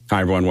Hi,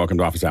 everyone. Welcome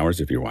to Office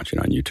Hours. If you're watching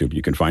on YouTube,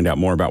 you can find out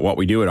more about what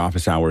we do at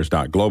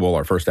officehours.global.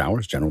 Our first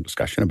hour is general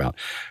discussion about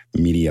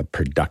media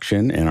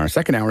production. And our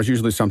second hour is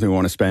usually something we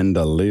want to spend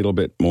a little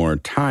bit more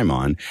time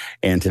on.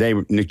 And today,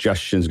 Nick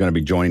Jushchyshyn is going to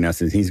be joining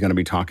us, and he's going to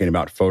be talking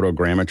about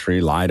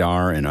photogrammetry,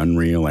 LiDAR, and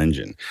Unreal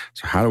Engine.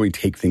 So how do we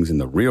take things in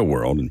the real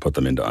world and put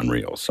them into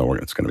Unreal? So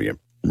it's going to be a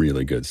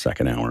really good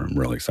second hour. I'm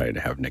really excited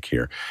to have Nick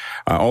here.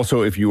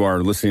 Also, if you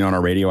are listening on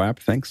our radio app,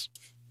 thanks.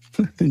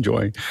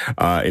 Enjoy.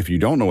 If you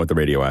don't know what the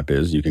radio app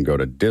is, you can go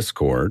to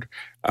Discord.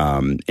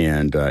 And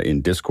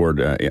in Discord,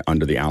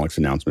 under the Alex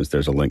announcements,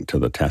 there's a link to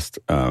the test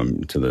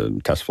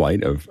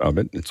flight of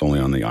it. It's only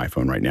on the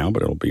iPhone right now,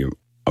 but it'll be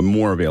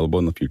more available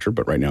in the future.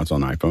 But right now, it's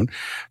on iPhone,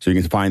 so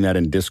you can find that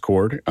in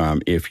Discord.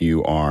 If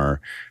you aren't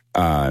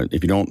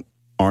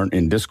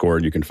in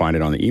Discord, you can find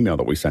it on the email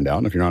that we send out.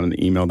 And if you're not in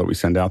the email that we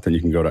send out, then you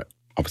can go to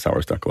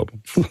officehours.global.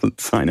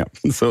 Sign up.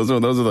 So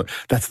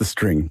that's the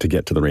string to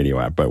get to the radio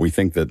app. But we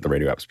think that the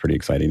radio app is pretty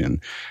exciting,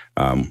 and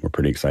we're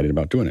pretty excited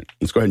about doing it.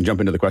 Let's go ahead and jump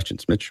into the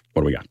questions. Mitch,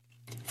 what do we got?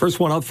 First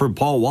one up from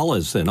Paul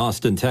Wallace in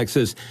Austin,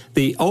 Texas.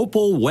 The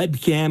Opal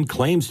webcam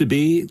claims to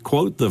be,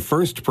 quote, the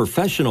first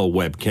professional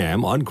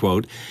webcam,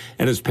 unquote,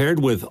 and is paired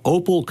with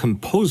Opal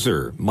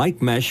Composer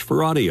mic mesh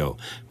for audio.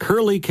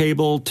 Curly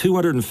cable,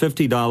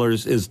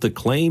 $250. Is the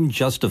claim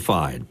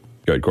justified?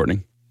 Go ahead,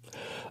 Courtney.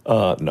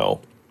 No.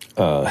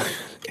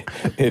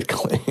 It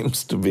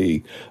claims to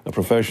be a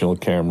professional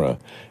camera.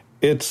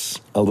 It's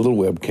a little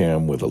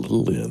webcam with a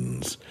little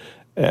lens.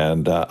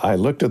 And I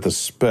looked at the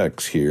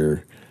specs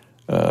here.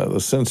 The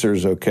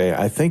sensor's okay.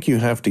 I think you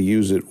have to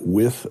use it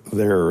with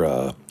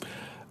their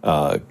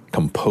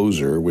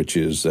Composer, which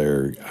is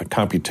their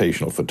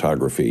computational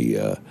photography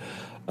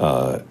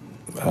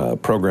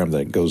program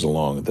that goes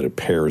along, that it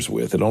pairs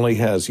with. It only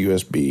has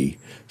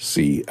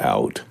USB-C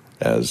out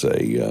as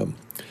a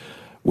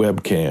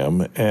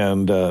webcam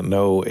and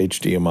no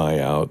HDMI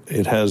out.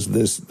 It has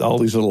all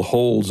these little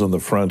holes on the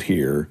front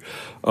here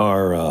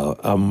are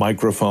a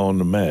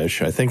microphone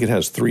mesh. I think it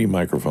has 3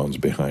 microphones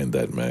behind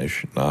that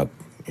mesh, not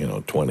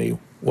 20,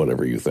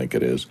 whatever you think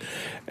it is.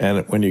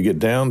 And when you get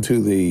down to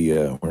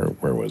the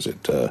where was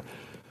it?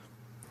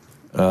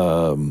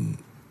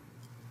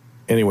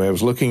 Anyway, I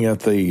was looking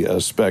at the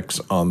specs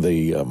on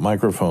the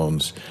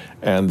microphones,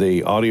 and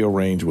the audio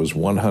range was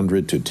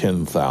 100 to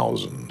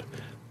 10,000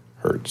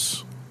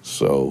 hertz.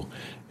 So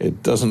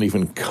it doesn't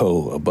even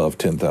go above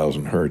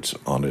 10,000 hertz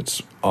on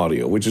its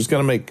audio, which is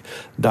going to make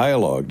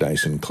dialogue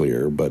nice and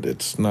clear, but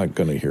it's not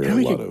going to hear a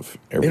lot of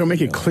everything. It'll make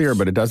it else. clear,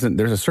 but it doesn't.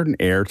 There's a certain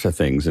air to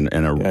things and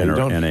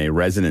a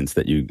resonance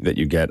that you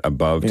get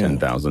above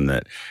 10,000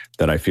 that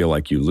I feel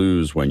like you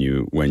lose when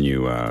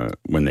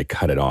they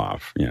cut it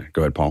off. Yeah,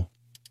 go ahead, Paul.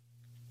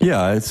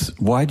 Yeah,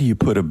 why do you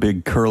put a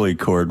big curly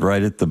cord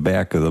right at the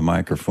back of the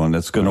microphone?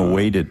 That's going to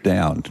weight it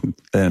down.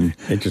 And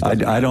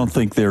I don't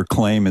think their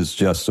claim is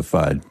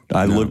justified.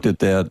 I looked at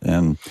that,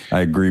 and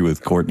I agree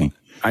with Courtney.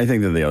 I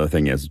think that the other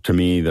thing is, to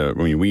me,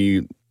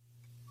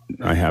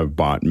 I have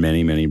bought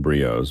many, many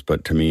Brios,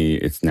 but to me,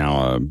 it's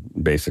now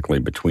basically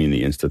between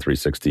the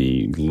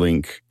Insta360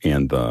 Link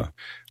and the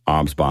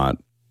OBSBot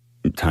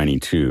Tiny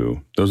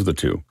 2. Those are the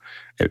two.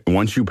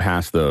 Once you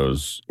pass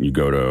those, you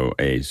go to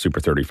a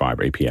Super 35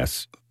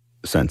 APS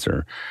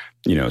sensor,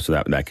 so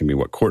that can be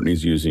what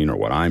Courtney's using, or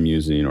what I'm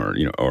using,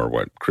 or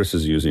what Chris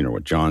is using, or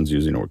what John's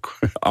using, or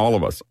what all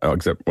of us,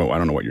 except, I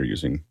don't know what you're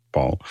using,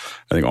 Paul.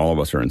 I think all of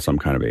us are in some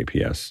kind of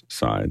APS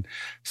side.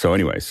 So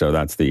anyway, so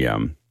that's the,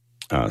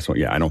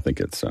 I don't think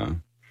it's,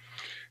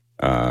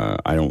 I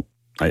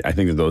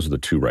think that those are the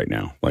two right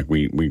now. Like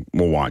we'll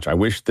watch. I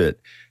wish that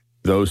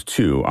those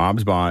two,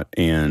 OBSBot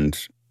and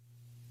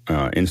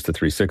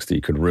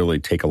Insta360, could really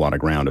take a lot of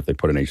ground if they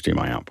put an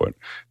HDMI output,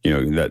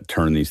 that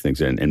turned these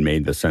things in and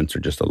made the sensor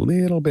just a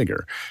little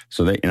bigger.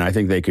 And I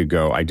think they could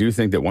go, I do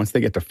think that once they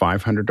get to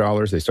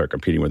 $500, they start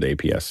competing with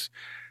APS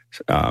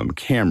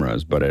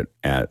cameras, but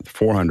at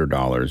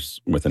 $400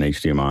 with an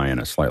HDMI and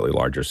a slightly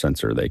larger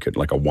sensor, they could,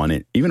 like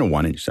even a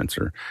 1-inch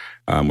sensor,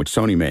 which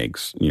Sony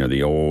makes,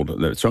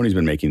 Sony's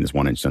been making this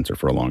 1-inch sensor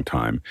for a long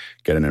time,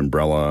 get an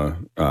umbrella,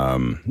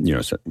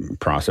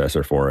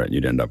 processor for it,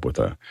 you'd end up with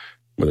a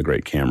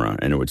great camera,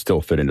 and it would still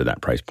fit into that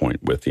price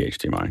point with the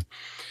HDMI.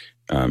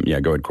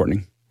 Go ahead,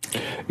 Courtney.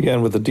 Yeah,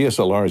 and with the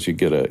DSLRs,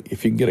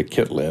 if you can get a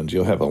kit lens,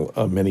 you'll have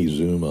a mini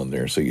zoom on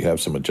there, so you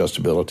have some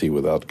adjustability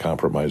without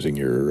compromising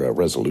your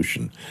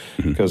resolution.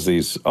 Because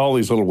all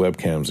these little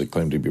webcams that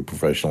claim to be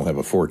professional have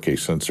a 4K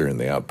sensor in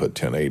the output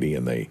 1080,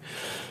 and they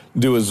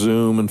do a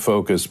zoom and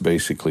focus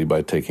basically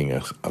by taking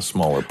a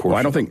smaller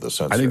portion of the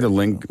sensor. I think the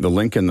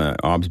Link and the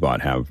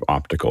OBSBot have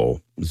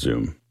optical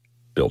zoom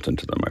built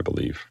into them, I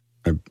believe.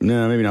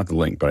 No, maybe not the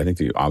Link, but I think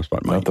the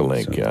OBSBot might. Not the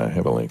Link, I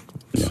have a Link.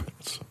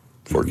 It's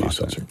 4K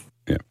sensor.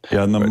 Yeah,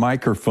 and the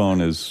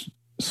microphone is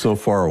so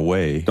far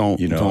away.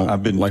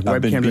 I've been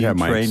being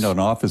trained on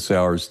office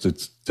hours to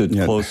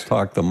close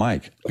talk the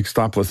mic. Like,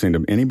 stop listening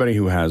to anybody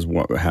who has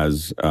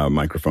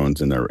microphones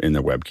in their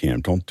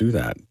webcam. Don't do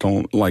that.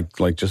 Don't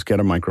just get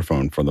a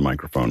microphone for the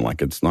microphone.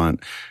 Like, it's not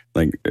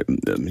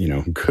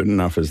good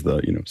enough is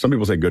the some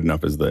people say good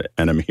enough is the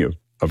enemy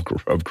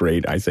of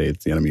great. I say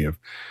it's the enemy of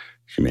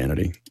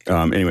humanity.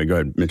 Anyway, go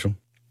ahead, Mitchell.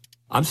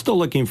 I'm still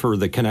looking for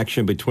the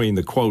connection between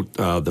the quote,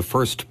 the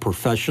first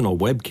professional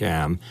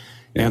webcam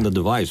and the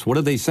device. What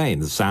are they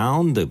saying? The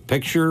sound, the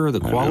picture, the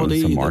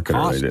quality, the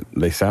cost?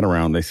 They sat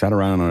around in a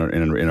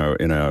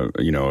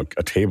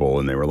table,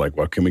 and they were like,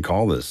 "What can we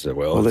call this?"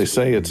 Well, they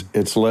say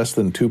it's less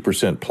than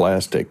 2%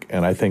 plastic,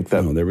 and I think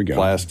that there we go.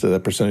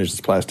 That percentage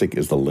that's plastic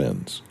is the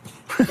lens.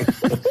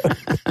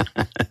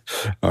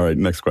 All right,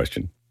 next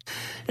question.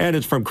 And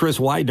it's from Chris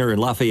Widener in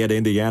Lafayette,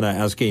 Indiana,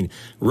 asking,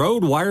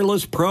 Rode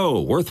Wireless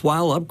Pro,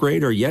 worthwhile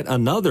upgrade or yet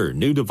another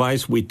new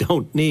device we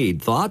don't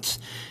need? Thoughts?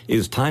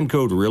 Is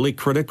timecode really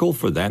critical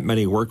for that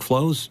many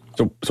workflows?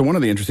 So one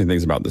of the interesting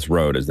things about this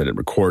Rode is that it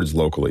records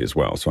locally as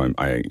well. So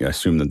I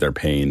assume that they're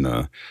paying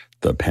the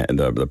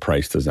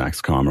price to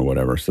Zaxcom or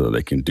whatever so that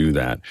they can do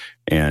that.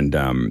 And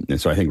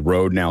so I think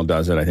Rode now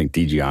does it. I think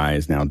DJI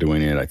is now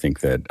doing it. I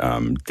think that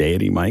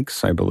Deity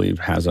Mics, I believe,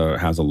 has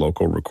a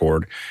local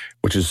record,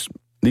 which is,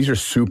 these are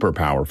super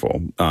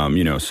powerful,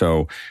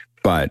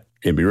 but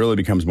it really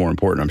becomes more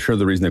important. I'm sure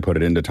the reason they put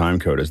it into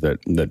timecode is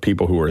that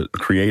people who are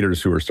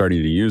creators who are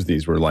starting to use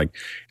these were like,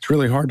 it's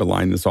really hard to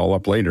line this all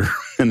up later.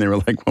 And they were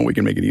like, well, we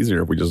can make it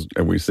easier if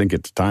we sync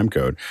it to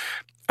timecode.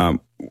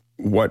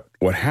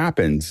 What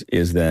happens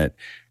is that,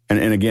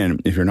 and again,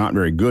 if you're not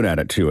very good at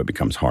it too, it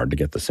becomes hard to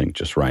get the sync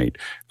just right.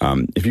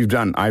 If you've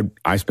done,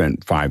 I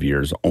spent 5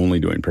 years only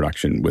doing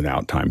production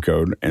without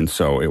timecode. And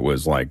so it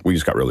was like, we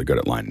just got really good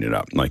at lining it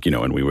up. Like,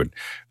 and we would,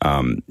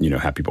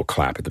 have people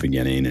clap at the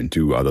beginning and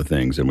do other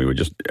things. And we would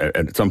just,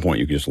 at some point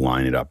you could just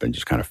line it up and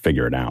just kind of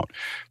figure it out,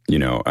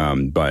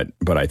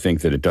 but I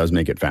think that it does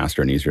make it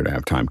faster and easier to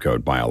have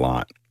timecode by a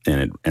lot.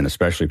 And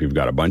especially if you've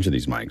got a bunch of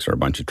these mics or a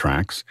bunch of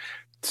tracks,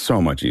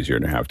 so much easier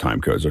to have time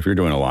code. So if you're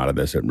doing a lot of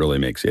this, it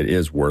really it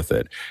is worth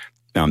it.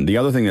 The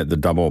other thing that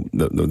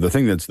the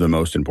thing that's the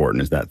most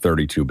important is that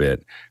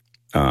 32-bit,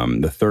 the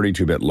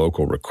 32-bit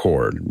local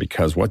record,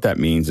 because what that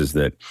means is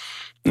that,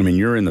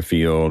 you're in the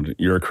field,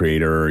 you're a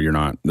creator, you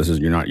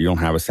don't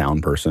have a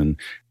sound person,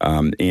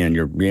 and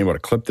you're being able to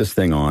clip this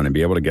thing on and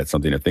be able to get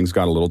something. If things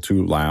got a little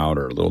too loud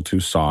or a little too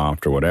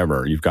soft or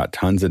whatever, you've got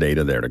tons of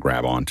data there to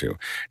grab onto.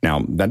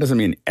 Now, that doesn't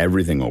mean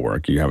everything will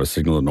work. You have a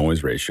signal to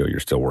noise ratio you're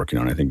still working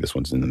on. I think this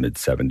one's in the mid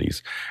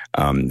 70s.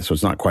 So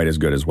it's not quite as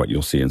good as what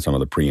you'll see in some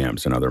of the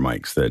preamps and other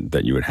mics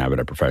that you would have at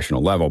a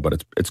professional level,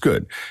 but it's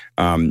good.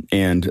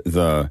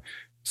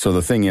 So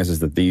the thing is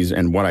that these,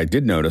 and what I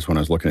did notice when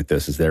I was looking at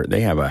this is they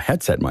have a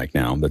headset mic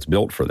now that's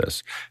built for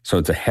this. So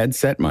it's a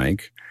headset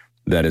mic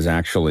that is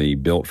actually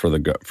built for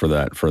that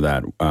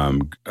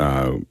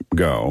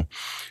Go,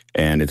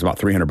 and it's about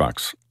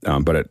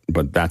 $300.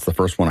 But that's the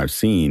first one I've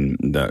seen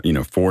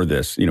for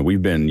this.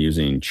 We've been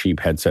using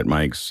cheap headset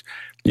mics,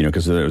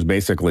 because it was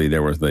basically,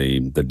 there was the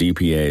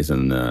DPAs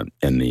and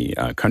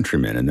the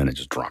Countrymen, and then it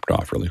just dropped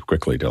off really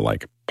quickly to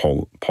like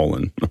Polo,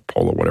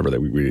 whatever that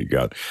we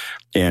got.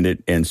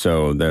 And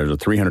so there's a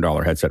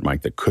 $300 headset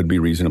mic that could be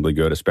reasonably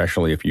good,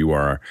 especially if you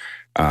are,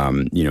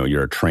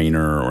 you're a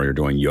trainer or you're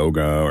doing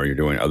yoga or you're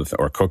doing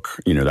or cook,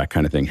 that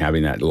kind of thing.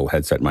 Having that little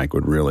headset mic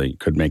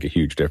could make a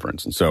huge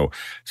difference. And so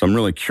I'm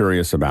really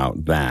curious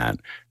about that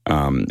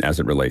as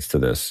it relates to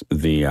this.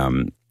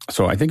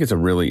 So I think it's a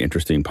really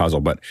interesting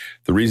puzzle, but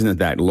the reason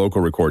that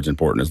local record is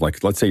important is,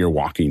 like, let's say you're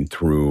walking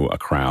through a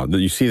crowd.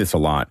 You see this a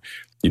lot.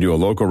 You do a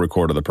local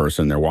record of the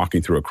person, they're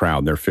walking through a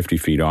crowd, they're 50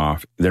 feet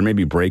off. There may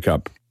be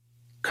breakup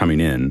coming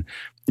in,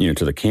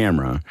 to the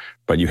camera,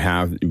 but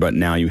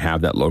now you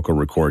have that local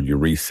record, you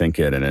resync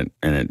it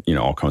and it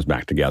all comes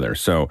back together.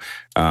 So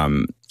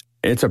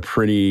it's a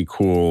pretty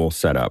cool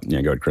setup.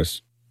 Yeah, go ahead,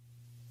 Chris.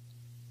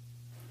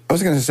 I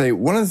was going to say,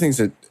 one of the things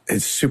that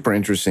is super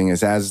interesting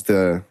is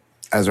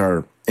as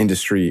our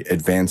industry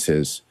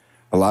advances,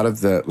 a lot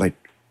of the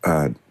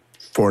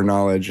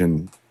foreknowledge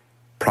and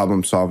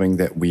problem solving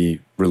that we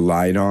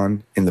relied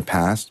on in the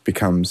past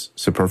becomes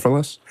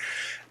superfluous.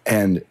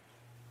 And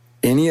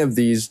any of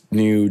these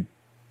new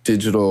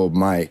digital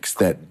mics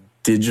that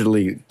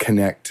digitally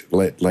connect,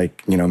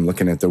 I'm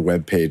looking at the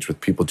web page with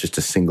people, just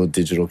a single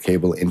digital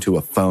cable into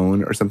a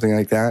phone or something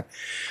like that.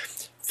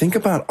 Think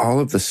about all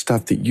of the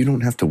stuff that you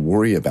don't have to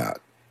worry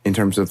about in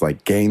terms of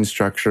like gain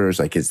structures,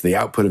 like is the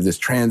output of this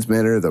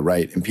transmitter the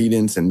right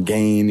impedance and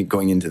gain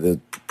going into the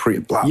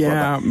blah,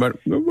 yeah, blah,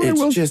 blah.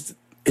 But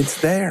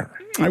it's there.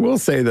 I will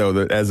say though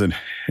that as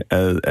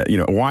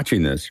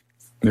watching this,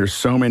 there's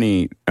so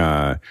many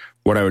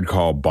what I would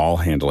call ball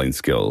handling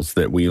skills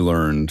that we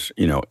learned,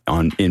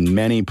 in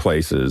many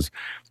places.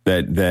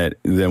 That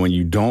when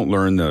you don't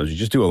learn those, you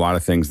just do a lot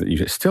of things that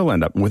you still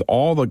end up with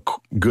all the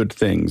good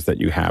things that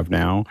you have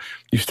now.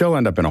 You still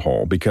end up in a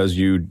hole because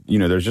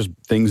there's just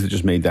things that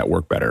just made that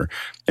work better.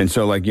 And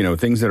so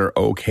things that are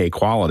okay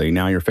quality,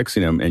 now you're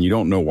fixing them and you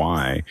don't know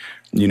why,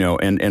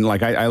 and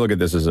like I look at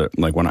this as this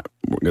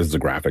is a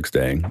graphics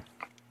day,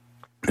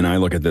 and I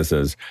look at this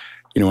as,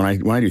 when I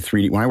do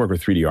 3D, when I work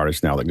with 3D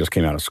artists now that just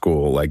came out of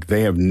school, like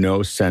they have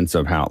no sense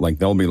of how, like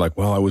they'll be like,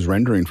 well, I was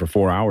rendering for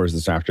 4 hours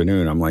this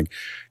afternoon. I'm like,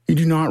 You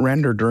do not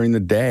render during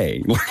the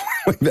day.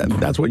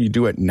 That's what you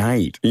do at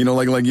night. Why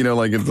would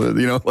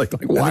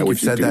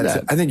you do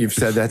that? I think you've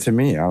said that to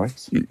me,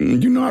 Alex. You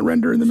do not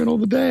render in the middle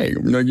of the day.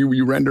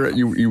 You render it.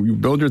 You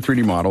build your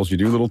 3D models. You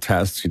do little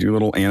tests. You do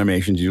little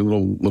animations. You do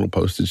little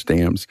postage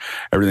stamps.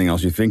 Everything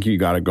else. You think you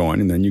got it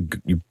going, and then you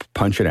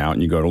punch it out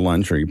and you go to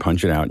lunch, or you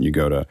punch it out and you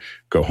go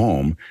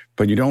home.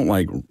 But you don't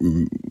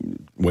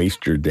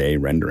waste your day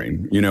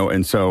rendering.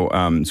 And so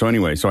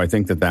anyway. So I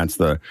think that's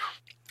the.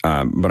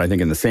 But I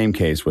think in the same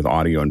case with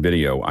audio and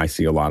video, I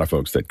see a lot of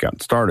folks that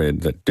got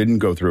started that didn't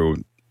go through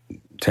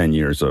 10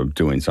 years of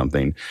doing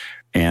something.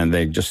 And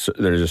there's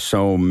just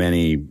so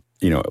many,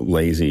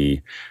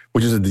 lazy,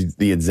 which is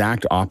the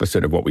exact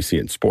opposite of what we see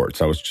in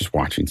sports. I was just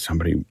watching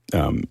somebody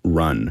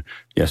run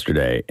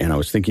yesterday, and I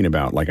was thinking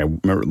about, I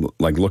remember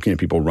looking at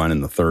people run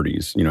in the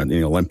 30s, in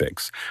the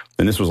Olympics.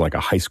 And this was like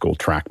a high school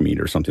track meet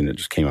or something that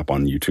just came up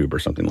on YouTube or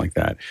something like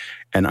that.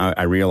 And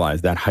I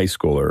realized that high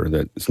schooler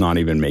that's not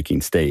even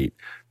making state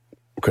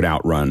could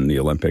outrun the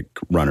Olympic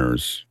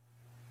runners,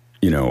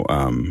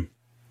 80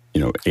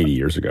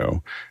 years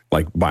ago,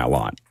 by a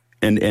lot.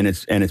 And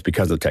it's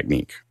because of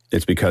technique.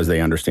 It's because they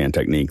understand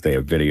technique. They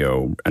have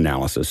video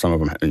analysis. Some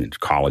of them in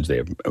college, they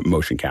have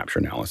motion capture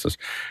analysis.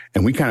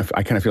 And I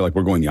kind of feel like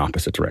we're going the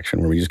opposite direction,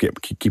 where we just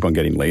keep on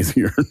getting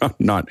lazier,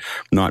 not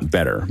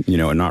better,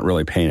 and not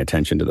really paying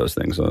attention to those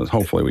things. So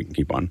hopefully we can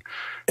keep on.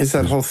 It's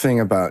that whole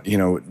thing about,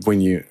 when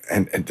you,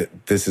 and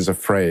this is a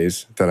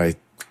phrase that I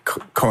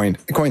coined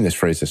this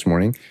phrase this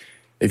morning.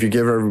 If you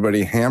give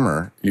everybody a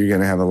hammer, you're going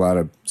to have a lot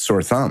of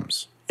sore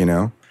thumbs,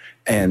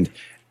 And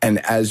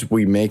as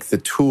we make the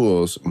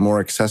tools more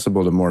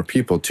accessible to more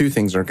people, two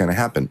things are going to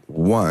happen.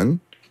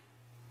 One,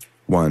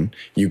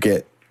 you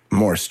get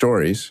more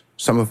stories.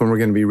 Some of them are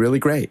going to be really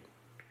great.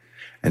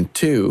 And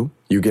two,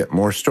 you get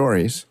more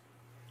stories.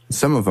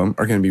 Some of them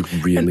are going to be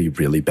really,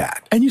 really bad.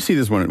 And you see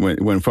this when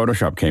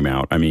Photoshop came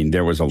out. I mean,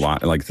 there was a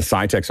lot, the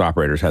Cytex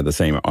operators had the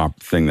same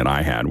thing that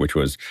I had, which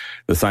was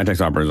the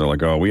Cytex operators are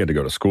like, oh, we had to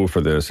go to school for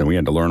this, and we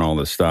had to learn all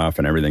this stuff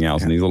and everything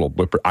else. Yeah. And these little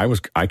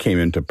I came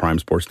into Prime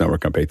Sports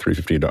Network. I paid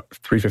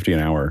 $350 an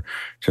hour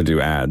to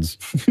do ads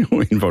in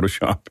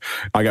Photoshop.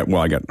 I got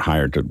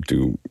hired to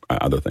do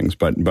other things,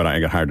 but I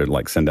got hired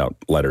to send out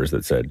letters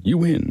that said you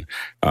win,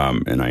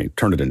 and I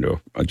turned it into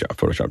a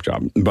Photoshop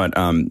job.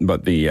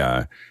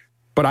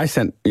 But I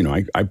sent,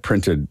 I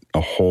printed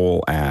a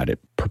whole ad at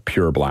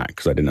pure black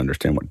because I didn't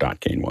understand what dot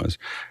gain was,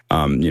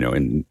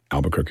 in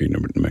Albuquerque,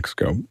 New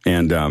Mexico,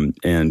 and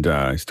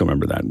I still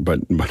remember that.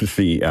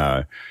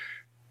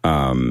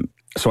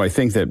 So I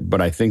think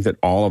that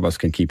all of us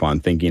can keep on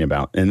thinking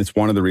about, and it's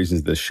one of the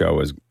reasons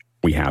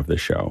we have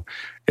this show,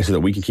 is so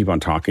that we can keep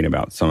on talking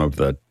about some of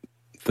the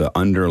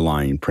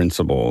underlying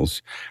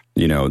principles,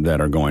 that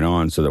are going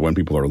on, so that when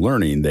people are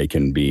learning, they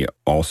can be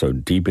also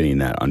deepening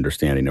that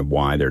understanding of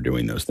why they're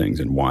doing those things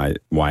and why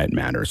it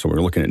matters. So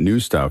we're looking at new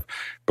stuff,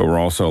 but we're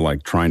also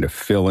trying to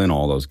fill in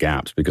all those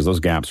gaps, because those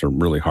gaps are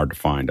really hard to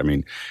find. I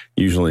mean,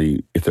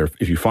 usually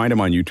if you find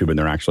them on YouTube and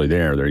they're actually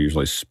there, they're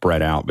usually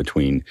spread out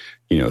between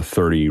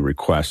 30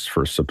 requests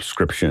for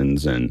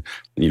subscriptions and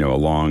a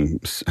long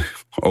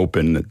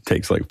open that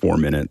takes 4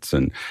 minutes,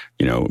 and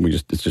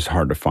it's just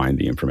hard to find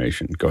the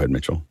information. Go ahead,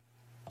 Mitchell.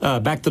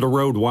 Back to the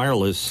Rode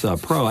Wireless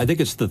Pro. I think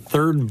it's the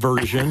third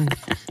version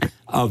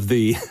of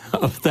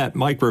that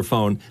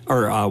microphone,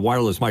 or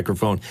wireless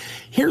microphone.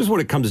 Here's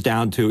what it comes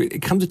down to.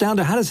 It comes down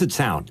to, how does it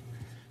sound?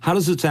 How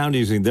does it sound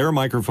using their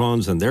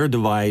microphones and their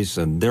device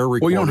and their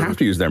recorder? Well, you don't have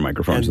to use their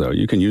microphones, though.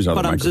 You can use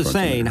other microphones. But I'm just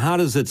saying, how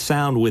does it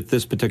sound with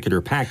this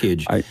particular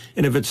package?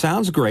 And if it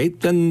sounds great,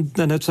 then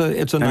it's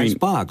a nice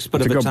box.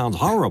 But if it sounds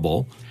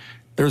horrible,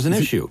 there's an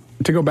issue.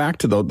 To go back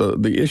to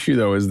the issue,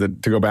 though, is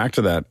that, to go back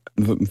to that,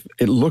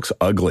 it looks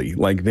ugly.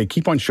 They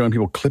keep on showing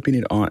people clipping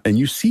it on, and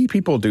you see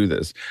people do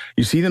this.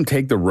 You see them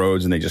take the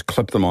Rodes and they just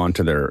clip them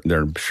onto their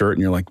shirt,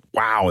 and you're like,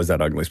 wow, is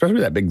that ugly? Especially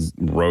with that big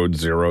Rode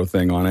Zero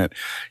thing on it.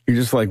 You're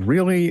just like,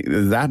 really?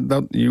 Is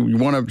that you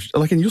want to,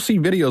 and you'll see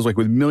videos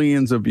with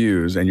millions of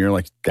views, and you're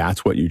like,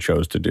 that's what you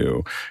chose to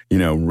do.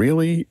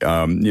 Really?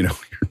 You're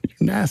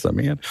NASA,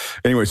 man.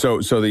 Anyway, so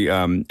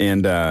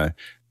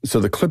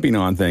the clipping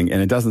on thing,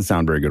 and it doesn't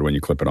sound very good when you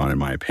clip it on, in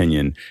my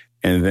opinion.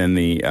 And then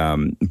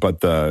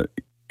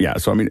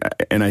so I mean,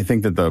 and I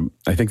think that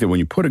when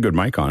you put a good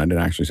mic on it, it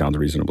actually sounds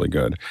reasonably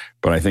good.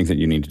 But I think that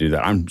you need to do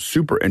that. I'm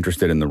super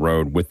interested in the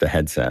Rode with the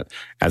headset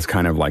as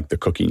kind of like the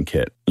cooking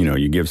kit.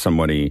 You give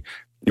somebody.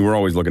 We're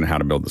always looking at how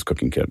to build this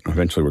cooking kit.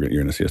 Eventually,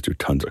 you're going to see us do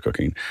tons of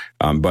cooking.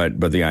 But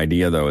the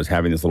idea, though, is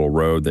having this little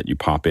Rode that you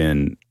pop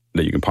in,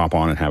 that you can pop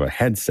on and have a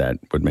headset,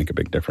 would make a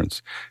big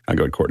difference.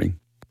 Go ahead, Courtney.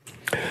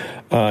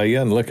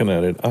 Yeah, and looking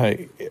at it,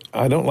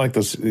 I don't like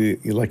this.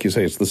 Like you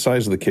say, it's the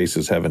size of the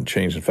cases haven't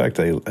changed. In fact,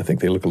 I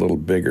think they look a little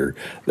bigger.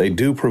 They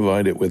do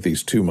provide it with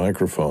these 2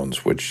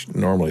 microphones, which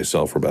normally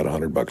sell for about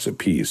 $100 a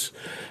piece.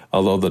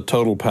 Although the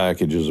total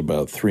package is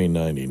about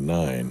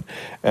 $399,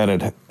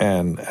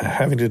 and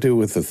having to do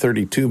with the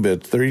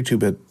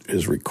 32-bit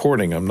is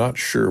recording. I'm not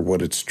sure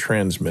what it's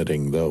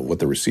transmitting though. What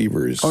the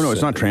receiver is. Oh no,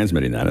 it's not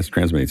transmitting that. It's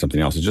transmitting something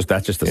else.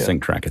 That's just a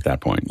sync track at that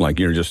point. Like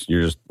you're just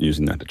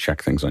using that to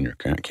check things on your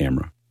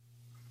camera.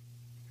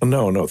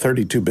 No,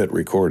 32-bit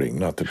recording,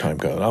 not the time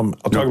code. I'll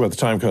talk about the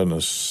time code in a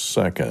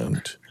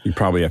second. You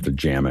probably have to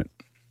jam it.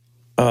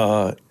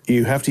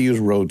 You have to use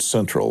Rode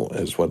Central,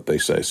 is what they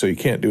say. So you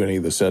can't do any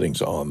of the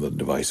settings on the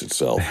device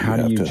itself. How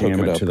do you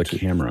jam it to the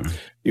camera?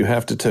 You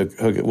have to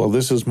hook it. Well,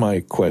 this is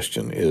my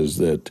question, is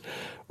that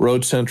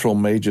Rode Central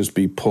may just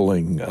be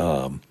pulling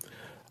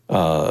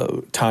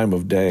time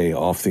of day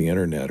off the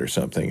internet or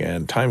something,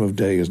 and time of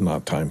day is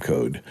not time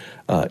code.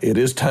 It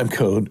is time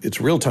code. It's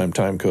real-time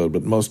time code,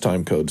 but most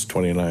time code's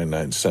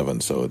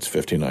 2997, so it's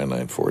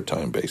 5994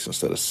 time base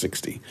instead of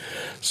 60.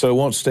 So it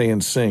won't stay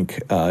in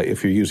sync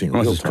if you're using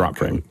real-time drop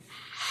frame.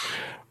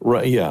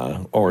 Right,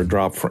 yeah, or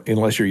drop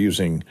unless you're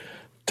using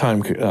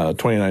time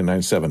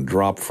 2997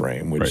 drop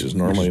frame, which is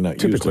normally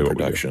not used in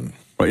production.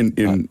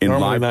 In normally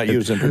live, not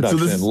used in production.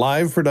 So in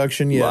live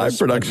production, yes. Live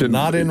production.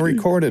 Not in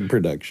recorded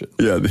production.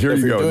 Yeah, here if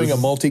you go. If you're doing a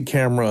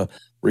multi-camera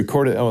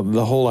recorded,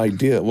 the whole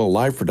idea,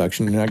 live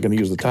production, you're not going to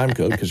use the time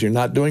code because you're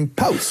not doing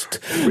post.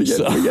 We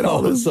get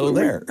all this. So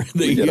there.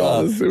 We get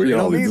all this. We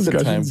don't need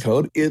the time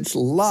code. It's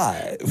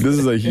live. This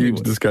is a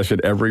huge discussion.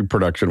 Every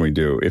production we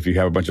do, if you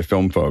have a bunch of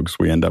film folks,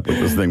 we end up with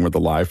this thing where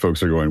the live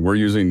folks are going, we're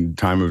using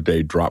time of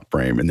day drop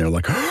frame. And they're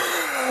like,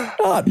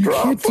 you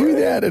can't do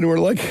that. And we're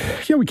like,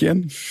 yeah, we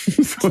can. Because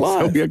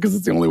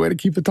it's the only way to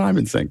keep the time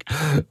in sync.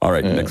 All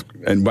right, next.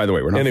 And by the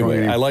way, we're not.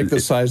 Anyway, I like the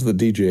size of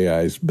the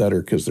DJIs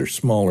better because they're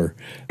smaller.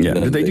 Yeah,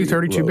 did they do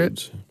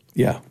 32-bit?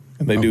 Yeah,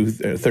 and they do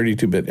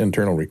 32-bit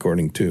internal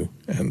recording too.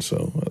 And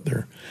so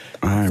they're.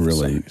 I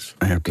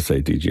have to say,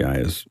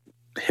 DJI is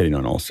hitting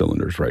on all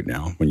cylinders right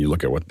now. When you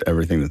look at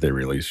everything that they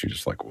release, you're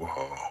just like,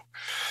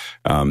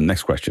 whoa.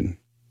 Next question.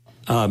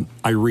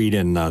 I read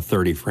in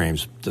 30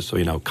 frames, just so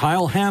you know.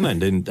 Kyle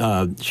Hammond in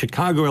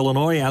Chicago,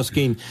 Illinois,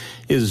 asking,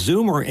 is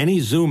Zoom or any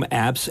Zoom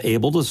apps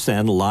able to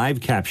send live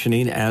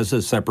captioning as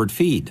a separate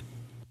feed?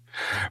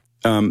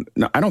 No,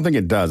 I don't think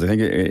it does. I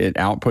think it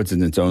outputs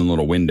in its own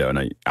little window.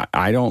 And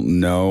I don't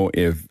know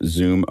if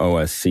Zoom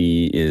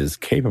OSC is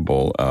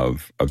capable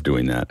of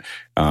doing that,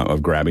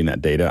 of grabbing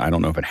that data. I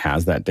don't know if it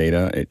has that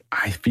data.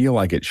 I feel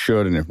like it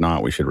should, and if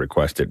not, we should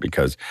request it,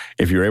 because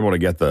if you're able to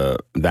get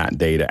that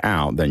data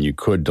out, then you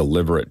could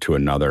deliver it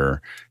to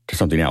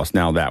something else.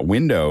 Now, that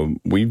window,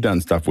 we've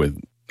done stuff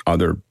with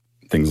other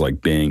things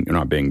like Bing,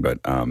 not Bing,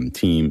 but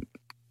Team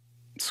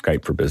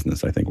Skype for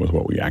Business, I think, was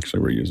what we actually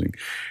were using.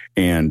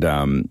 And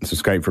so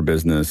Skype for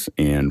Business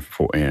and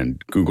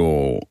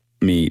Google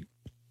Meet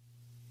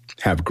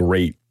have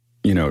great,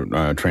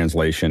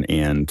 translation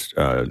and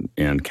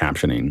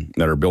captioning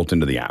that are built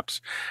into the apps.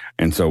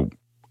 And so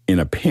in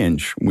a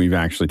pinch, we've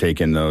actually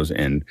taken those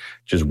and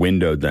just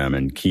windowed them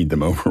and keyed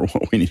them over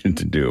what we needed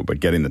to do. But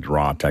getting the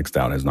raw text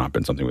out has not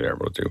been something we were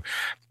able to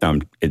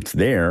do. It's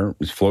there.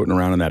 It's floating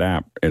around in that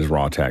app as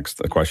raw text.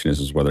 The question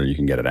is whether you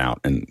can get it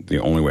out. And the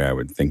only way I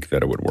would think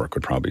that it would work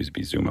would probably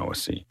be Zoom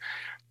OSC.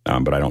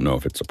 But I don't know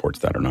if it supports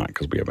that or not,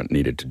 because we haven't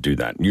needed to do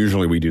that.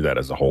 Usually we do that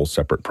as a whole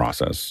separate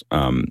process,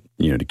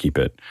 to keep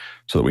it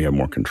so that we have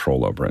more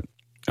control over it.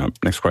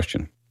 Next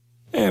question.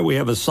 And we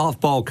have a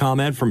softball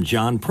comment from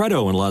John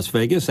Preto in Las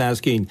Vegas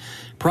asking,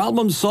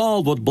 problem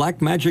solved with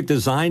Blackmagic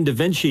Design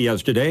DaVinci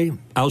yesterday.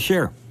 I'll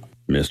share.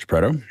 Mr.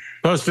 Preto?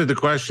 Posted the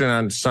question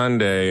on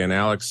Sunday, and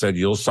Alex said,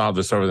 you'll solve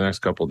this over the next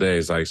couple of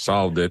days. I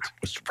solved it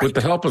with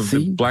the help of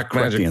the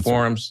Blackmagic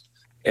forums,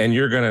 and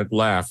you're going to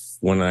laugh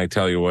when I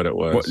tell you what it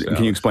was.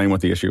 Can you explain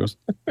what the issue was?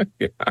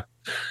 Yeah.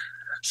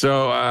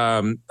 So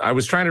I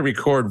was trying to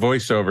record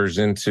voiceovers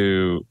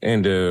into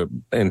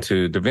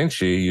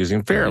DaVinci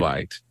using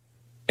Fairlight.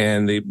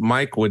 And the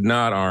mic would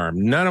not arm.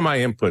 None of my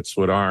inputs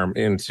would arm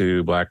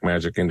into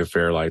Blackmagic, into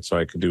Fairlight, so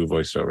I could do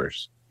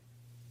voiceovers.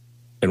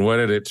 And what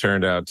did it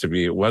turn out to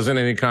be? It wasn't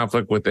any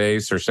conflict with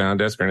ACE or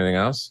SoundDesk or anything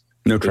else.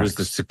 No track. It was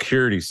the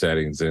security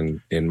settings in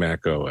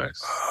Mac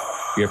OS.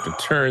 You have to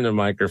turn the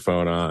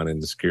microphone on in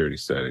the security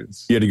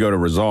settings. You had to go to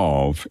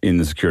Resolve in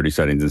the security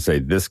settings and say,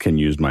 this can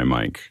use my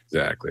mic.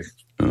 Exactly.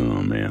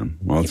 Oh, man.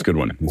 Well, it's a good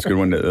one. It's a good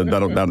one.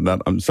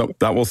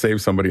 That will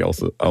save somebody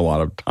else a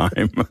lot of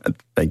time.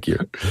 Thank you.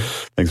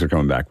 Thanks for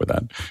coming back with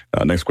that.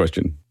 Next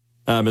question.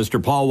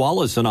 Mr. Paul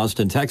Wallace in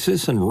Austin,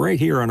 Texas, and right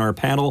here on our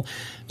panel,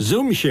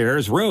 Zoom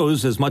shares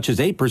rose as much as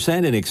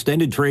 8% in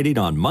extended trading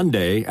on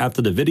Monday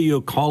after the video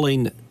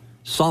calling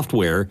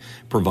software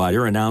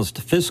provider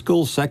announced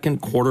fiscal second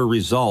quarter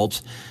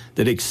results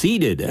that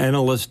exceeded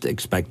analyst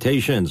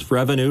expectations.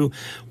 Revenue,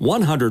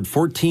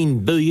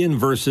 $114 billion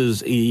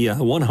versus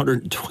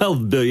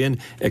 $112 billion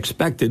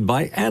expected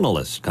by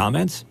analysts.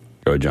 Comments?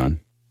 Go ahead, John.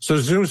 So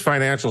Zoom's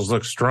financials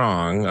look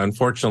strong.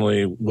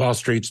 Unfortunately, Wall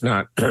Street's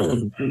not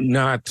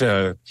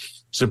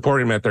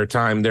supporting them at their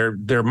time.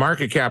 Their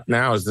market cap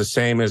now is the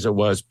same as it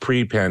was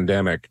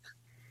pre-pandemic,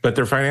 but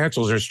their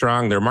financials are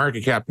strong. Their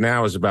market cap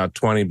now is about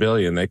 $20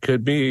 billion. They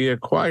could be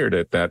acquired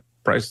at that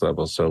price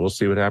level. So we'll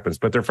see what happens.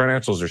 But their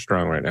financials are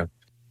strong right now.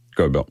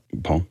 Go ahead,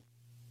 Paul.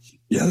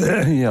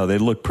 Yeah, they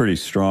look pretty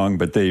strong,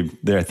 but I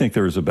think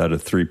there was about a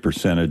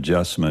 3%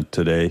 adjustment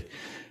today.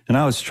 And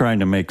I was trying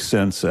to make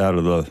sense out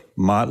of the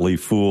Motley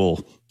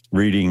Fool,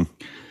 reading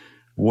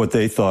what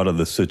they thought of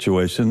the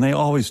situation. They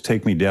always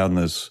take me down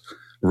this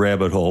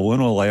rabbit hole.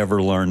 When will I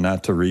ever learn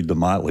not to read the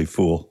Motley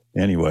Fool?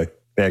 Anyway,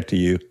 back to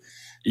you.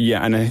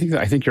 Yeah, and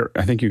I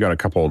think you got a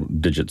couple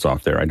digits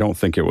off there. I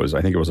believe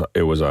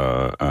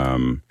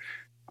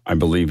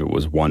it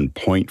was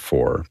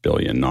 1.4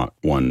 billion, not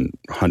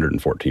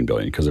 114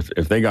 billion. Because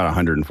if they got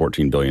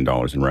 $114 billion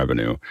in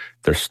revenue,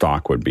 their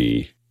stock would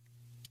be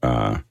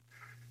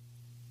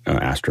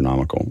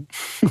astronomical.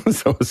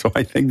 so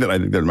I think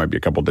there might be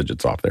a couple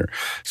digits off there.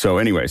 So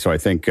anyway, I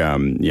think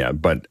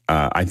but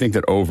I think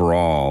that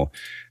overall,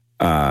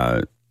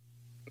 the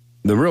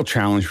real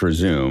challenge for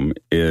Zoom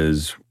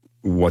is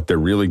what they're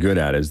really good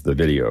at is the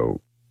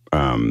video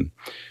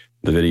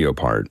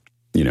part,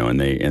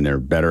 and they're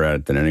better at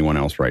it than anyone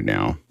else right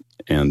now.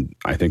 And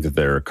I think that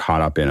they're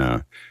caught up in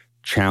a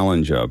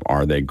challenge of,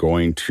 are they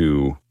going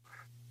to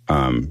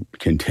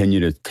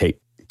continue to take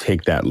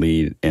that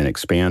lead and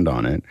expand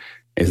on it?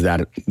 Is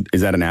that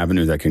an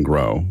avenue that can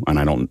grow? And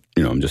I don't,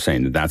 I'm just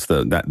saying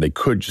that they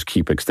could just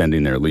keep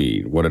extending their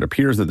lead. What it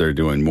appears that they're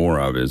doing more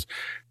of is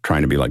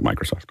trying to be like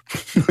Microsoft.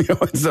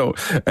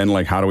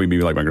 How do we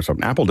be like Microsoft?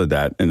 And Apple did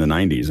that in the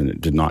 90s and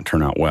it did not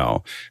turn out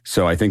well.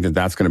 So I think that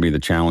that's going to be the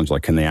challenge.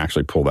 Like, can they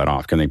actually pull that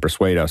off? Can they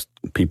persuade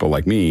people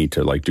like me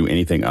to do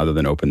anything other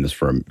than open this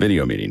for a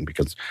video meeting?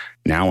 Because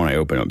now when I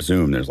open up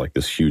Zoom, there's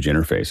this huge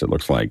interface. It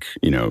looks like,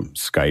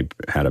 Skype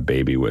had a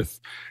baby with,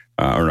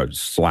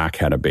 Slack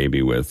had a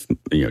baby with,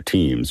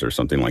 Teams or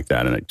something like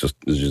that. And it's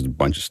just a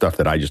bunch of stuff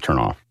that I just turn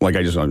off. I'm like,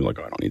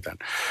 oh, I don't need that.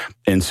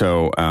 And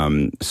so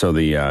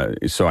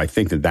I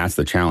think that that's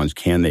the challenge.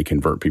 Can they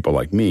convert people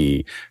like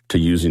me to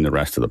using the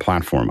rest of the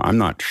platform? I'm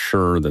not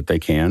sure that they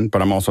can,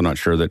 but I'm also not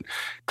sure that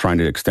trying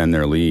to extend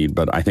their lead.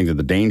 But I think that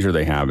the danger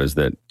they have is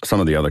that some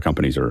of the other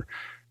companies are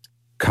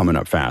coming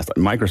up fast.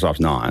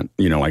 Microsoft's not,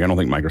 I don't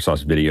think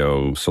Microsoft's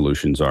video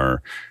solutions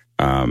are,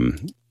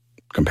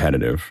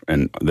 competitive.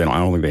 And then I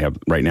don't think they have,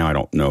 right now, I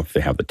don't know if they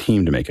have the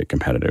team to make it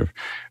competitive.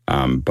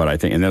 But I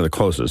think, and they're the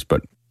closest,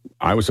 but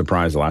I was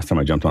surprised the last time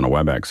I jumped on a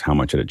WebEx how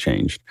much it had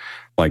changed.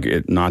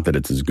 Not that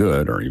it's as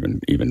good or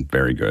even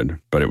very good,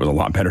 but it was a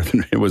lot better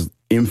it was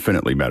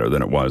infinitely better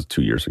than it was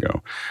 2 years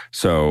ago.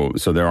 So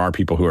there are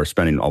people who are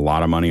spending a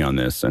lot of money on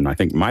this. And I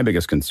think my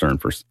biggest concern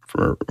for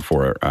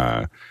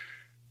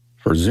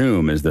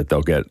Zoom is that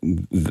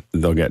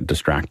they'll get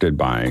distracted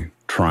by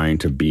trying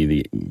to be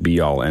the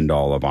be-all,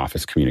 end-all of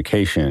Office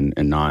communication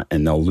and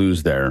they'll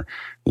lose their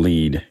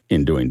lead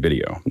in doing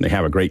video. They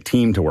have a great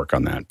team to work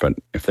on that, but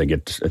if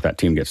that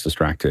team gets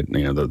distracted, the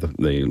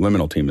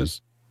Liminal team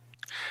is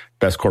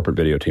best corporate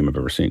video team I've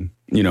ever seen.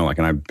 And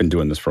I've been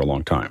doing this for a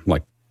long time.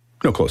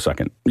 No close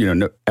second,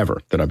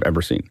 ever that I've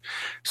ever seen.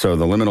 So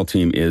the Liminal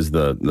team is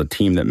the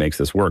team that makes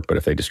this work. But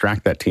if they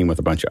distract that team with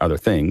a bunch of other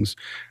things,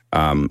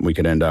 we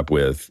could end up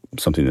with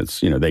something that's,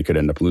 they could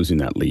end up losing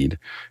that lead.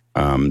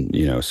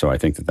 So I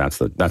think that's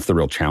the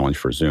real challenge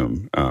for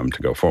Zoom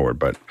to go forward.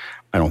 But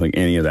I don't think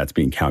any of that's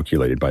being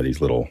calculated by these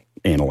little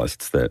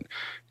analysts that,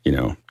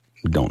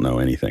 don't know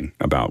anything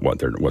about what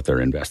they're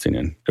investing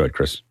in. Go ahead,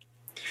 Chris.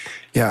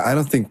 Yeah, I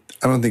don't think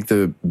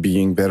the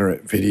being better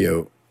at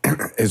video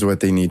is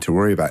what they need to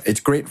worry about. It's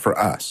great for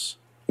us.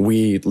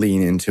 We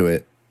lean into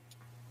it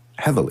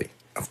heavily,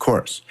 of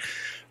course.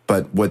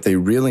 But what they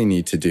really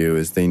need to do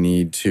is they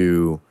need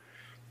to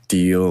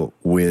deal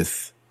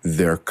with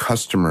their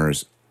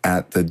customers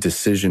at the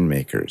decision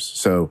makers.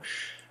 So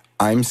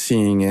I'm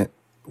seeing it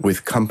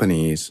with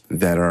companies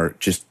that are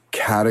just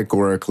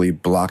categorically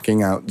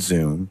blocking out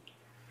Zoom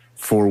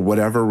for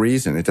whatever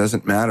reason. It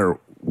doesn't matter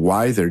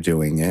why they're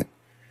doing it.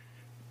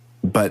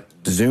 But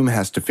Zoom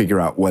has to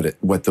figure out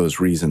what those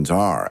reasons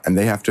are, and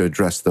they have to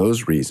address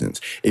those reasons.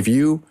 If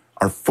you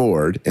are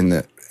Ford in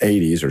the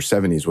 80s or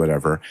 70s,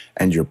 whatever,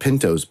 and your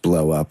Pintos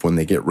blow up when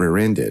they get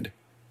rear-ended,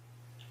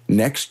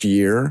 next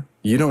year,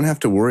 you don't have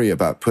to worry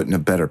about putting a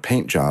better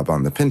paint job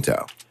on the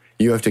Pinto.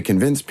 You have to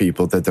convince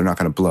people that they're not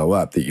going to blow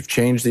up, that you've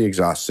changed the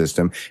exhaust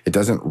system, it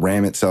doesn't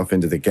ram itself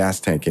into the gas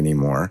tank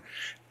anymore,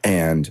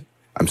 and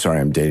I'm sorry,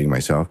 I'm dating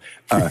myself.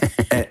 And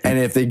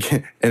if they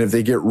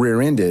get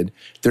rear-ended,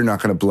 they're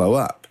not going to blow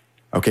up.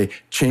 Okay,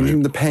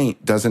 changing the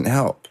paint doesn't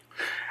help.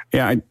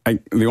 Yeah,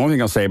 the only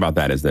thing I'll say about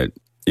that is that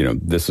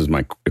this is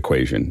my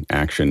equation: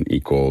 action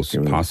equals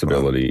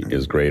possibility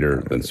is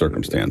greater than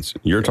circumstance.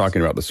 You're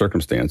talking about the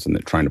circumstance and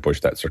trying to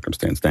push that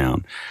circumstance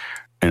down,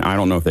 and I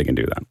don't know if they can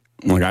do that.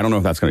 I don't know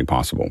if that's going to be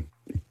possible.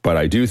 But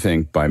I do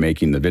think by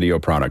making the video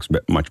products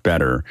much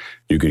better,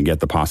 you can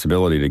get the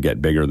possibility to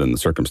get bigger than the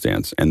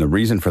circumstance. And the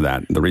reason for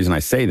that, the reason I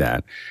say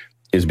that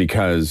is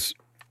because,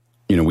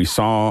 we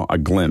saw a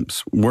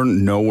glimpse. We're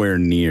nowhere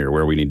near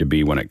where we need to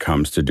be when it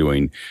comes to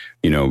doing,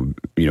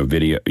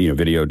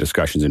 video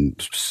discussions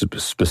and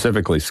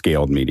specifically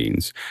scaled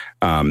meetings.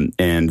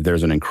 And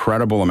there's an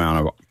incredible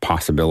amount of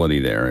possibility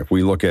there. If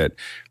we look at,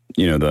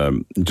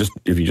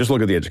 if you just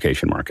look at the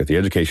education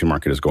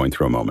market is going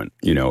through a moment,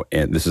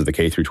 and this is the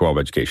K through 12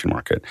 education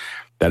market.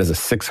 That is a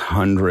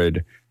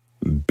 $600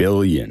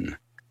 billion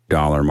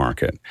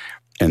market.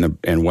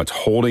 And what's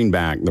holding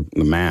back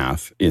the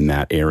math in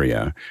that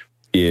area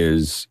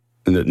is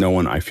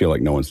that I feel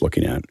like no one's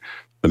looking at.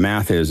 The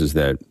math is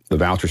that the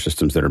voucher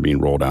systems that are being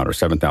rolled out are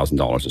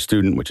 $7,000 a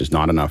student, which is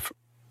not enough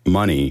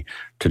money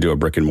to do a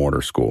brick and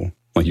mortar school.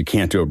 Like, you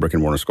can't do a brick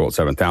and mortar school at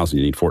 $7,000.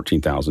 You need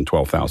 $14,000,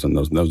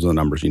 $12,000. Those are the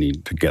numbers you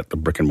need to get the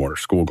brick and mortar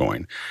school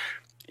going.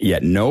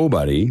 Yet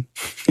nobody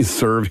is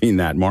serving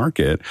that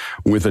market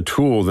with a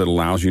tool that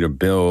allows you to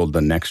build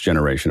the next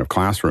generation of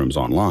classrooms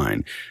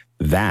online.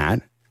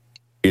 That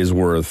is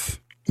worth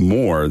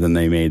more than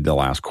they made the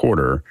last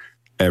quarter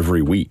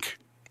every week.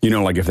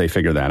 If they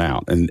figure that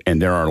out.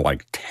 And there are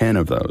like 10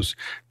 of those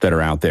that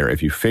are out there.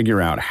 If you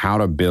figure out how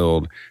to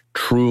build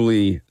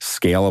truly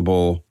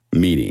scalable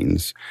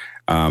meetings,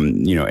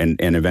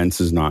 and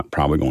events is not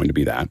probably going to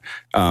be that,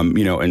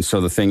 and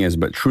so the thing is,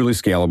 but truly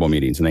scalable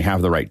meetings, and they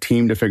have the right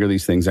team to figure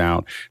these things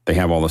out. They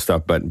have all the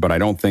stuff, but I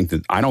don't think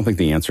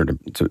the answer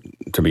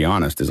to be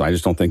honest is, I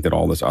just don't think that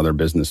all this other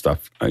business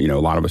stuff, a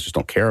lot of us just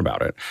don't care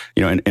about it,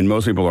 and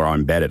most people are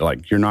embedded.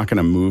 Like, you're not going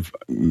to move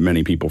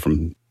many people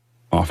from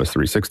Office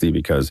 360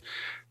 because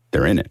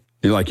they're in it.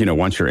 You're like,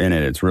 once you're in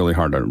it, it's really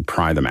hard to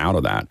pry them out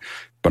of that.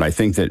 But I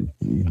think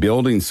that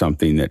building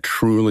something that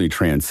truly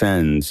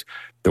transcends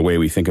the way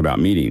we think about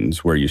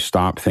meetings, where you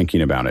stop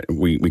thinking about it.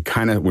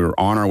 We're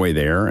on our way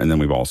there, and then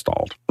we've all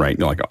stalled, right?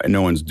 Like,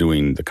 no one's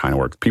doing the kind of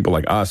work. People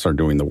like us are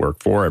doing the work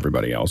for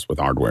everybody else with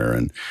hardware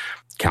and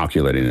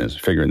calculating and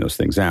figuring those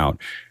things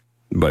out.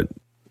 But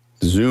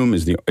Zoom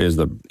is the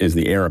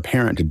heir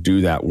apparent to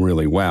do that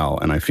really well,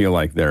 and I feel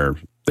like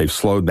they've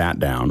slowed that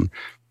down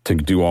to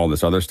do all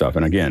this other stuff.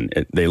 And again,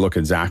 they look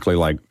exactly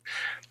like,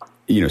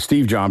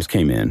 Steve Jobs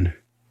came in,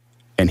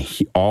 and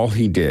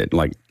he did,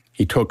 like,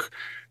 he took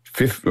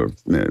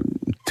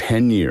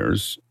 10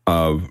 years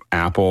of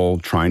Apple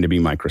trying to be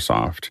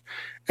Microsoft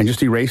and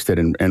just erased it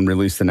and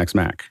released the next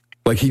Mac.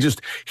 Like,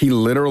 he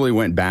literally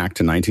went back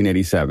to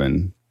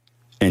 1987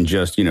 and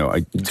just,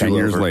 10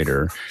 years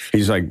later,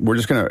 he's like, we're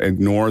just going to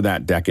ignore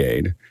that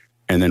decade,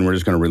 and then we're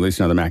just going to release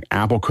another Mac.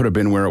 Apple could have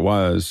been where it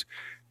was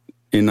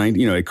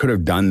it could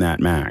have done that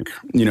Mac,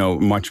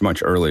 much,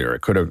 much earlier.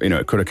 It could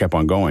have kept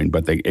on going,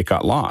 but it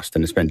got lost,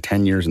 and it spent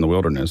 10 years in the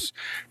wilderness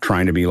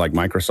trying to be like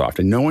Microsoft.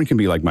 And no one can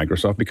be like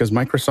Microsoft because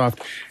Microsoft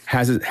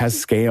has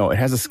scale. It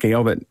has a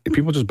scale that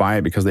people just buy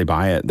it because they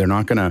buy it. They're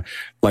not going to,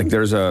 like,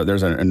 there's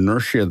an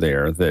inertia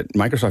there that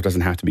Microsoft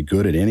doesn't have to be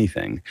good at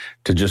anything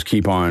to just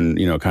keep on,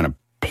 kind of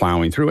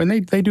plowing through. And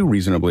they do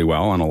reasonably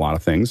well on a lot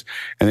of things,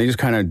 and they just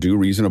kind of do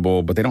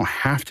reasonable, but they don't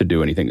have to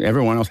do anything.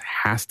 Everyone else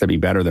has to be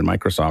better than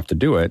Microsoft to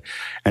do it.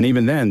 And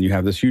even then, you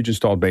have this huge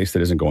installed base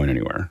that isn't going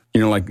anywhere.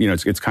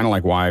 It's kind of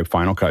like why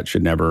Final Cut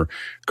should never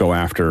go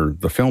after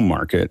the film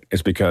market,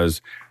 is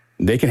because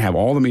they can have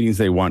all the meetings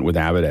they want with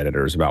Avid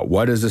editors about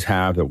what does this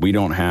have that we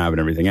don't have and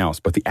everything else.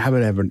 But the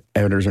Avid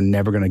editors are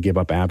never going to give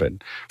up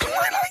Avid,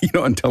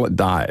 until it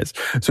dies.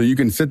 So you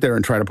can sit there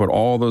and try to put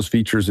all those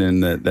features in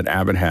that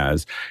Avid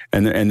has,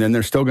 and then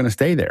they're still going to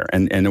stay there.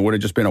 And it would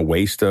have just been a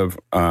waste of,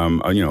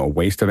 a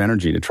waste of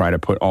energy to try to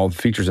put all the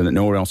features in that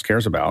no one else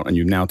cares about. And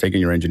you've now taken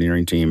your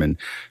engineering team and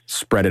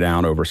spread it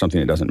out over something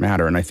that doesn't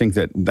matter. And I think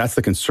that's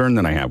the concern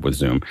that I have with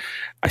Zoom.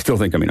 I still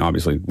think,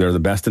 obviously, they're the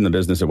best in the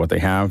business at what they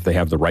have. They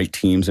have the right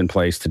teams in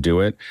place to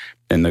do it.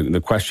 And the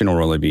question will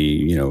really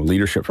be,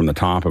 leadership from the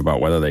top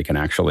about whether they can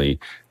actually,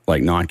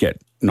 like, not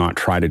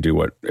try to do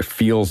what it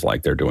feels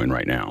like they're doing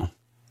right now.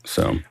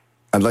 So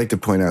I'd like to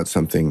point out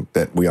something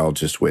that we all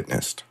just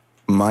witnessed.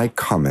 My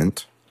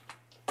comment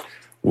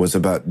was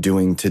about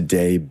doing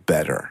today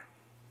better.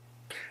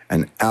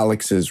 And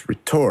Alex's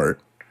retort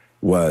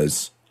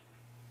was,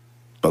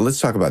 but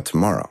let's talk about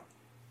tomorrow.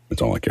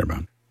 That's all I care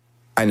about.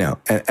 I know.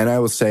 And I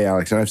will say,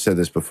 Alex, and I've said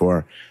this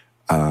before,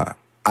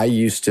 I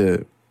used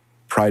to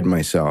pride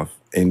myself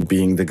in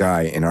being the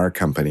guy in our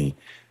company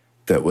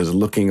that was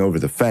looking over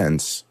the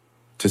fence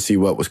to see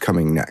what was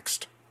coming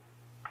next.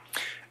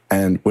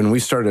 And when we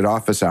started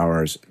office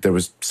hours, there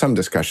was some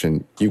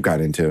discussion. You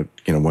got into,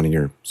 one of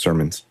your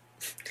sermons,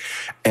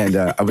 and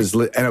I was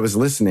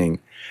listening,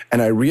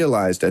 and I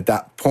realized at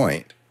that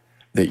point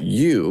that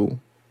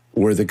you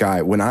were the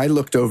guy. When I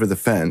looked over the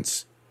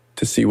fence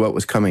to see what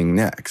was coming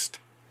next,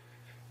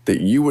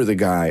 that you were the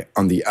guy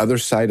on the other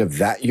side of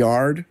that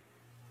yard,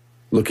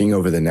 looking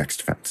over the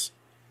next fence.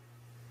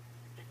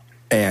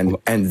 And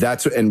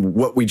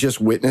what we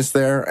just witnessed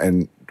there,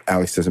 and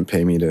Alex doesn't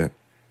pay me to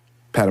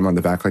pat him on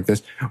the back like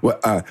this.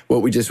 What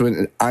we just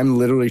witnessed, I'm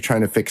literally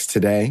trying to fix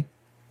today,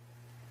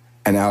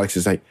 and Alex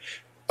is like,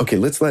 okay,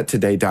 let's let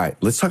today die.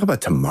 Let's talk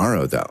about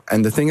tomorrow, though.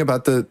 And the thing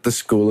about the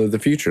school of the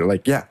future,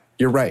 like, yeah,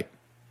 you're right.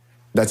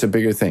 That's a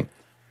bigger thing.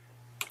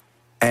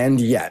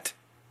 And yet,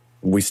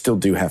 we still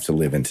do have to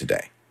live in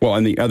today. Well,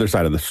 and the other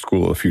side of the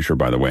school of the future,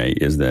 by the way,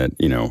 is that,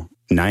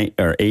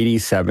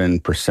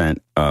 87%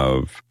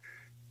 of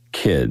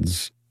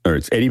kids, or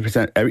it's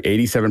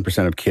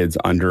 87% of kids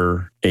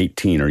under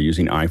 18 are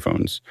using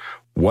iPhones.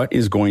 What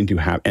is going to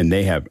happen? And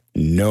they have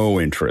no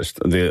interest.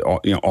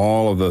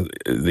 All of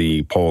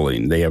the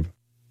polling, they have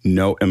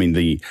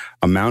the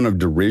amount of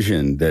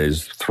derision that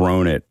is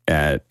thrown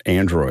at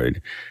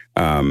Android,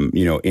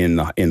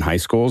 in high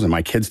schools, and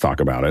my kids talk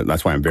about it.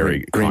 That's why I'm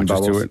very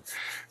conscious to it.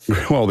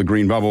 Well, the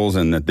green bubbles,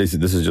 and that this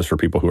is just for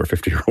people who are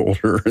 50 or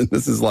older. And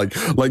this is like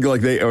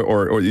they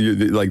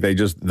they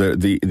just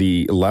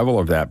the level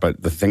of that. But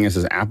the thing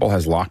is Apple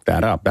has locked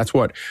that up. That's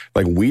what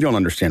we don't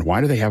understand. Why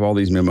do they have all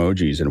these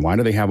memojis, and why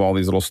do they have all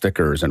these little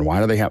stickers, and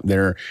why do they have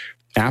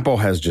Apple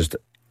has just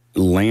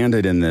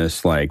landed in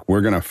this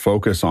we're going to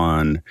focus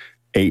on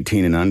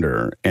 18 and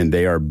under, and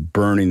they are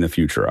burning the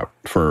future up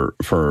for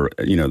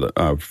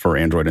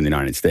Android in the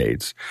United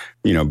States,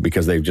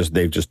 because they've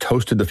just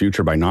toasted the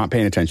future by not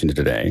paying attention to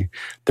today.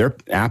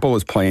 Apple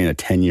is playing a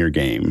 10-year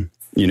game,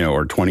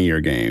 or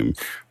 20-year game,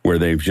 where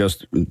they've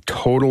just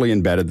totally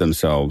embedded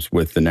themselves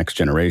with the next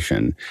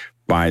generation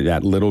by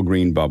that little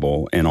green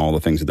bubble and all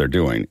the things that they're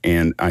doing.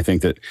 And I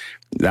think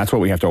that's what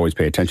we have to always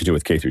pay attention to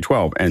with K through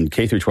 12. And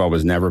K through 12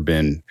 has never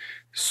been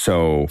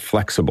so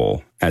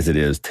flexible as it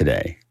is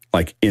today,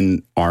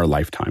 in our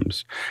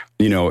lifetimes,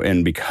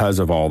 and because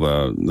of all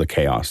the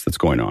chaos that's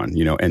going on,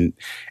 and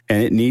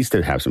it needs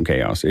to have some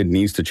chaos. It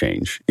needs to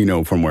change,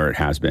 from where it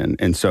has been.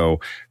 And so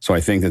I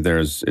think that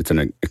it's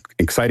an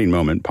exciting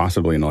moment,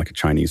 possibly in a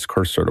Chinese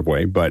curse sort of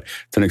way, but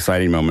it's an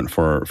exciting moment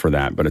for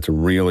that. But it's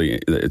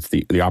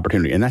the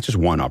opportunity, and that's just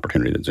one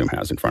opportunity that Zoom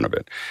has in front of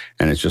it.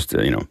 And it's just,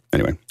 anyway,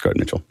 go ahead,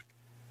 Mitchell.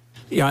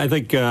 Yeah, I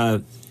think,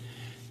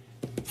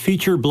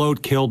 feature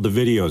bloat killed the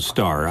video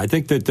star. I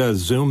think that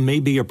Zoom may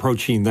be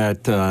approaching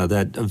that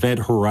event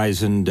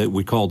horizon that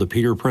we call the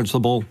Peter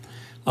Principle,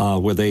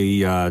 where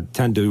they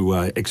tend to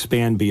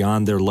expand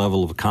beyond their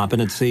level of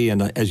competency.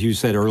 And as you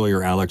said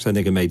earlier, Alex, I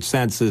think it made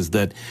sense, is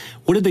that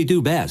what do they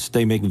do best?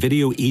 They make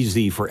video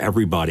easy for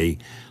everybody.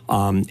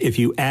 If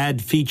you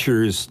add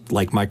features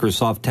like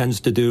Microsoft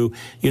tends to do,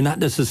 you're not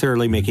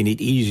necessarily making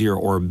it easier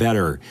or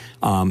better.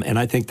 And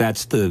I think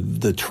that's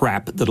the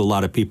trap that a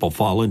lot of people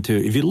fall into.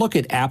 If you look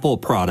at Apple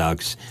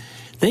products,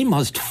 they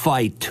must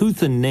fight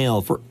tooth and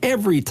nail for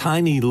every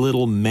tiny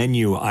little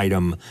menu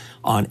item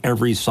on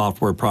every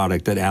software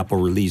product that Apple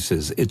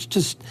releases. It's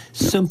just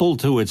simple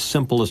to its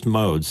simplest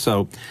mode.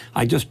 So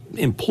I just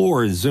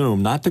implore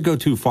Zoom not to go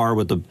too far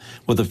with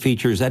the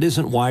features. That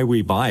isn't why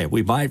we buy it.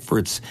 We buy it for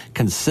its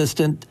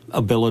consistent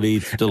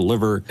ability to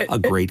deliver a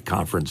great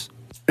conference.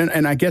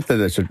 And I get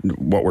that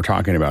what we're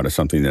talking about is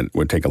something that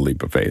would take a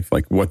leap of faith.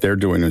 What they're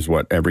doing is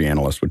what every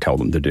analyst would tell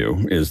them to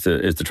do, is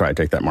to try to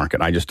take that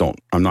market.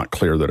 I'm not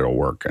clear that it'll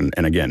work.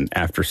 And again,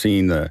 after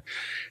seeing the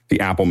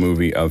Apple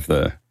movie of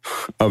the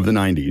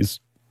 90s,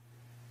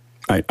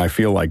 I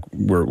feel like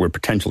we're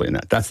potentially in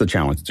that. That's the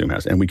challenge that Zoom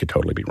has, and we could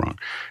totally be wrong.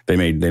 They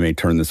may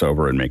turn this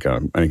over and make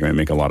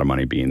a lot of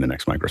money being the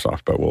next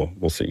Microsoft, but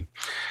we'll see.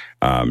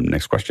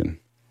 Next question.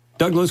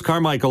 Douglas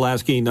Carmichael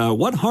asking,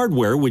 what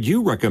hardware would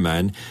you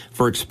recommend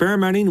for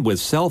experimenting with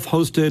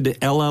self-hosted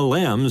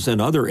LLMs and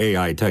other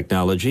AI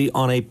technology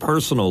on a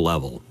personal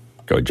level?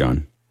 Go,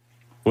 John.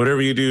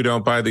 Whatever you do,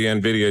 don't buy the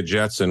NVIDIA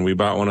Jetson. We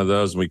bought one of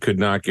those, and we could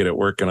not get it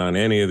working on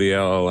any of the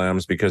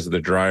LLMs because the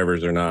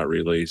drivers are not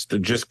released.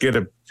 Just get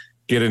an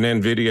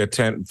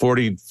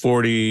NVIDIA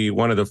 40,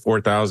 one of the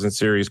 4000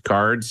 series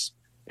cards,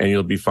 and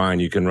you'll be fine.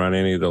 You can run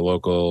any of the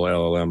local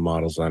LLM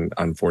models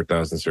on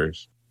 4000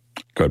 series.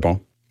 Go ahead,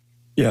 Paul.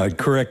 Yeah,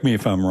 correct me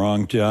if I'm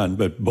wrong, John,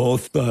 but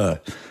both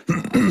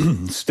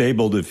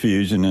stable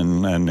diffusion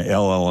and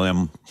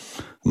LLM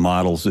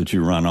models that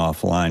you run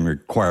offline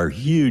require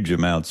huge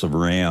amounts of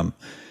RAM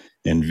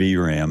and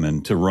VRAM.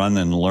 And to run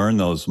and learn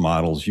those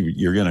models,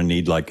 you're going to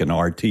need an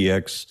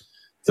RTX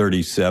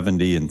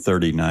 3070 and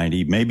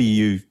 3090.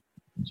 Maybe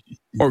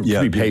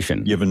be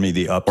patient. Giving me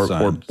the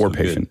upside. Or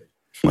patient.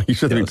 You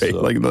should be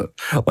patient.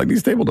 The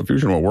stable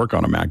diffusion will work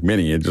on a Mac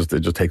Mini. It just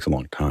takes a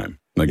long time.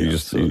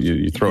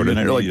 You throw it in.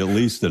 You're at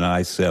least an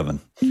i7.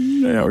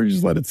 Yeah, or you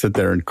just let it sit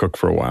there and cook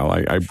for a while.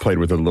 I played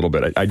with it a little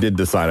bit. I did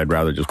decide I'd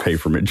rather just pay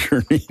for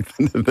Midjourney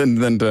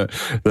than to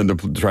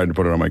try to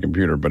put it on my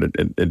computer. But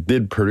it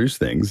did produce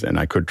things, and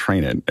I could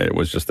train it. It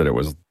was just that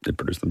it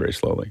produced them very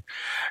slowly.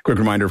 Quick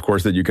reminder, of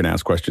course, that you can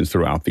ask questions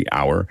throughout the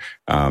hour.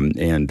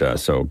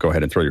 So go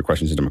ahead and throw your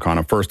questions into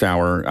McConnell. First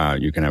hour,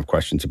 you can have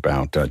questions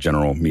about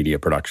general media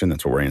production.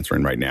 That's what we're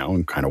answering right now,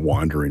 and kind of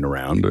wandering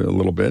around a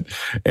little bit.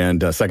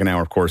 And second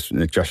hour, of course,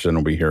 Nick Jushchyshyn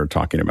will be here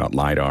talking about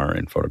LiDAR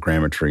and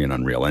photogrammetry and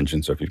Unreal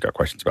Engine. So if you've got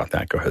questions about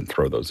that, go ahead and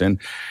throw those in.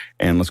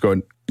 And let's go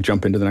ahead and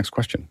jump into the next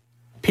question.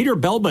 Peter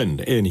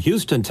Belbin in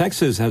Houston,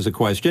 Texas has a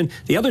question.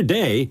 The other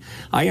day,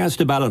 I asked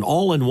about an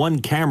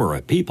all-in-one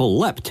camera. People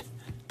leapt.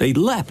 They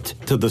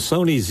leapt to the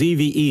Sony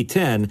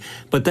ZV-E10,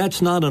 but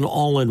that's not an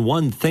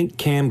all-in-one Think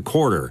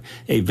camcorder,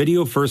 a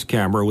video-first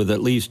camera with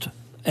at least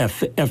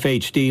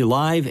FHD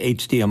live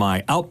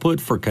HDMI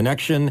output for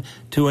connection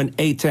to an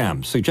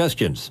ATEM.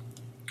 Suggestions?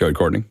 Go ahead,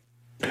 Courtney.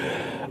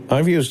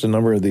 I've used a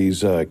number of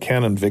these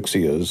Canon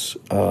Vixias.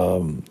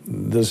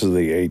 This is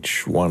the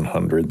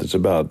H100. That's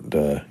about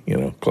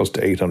close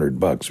to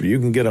 $800. You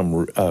can get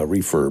them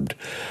refurbed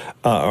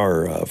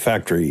or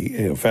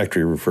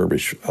factory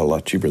refurbished a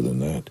lot cheaper than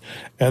that.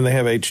 And they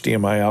have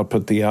HDMI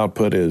output. The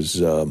output is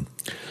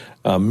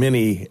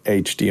mini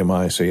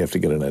HDMI, so you have to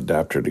get an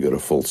adapter to go to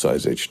full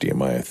size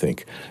HDMI, I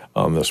think,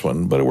 on this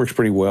one. But it works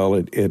pretty well.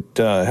 It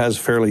has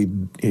fairly.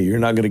 You're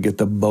not going to get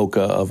the bokeh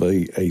of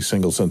a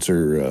single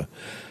sensor.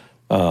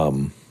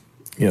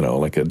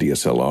 Like a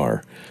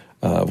DSLR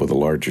with a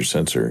larger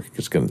sensor.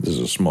 This is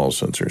a small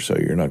sensor, so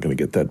you're not going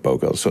to get that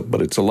bokeh.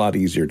 But it's a lot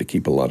easier to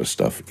keep a lot of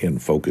stuff in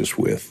focus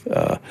with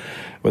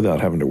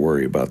without having to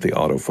worry about the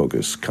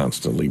autofocus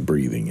constantly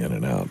breathing in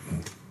and out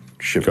and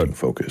shifting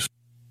focus.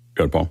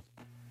 Good, Paul.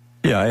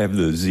 Yeah, I have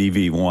the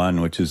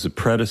ZV-1, which is the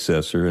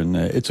predecessor, and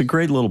it's a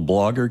great little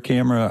blogger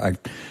camera. I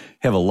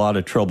have a lot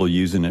of trouble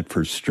using it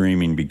for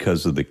streaming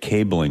because of the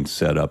cabling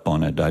setup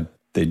on it.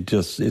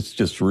 It's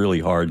just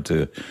really hard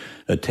to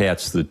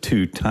attach the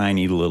two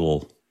tiny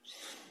little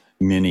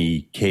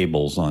mini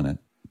cables on it.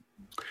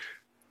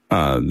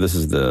 This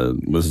is the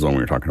one we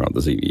were talking about, the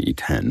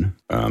ZV-10,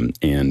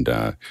 and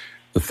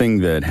the thing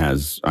that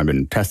I've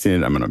been testing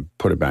it. I'm going to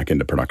put it back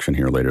into production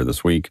here later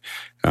this week.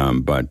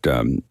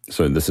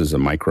 So this is a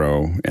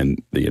micro,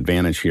 and the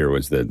advantage here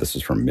was that this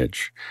is from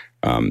Mitch.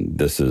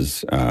 This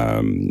is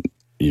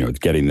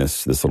getting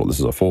this is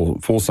a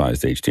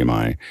full-sized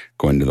HDMI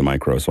going to the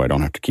micro, so I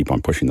don't have to keep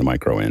on pushing the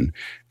micro in.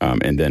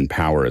 And then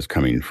power is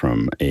coming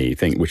from a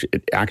thing, which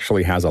it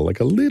actually has a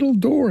little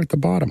door at the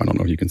bottom. I don't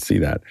know if you can see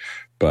that,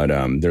 but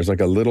there's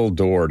like a little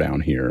door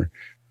down here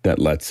that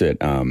lets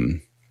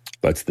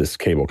this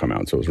cable come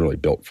out. So it was really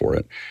built for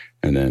it.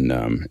 And then,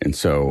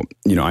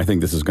 I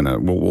think this is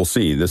we'll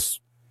see. This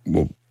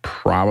will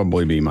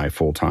probably be my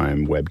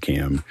full-time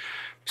webcam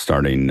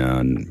starting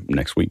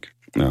next week.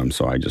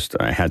 So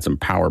I had some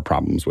power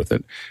problems with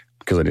it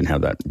because I didn't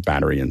have that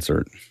battery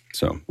insert.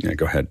 So yeah,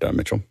 go ahead,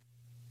 Mitchell.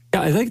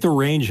 Yeah, I think the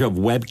range of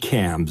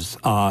webcams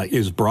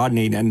is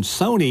broadening, and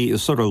Sony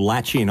is sort of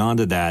latching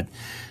onto that,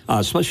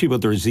 especially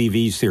with their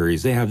ZV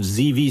series. They have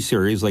ZV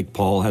series, like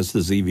Paul has the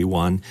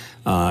ZV-1,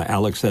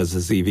 Alex has the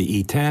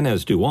ZV-E10,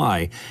 as do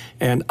I.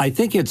 And I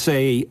think it's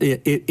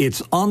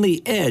on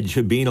the edge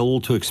of being a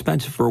little too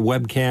expensive for a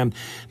webcam,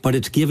 but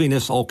it's giving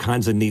us all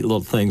kinds of neat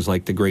little things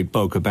like the great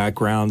bokeh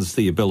backgrounds,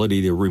 the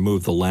ability to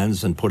remove the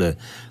lens and put a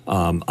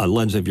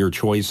lens of your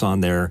choice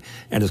on there,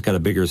 and it's got a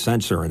bigger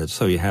sensor in it,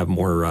 so you have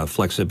more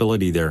flexibility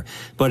there.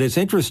 But it's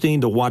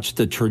interesting to watch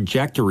the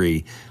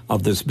trajectory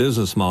of this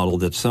business model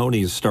that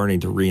Sony is starting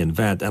to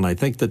reinvent, and I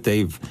think that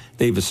they've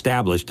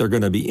established they're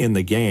going to be in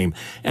the game.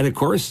 And of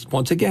course,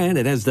 once again,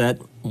 it has that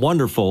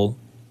wonderful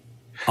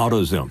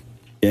auto zoom.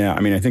 Yeah,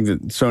 I mean, I think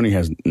that Sony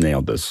has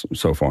nailed this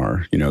so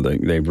far.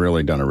 They've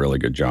really done a really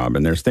good job.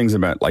 And there's things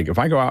about, like, if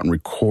I go out and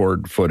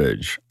record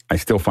footage, I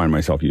still find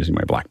myself using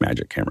my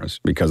Blackmagic cameras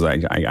because I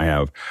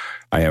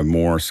have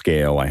more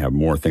scale. I have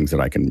more things that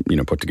I can,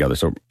 put together.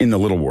 So in the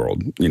little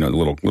world, the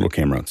little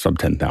camera, sub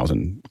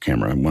 $10,000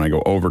 camera. When I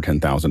go over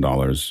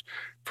 $10,000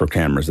 for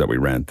cameras that we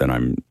rent, then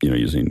I'm,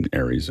 using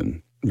Aries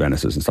and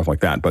Venices and stuff like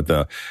that.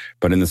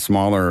 But in the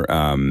smaller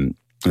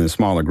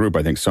group,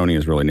 I think Sony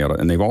has really nailed it.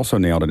 And they've also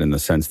nailed it in the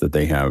sense that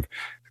they have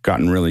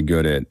gotten really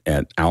good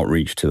at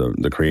outreach to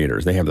the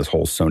creators. They have this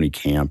whole Sony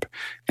camp,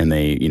 and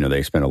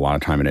they spend a lot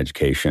of time in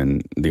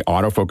education. The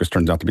autofocus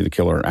turns out to be the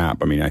killer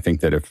app. I mean, I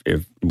think that if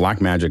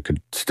Blackmagic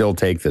could still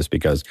take this,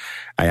 because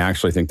I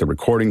actually think the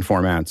recording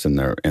formats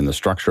and the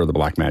structure of the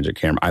Blackmagic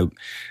camera,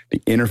 the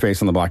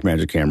interface on the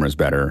Blackmagic camera is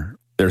better.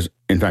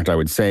 In fact, I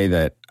would say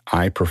that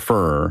I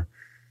prefer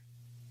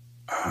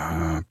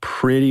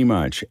pretty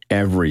much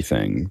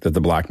everything that the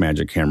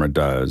Blackmagic camera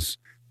does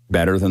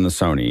better than the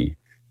Sony,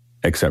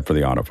 except for the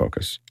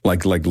autofocus.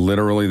 Like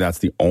literally, that's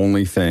the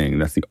only thing.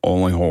 That's the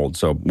only hold.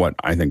 So what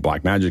I think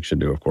Blackmagic should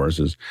do, of course,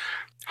 is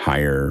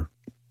hire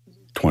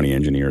 20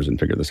 engineers and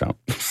figure this out.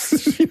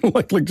 Just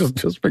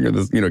figure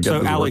this. Get so,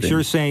 this Alex, working.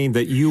 you're saying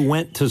that you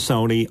went to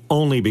Sony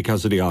only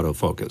because of the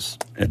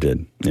autofocus. I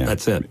did. Yeah,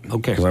 that's it.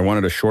 Okay. Because I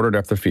wanted a shorter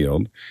depth of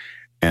field.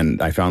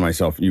 And I found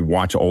myself, you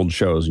watch old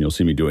shows and you'll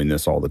see me doing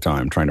this all the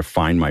time, trying to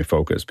find my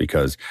focus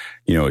because,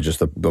 just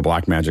the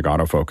Blackmagic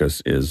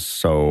autofocus is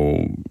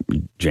so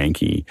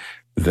janky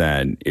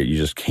that you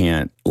just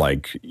can't,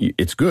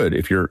 it's good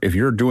if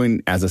you're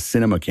doing as a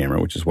cinema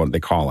camera, which is what they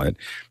call it.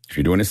 If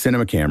you're doing a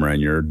cinema camera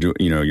and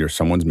you're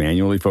someone's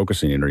manually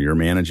focusing it or you're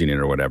managing it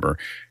or whatever,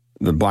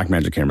 the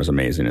Blackmagic camera is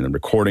amazing, and the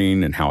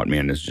recording and how it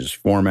manages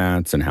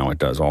formats and how it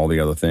does all the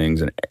other things.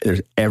 And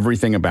there's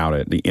everything about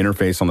it. The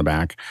interface on the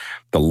back,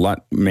 the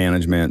LUT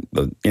management,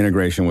 the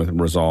integration with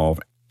Resolve,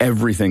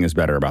 everything is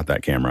better about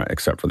that camera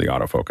except for the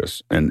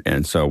autofocus.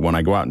 And so when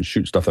I go out and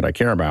shoot stuff that I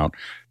care about,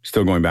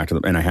 still going back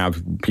to and I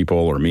have people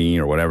or me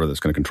or whatever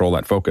that's going to control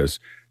that focus,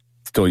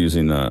 still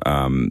using the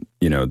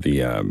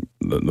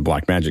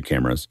Blackmagic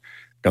cameras.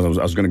 because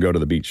I was going to go to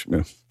the beach. We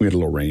had a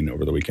little rain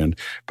over the weekend,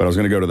 but I was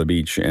going to go to the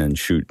beach and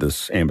shoot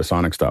this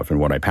ambisonic stuff. And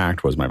what I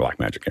packed was my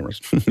Blackmagic cameras.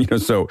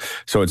 So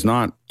it's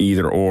not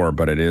either or,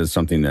 but it is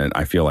something that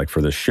I feel like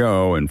for the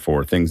show and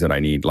for things that I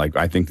need. Like,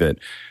 I think that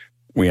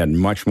we had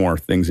much more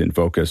things in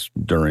focus for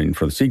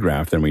the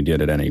SIGGRAPH than we did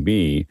at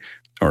NAB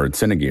or at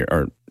Cinegear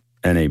or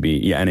NAB.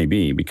 Yeah,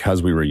 NAB,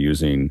 because we were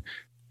using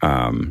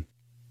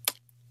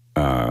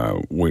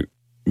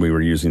we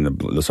were using the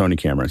Sony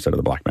camera instead of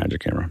the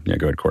Blackmagic camera. Yeah,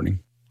 go ahead, Courtney.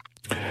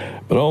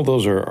 But all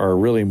those are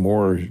really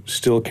more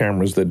still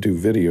cameras that do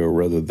video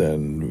rather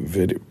than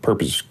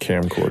purpose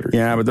camcorders.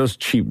 Yeah, but those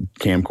cheap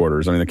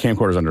camcorders, I mean, the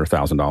camcorders under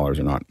 $1,000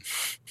 are not.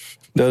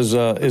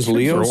 Is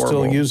Leo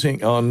still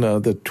using on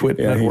the TWiT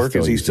network?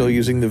 Is he still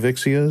using the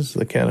Vixias,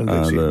 the Canon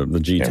Vixia? The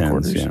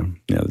G10s,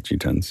 yeah, the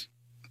G10s.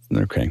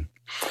 Okay.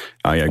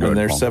 Go and ahead,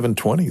 they're Paul.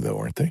 720 though,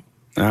 aren't they?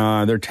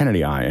 They're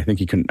 1080i. I think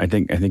he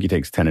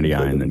takes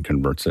 1080i and then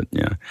converts it.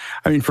 Yeah,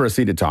 I mean, for a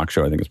seated talk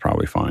show, I think it's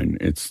probably fine.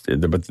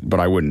 But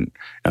I wouldn't,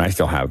 and I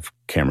still have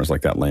cameras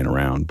like that laying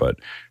around, but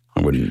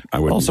I wouldn't.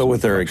 Also,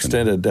 with their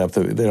extended depth,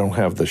 they don't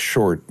have the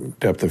short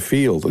depth of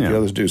field that the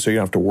others do, so you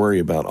don't have to worry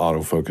about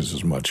autofocus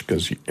as much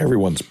because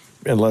everyone's,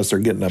 unless they're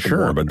getting up and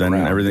walking but then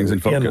around, everything's in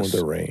focus. In with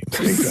the range.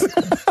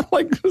 Exactly.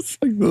 like the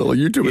little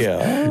YouTube.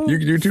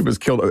 YouTube has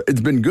killed.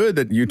 It's been good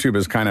that YouTube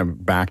has kind of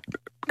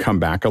come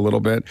back a little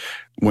bit.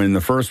 When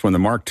the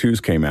Mark IIs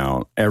came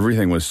out,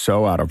 everything was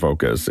so out of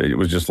focus. It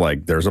was just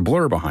like there's a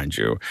blur behind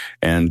you,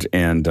 and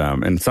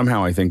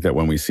somehow I think that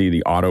when we see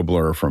the auto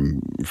blur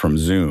from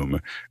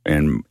Zoom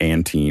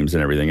and Teams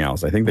and everything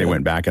else, I think they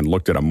went back and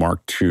looked at a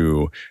Mark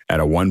II at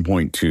a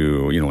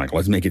 1.2. Like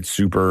let's make it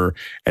super,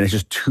 and it's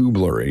just too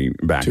blurry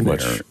back there.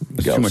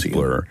 It's too much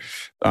blur.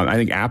 I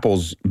think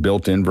Apple's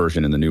built-in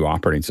version in the new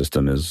operating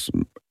system is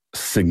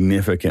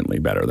significantly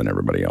better than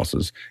everybody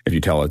else's. If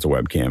you tell it's a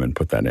webcam and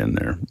put that in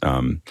there.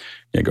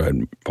 Go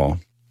ahead, Paul.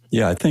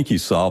 Yeah, I think you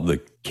solved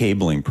the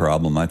cabling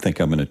problem. I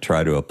think I'm going to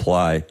try to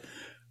apply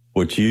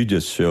what you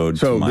just showed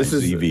to my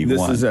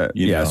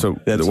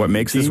ZV-1. What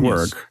makes this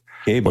work?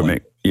 Cabling.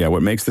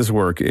 What makes this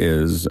work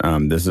is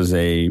this is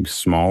a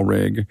small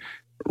rig.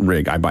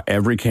 I buy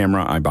every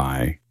camera I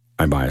buy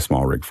a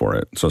small rig for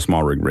it. So a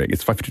small rig.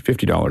 It's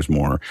 $50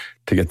 more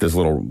to get this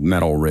little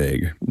metal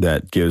rig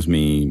that gives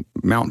me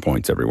mount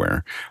points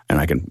everywhere. And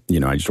I can,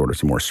 I just order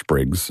some more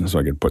sprigs so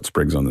I can put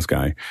sprigs on this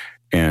guy.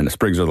 And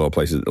sprigs are the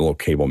little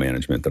cable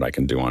management that I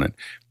can do on it.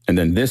 And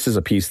then this is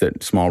a piece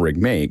that Small Rig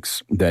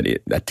makes that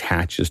it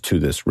attaches to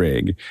this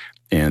rig.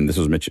 And this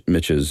was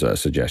Mitch's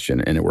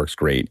suggestion, and it works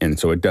great. And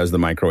so it does the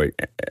micro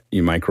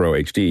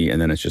HD, and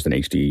then it's just an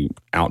HD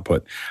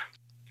output.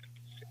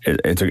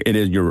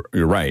 You're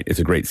right. It's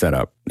a great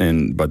setup.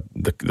 But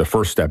the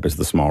first step is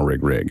the Small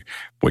Rig,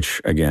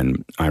 which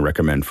again, I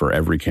recommend for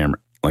every camera.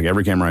 Like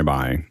every camera I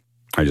buy,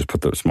 I just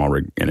put the Small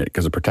Rig in it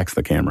because it protects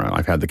the camera.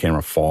 I've had the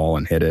camera fall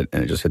and hit it,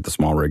 and it just hit the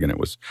Small Rig, and it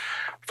was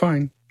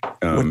fine.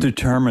 What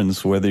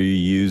determines whether you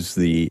use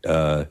the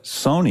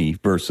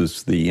Sony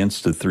versus the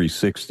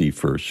Insta360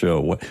 for a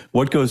show?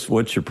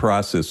 What's your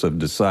process of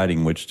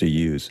deciding which to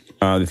use?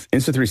 The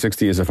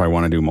Insta360 is if I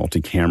want to do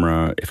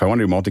multi-camera. If I want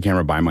to do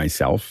multi-camera by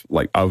myself,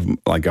 like of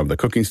the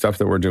cooking stuff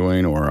that we're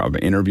doing, or of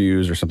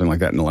interviews or something like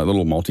that, and a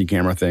little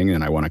multi-camera thing,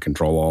 and I want to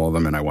control all of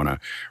them, and I want to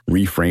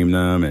reframe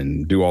them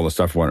and do all the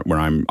stuff where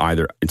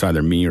it's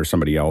either me or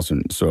somebody else,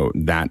 and so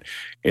that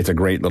it's a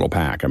great little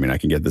pack. I mean, I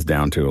can get this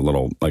down to a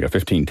little like a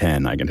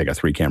 1510. I can take a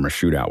 3-camera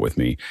shootout with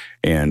me,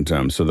 and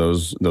so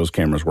those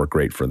cameras work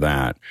great for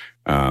that.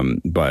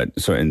 And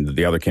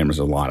the other cameras,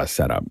 a lot of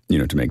setup,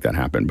 to make that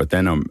happen. But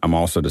then I'm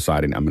also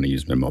deciding I'm going to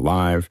use Mimo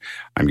Live.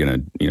 I'm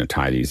going to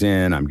tie these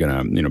in. I'm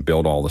going to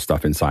build all the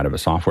stuff inside of a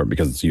software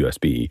because it's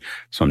USB.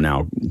 So I'm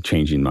now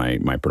changing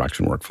my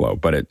production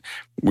workflow. But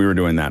we were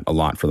doing that a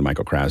lot for the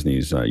Michael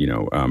Krasny's,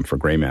 for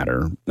Gray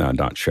Matter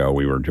 .show.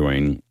 We were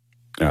doing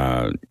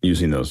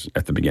using those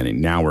at the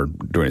beginning. Now we're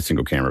doing a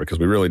single camera because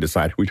we really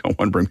decided we don't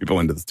want to bring people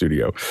into the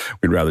studio.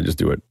 We'd rather just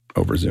do it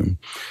over Zoom.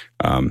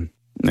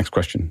 Next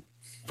question.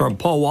 From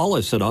Paul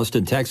Wallace in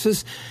Austin,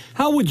 Texas.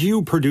 How would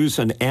you produce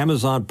an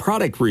Amazon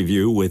product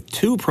review with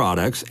 2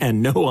 products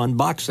and no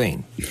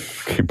unboxing?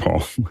 Okay,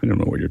 Paul, I don't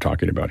know what you're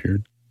talking about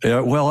here.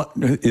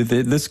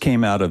 This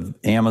came out of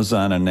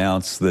Amazon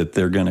announced that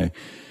they're going to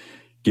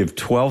give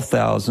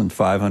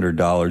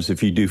 $12,500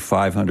 if you do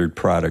 500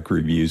 product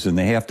reviews, and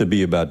they have to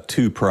be about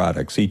 2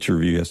 products. Each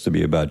review has to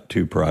be about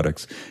 2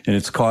 products. And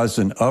it's caused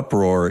an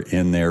uproar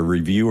in their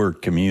reviewer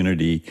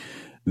community.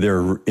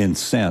 They're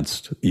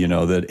incensed,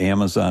 that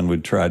Amazon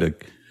would try to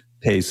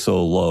pay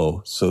so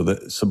low.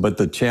 But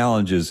the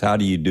challenge is, how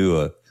do you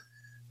do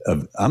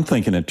I'm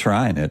thinking of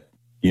trying it.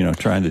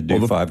 Trying to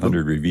do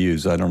 500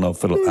 reviews. I don't know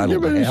if it'll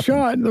give it a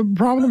shot. The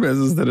problem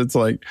is that it's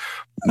like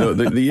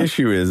the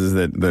issue is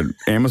that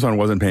Amazon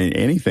wasn't paying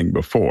anything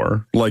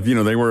before. Like,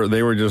 they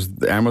were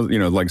just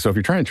Amazon. So if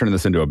you're trying to turn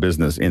this into a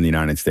business in the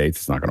United States,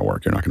 it's not going to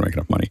work. You're not going to make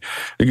enough money.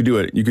 You could do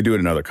it. You could do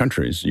it in other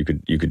countries. You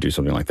could do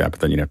something like that,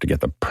 but then you'd have to get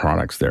the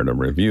products there to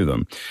review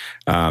them.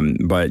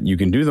 But you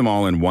can do them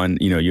all in one.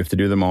 You have to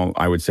do them all,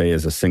 I would say,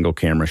 as a single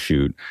camera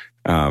shoot.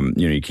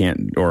 You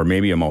can't, or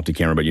maybe a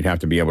multi-camera, but you'd have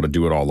to be able to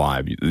do it all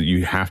live.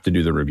 You have to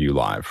do the review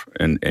live,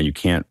 and you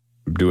can't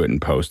do it in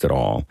post at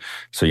all.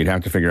 So you'd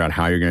have to figure out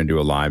how you're going to do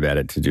a live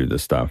edit to do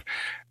this stuff.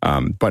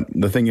 But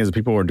the thing is,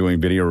 people were doing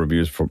video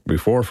reviews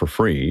before for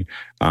free.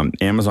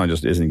 Amazon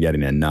just isn't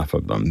getting enough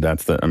of them.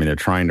 They're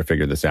trying to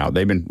figure this out.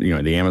 They've been,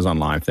 the Amazon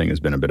Live thing has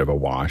been a bit of a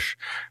wash,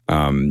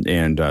 and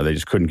they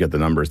just couldn't get the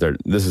numbers there.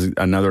 This is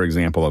another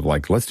example of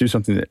let's do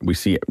something that we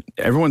see.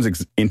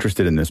 Everyone's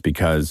interested in this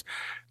because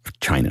of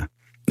China.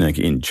 Like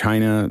in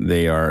China,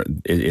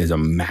 it is a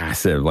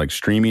massive,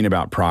 streaming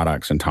about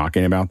products and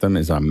talking about them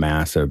is a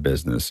massive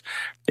business.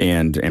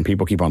 And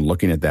people keep on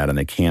looking at that and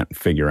they can't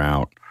figure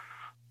out,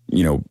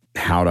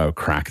 how to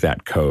crack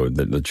that code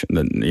it's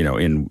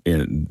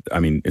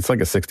like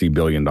a $60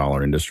 billion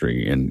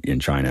industry in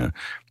China.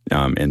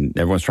 And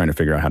everyone's trying to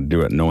figure out how to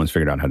do it. No one's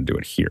figured out how to do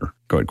it here.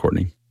 Go ahead,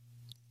 Courtney.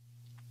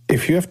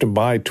 If you have to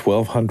buy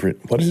 1,200,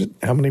 what is it?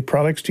 How many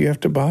products do you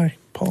have to buy,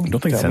 Paul?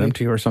 Don't they send them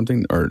to you or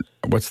something? Or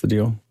what's the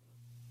deal?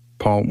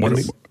 Paul,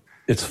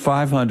 it's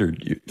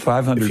 500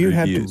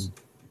 reviews.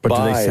 But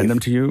do they send them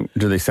to you?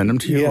 Do they send them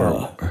to you?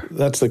 Yeah,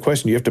 that's the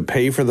question. You have to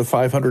pay for the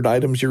 500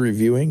 items you're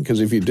reviewing?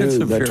 Because if you do,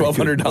 that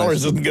 $1,200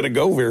 isn't going to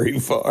go very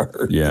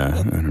far. Yeah,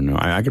 I don't know.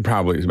 I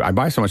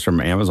buy so much from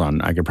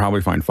Amazon, I could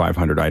probably find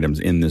 500 items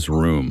in this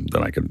room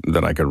that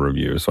I could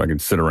review. So I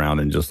could sit around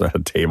and just at a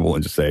table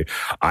and just say,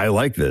 I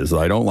like this,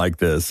 I don't like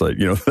this.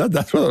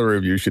 That's what a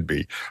review should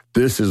be.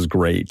 This is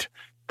great.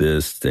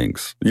 This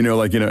stinks, and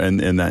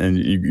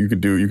you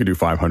could do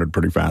 500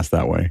 pretty fast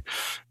that way.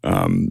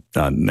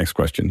 Next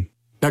question.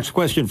 Next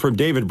question from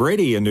David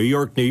Brady in New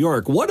York, New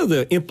York. What are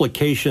the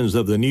implications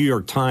of the New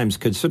York Times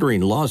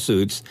considering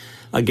lawsuits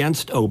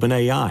against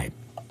OpenAI?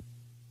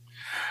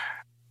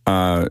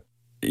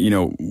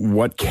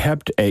 What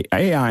kept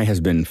AI has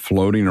been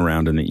floating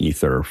around in the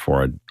ether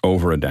for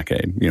over a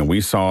decade.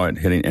 We saw it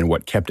hitting, and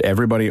what kept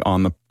everybody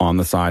on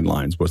the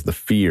sidelines was the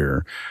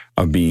fear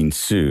of being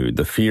sued,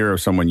 the fear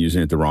of someone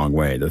using it the wrong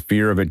way, the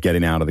fear of it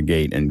getting out of the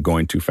gate and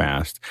going too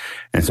fast.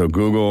 And so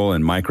Google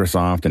and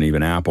Microsoft and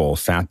even Apple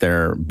sat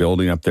there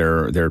building up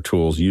their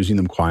tools, using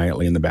them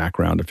quietly in the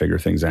background to figure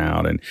things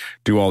out and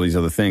do all these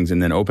other things.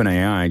 And then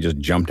OpenAI just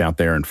jumped out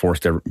there and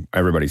forced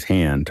everybody's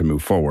hand to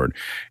move forward.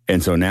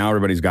 And so now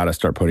everybody's got to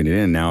start putting it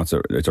in. Now it's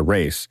a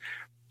race.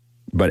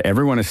 But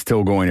everyone is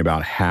still going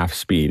about half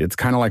speed. It's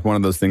kind of like one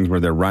of those things where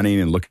they're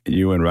running and looking at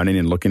you and running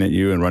and looking at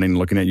you and running and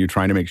looking at you,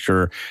 trying to make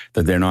sure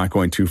that they're not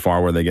going too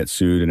far where they get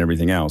sued and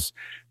everything else.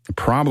 The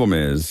problem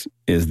is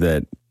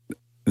that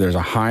there's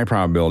a high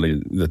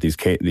probability that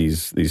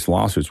these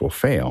lawsuits will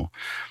fail.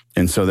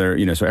 And so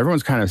so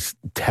everyone's kind of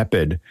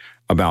tepid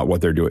about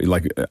what they're doing.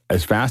 Like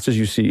as fast as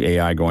you see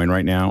AI going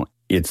right now,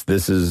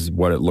 this is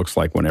what it looks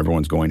like when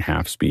everyone's going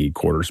half speed,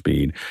 quarter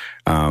speed,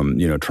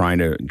 trying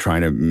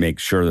to make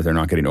sure that they're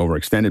not getting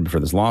overextended for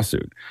this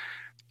lawsuit.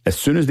 As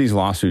soon as these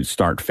lawsuits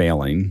start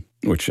failing,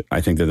 which I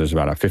think that there's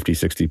about a 50,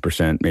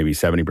 60%, maybe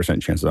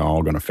 70% chance they're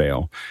all going to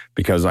fail,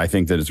 because I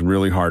think that it's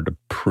really hard to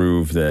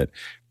prove that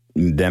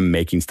them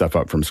making stuff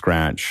up from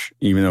scratch,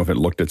 even though if it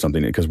looked at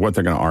something, because what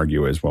they're going to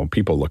argue is, well,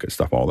 people look at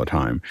stuff all the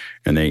time,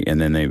 and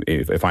then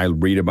if I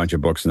read a bunch of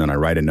books and then I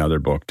write another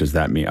book, does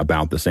that mean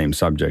about the same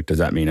subject? Does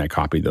that mean I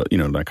copy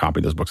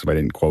those books if I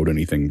didn't quote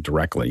anything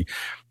directly?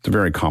 It's a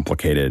very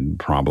complicated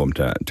problem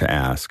to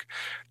ask.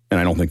 And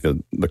I don't think that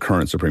the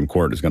current Supreme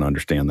Court is going to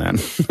understand that.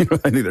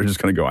 I think they're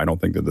just going to go, I don't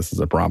think that this is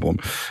a problem.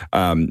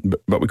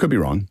 But we could be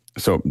wrong.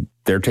 So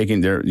they're taking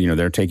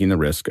the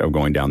risk of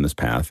going down this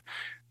path.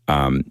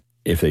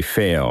 If they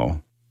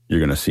fail,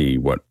 you're going to see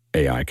what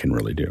AI can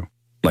really do.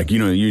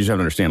 You just have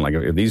to understand,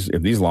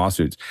 if these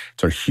lawsuits,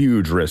 it's a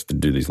huge risk to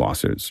do these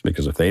lawsuits,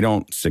 because if they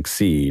don't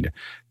succeed,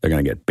 they're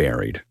going to get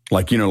buried.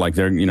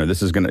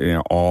 This is going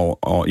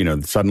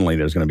to, suddenly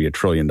there's going to be $1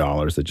 trillion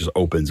that just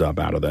opens up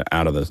out of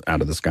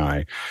the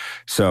sky.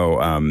 So,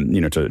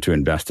 to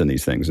invest in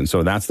these things. And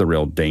so that's the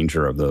real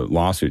danger of the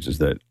lawsuits, is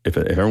that if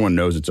everyone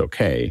knows it's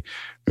okay,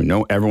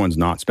 everyone's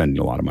not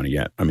spending a lot of money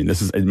yet. I mean,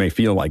 it may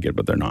feel like it,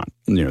 but they're not.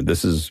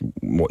 This is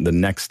the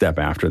next step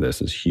after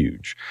this is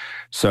huge.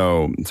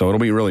 So it'll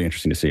be really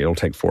interesting to see. It'll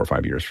take 4 or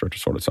 5 years for it to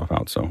sort itself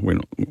out. So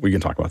we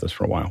can talk about this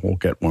for a while. We'll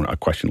get a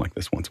question like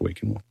this once a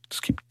week, and we'll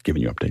just keep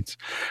giving you updates.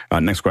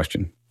 Next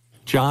question.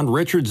 John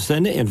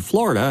Richardson in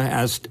Florida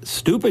asked,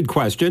 stupid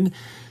question.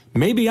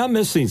 Maybe I'm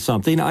missing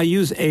something. I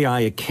use AI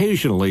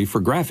occasionally for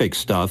graphic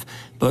stuff,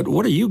 but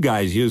what are you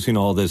guys using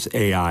all this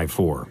AI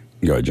for?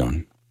 Go ahead,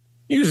 John.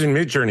 Using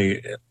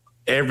Midjourney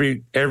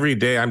every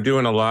day. I'm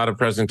doing a lot of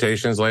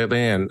presentations lately,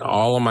 and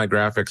all of my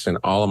graphics and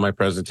all of my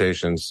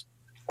presentations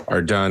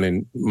are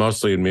done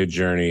mostly in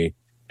Midjourney.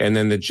 And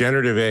then the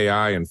generative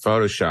AI in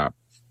Photoshop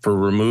for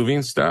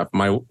removing stuff.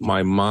 My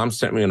mom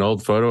sent me an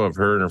old photo of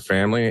her and her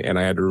family, and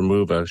I had to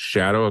remove a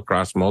shadow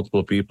across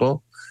multiple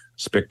people.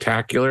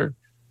 Spectacular.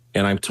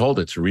 And I'm told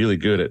it's really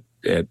good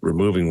at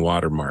removing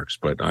watermarks,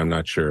 but I'm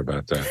not sure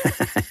about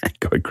that.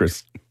 Go ahead,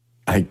 Chris.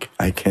 I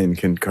can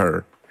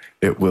concur.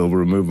 It will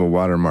remove a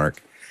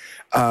watermark.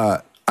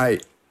 I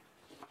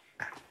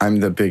I'm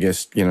the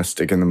biggest,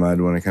 stick in the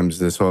mud when it comes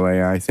to this whole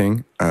AI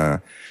thing.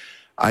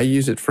 I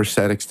use it for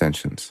set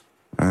extensions.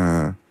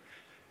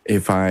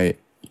 If I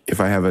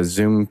have a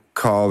Zoom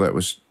call that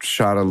was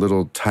shot a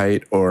little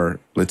tight, or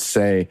let's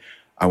say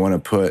I want to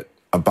put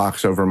a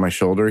box over my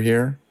shoulder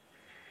here,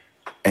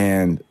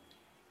 and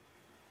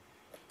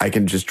I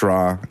can just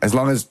draw, as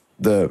long as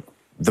the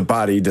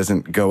body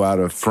doesn't go out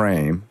of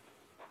frame,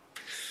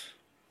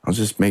 I'll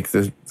just make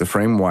the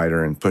frame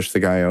wider and push the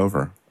guy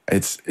over.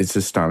 It's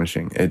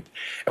astonishing.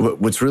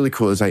 What's really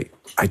cool is I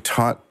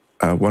taught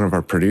one of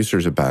our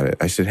producers about it.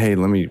 I said, hey,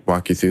 let me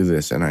walk you through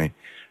this. And I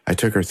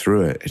took her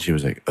through it, and she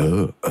was like,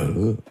 oh.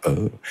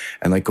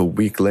 And like a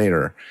week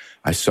later,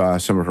 I saw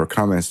some of her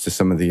comments to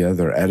some of the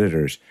other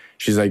editors.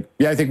 She's like,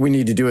 yeah, I think we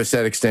need to do a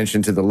set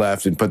extension to the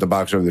left and put the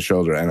box over the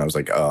shoulder. And I was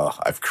like, oh,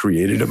 I've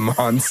created a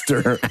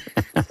monster.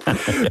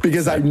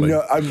 Because I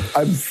know,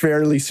 I'm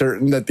fairly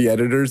certain that the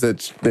editors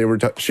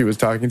that she was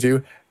talking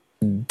to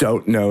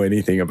don't know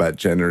anything about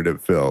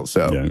generative fill.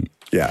 So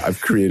yeah,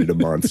 I've created a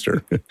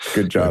monster.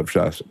 Good job,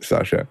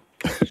 Sasha.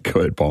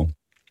 Go ahead, Paul.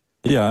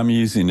 Yeah, I'm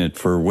using it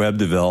for web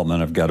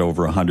development. I've got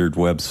over 100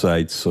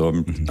 websites, so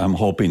I'm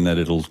hoping that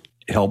it'll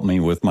help me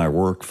with my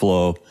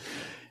workflow.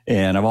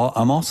 And I'm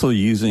also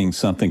using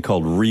something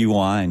called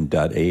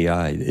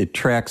rewind.ai. It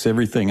tracks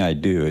everything I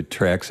do. It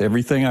tracks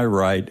everything I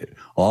write,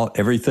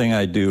 everything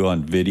I do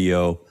on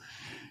video.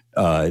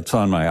 It's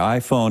on my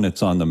iPhone.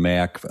 It's on the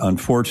Mac.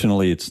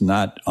 Unfortunately, it's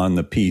not on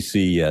the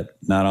PC yet.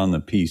 Not on the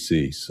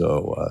PC.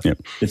 So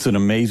It's an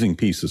amazing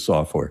piece of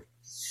software.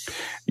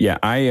 Yeah,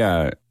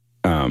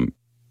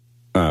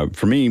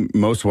 for me,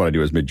 most of what I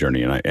do is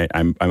Midjourney,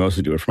 and I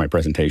mostly do it for my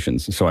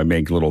presentations. So I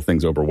make little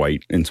things over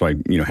white, and so I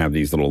have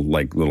these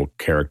little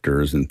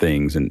characters and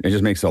things, and it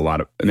just makes it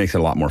a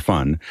lot more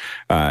fun.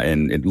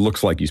 And it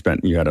looks like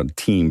you had a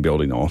team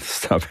building all this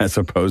stuff as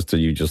opposed to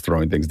you just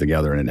throwing things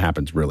together, and it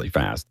happens really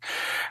fast.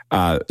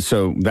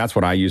 So that's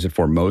what I use it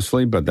for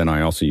mostly. But then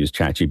I also use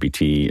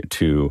ChatGPT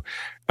to.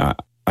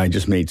 I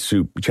just made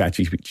soup.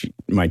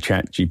 My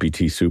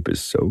ChatGPT soup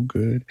is so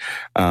good,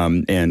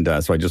 so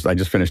I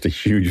just finished a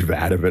huge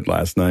vat of it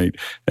last night,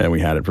 and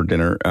we had it for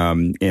dinner.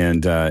 And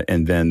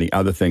then the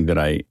other thing that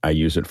I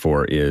use it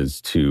for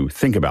is to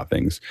think about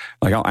things.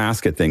 Like I'll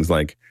ask it things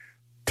like,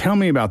 "Tell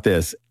me about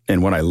this."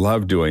 And what I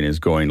love doing is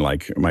going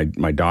like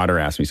my daughter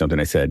asked me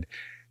something. I said,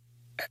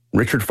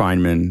 Richard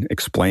Feynman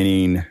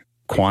explaining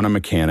quantum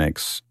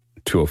mechanics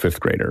to a fifth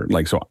grader.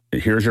 Like, so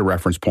here's your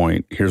reference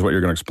point. Here's what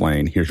you're going to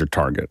explain. Here's your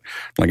target.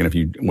 Like,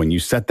 and when you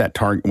set that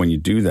target, when you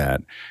do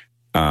that,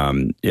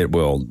 it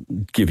will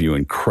give you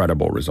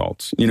incredible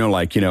results,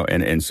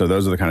 and so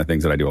those are the kind of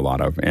things that I do a lot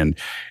of. And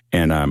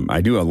I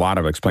do a lot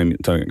of explaining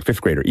to a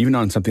fifth grader, even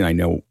on something I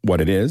know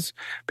what it is,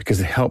 because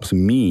it helps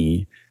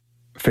me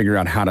figure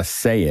out how to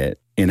say it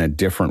in a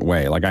different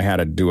way. Like I had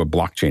to do a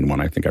blockchain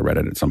one. I think I read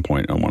it at some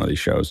point on one of these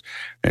shows,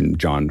 and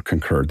John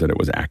concurred that it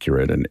was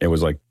accurate. And it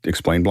was like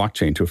explain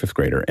blockchain to a fifth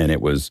grader, and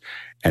it was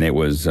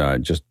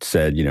just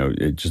said,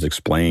 it just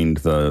explained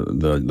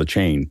the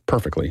chain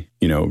perfectly,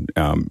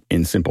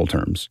 in simple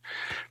terms.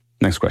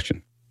 Next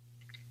question.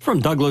 From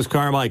Douglas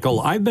Carmichael,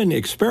 I've been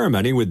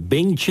experimenting with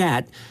Bing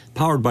Chat,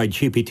 powered by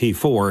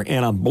GPT-4,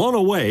 and I'm blown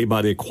away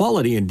by the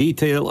quality and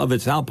detail of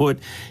its output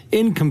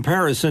in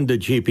comparison to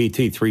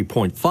GPT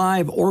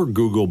 3.5 or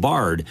Google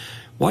Bard.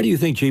 Why do you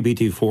think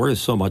GPT-4 is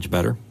so much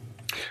better?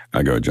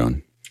 Go ahead,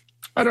 John.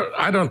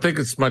 I don't think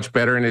it's much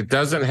better, and it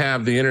doesn't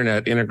have the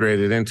internet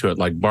integrated into it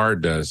like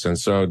Bard does. And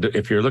so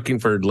if you're looking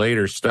for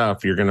later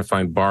stuff, you're going to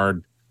find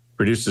Bard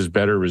produces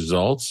better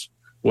results.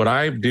 What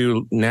I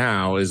do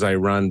now is I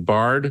run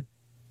Bard,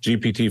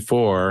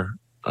 GPT-4,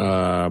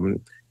 and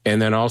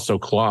then also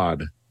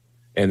Claude.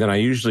 And then I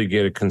usually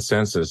get a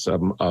consensus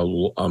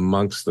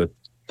amongst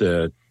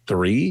the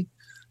three.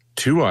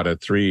 2 out of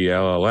 3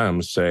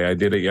 LLMs say, I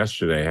did it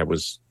yesterday. I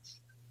was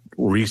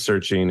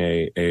researching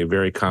a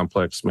very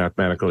complex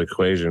mathematical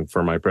equation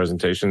for my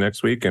presentation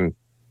next week, and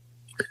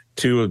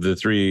 2 of the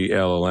 3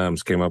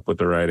 LLMs came up with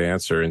the right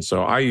answer. And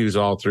so I use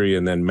all 3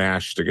 and then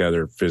mash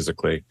together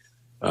physically.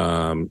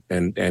 And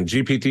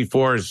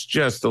GPT-4 is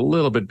just a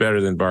little bit better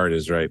than Bard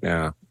is right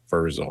now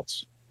for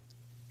results.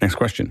 Next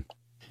question.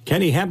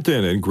 Kenny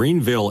Hampton in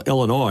Greenville,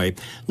 Illinois,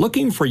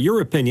 looking for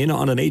your opinion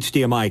on an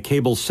HDMI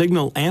cable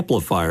signal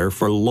amplifier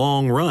for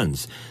long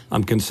runs.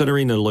 I'm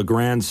considering a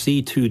Legrand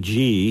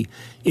C2G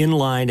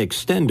inline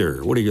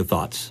extender. What are your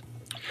thoughts?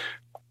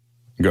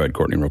 Go ahead,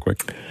 Courtney, real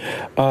quick.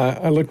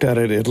 I looked at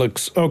it. It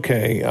looks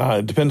okay.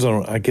 It depends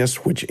on, I guess,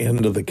 which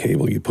end of the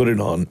cable you put it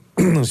on.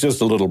 It's just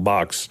a little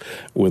box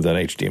with an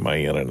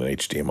HDMI in and an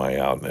HDMI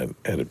out, and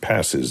it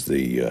passes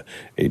the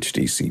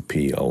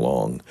HDCP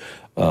along.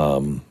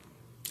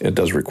 It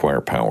does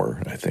require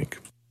power, I think.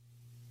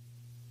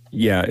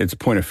 Yeah, it's a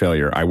point of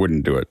failure. I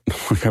wouldn't do it.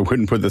 I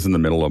wouldn't put this in the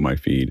middle of my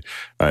feed.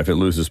 If it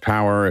loses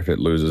power, if it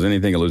loses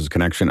anything, it loses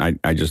connection,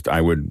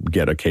 I would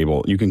get a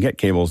cable. You can get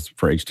cables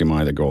for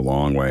HDMI that go a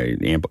long way,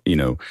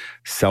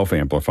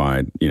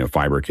 self-amplified,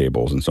 fiber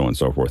cables and so on and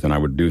so forth. And I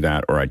would do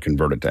that, or I'd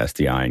convert it to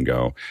SDI and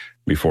go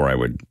before I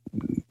would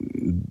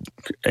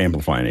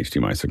amplify an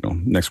HDMI signal.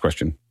 Next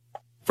question.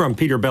 From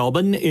Peter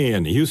Belbin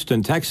in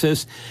Houston,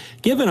 Texas.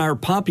 Given how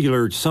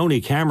popular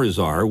Sony cameras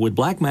are, would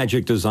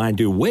Blackmagic Design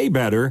do way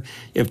better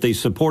if they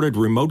supported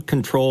remote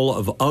control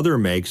of other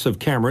makes of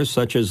cameras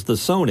such as the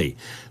Sony?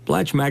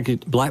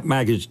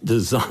 Blackmagic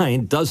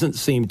Design doesn't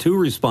seem too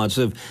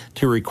responsive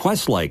to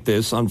requests like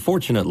this,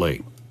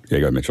 unfortunately. Yeah,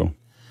 go ahead, Mitchell.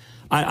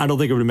 I don't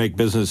think it would make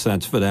business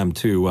sense for them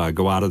to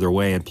go out of their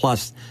way. And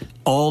plus,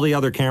 all the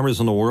other cameras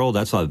in the world,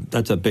 that's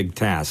a big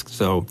task.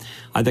 So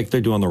I think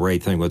they're doing the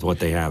right thing with what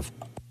they have.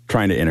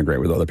 Trying to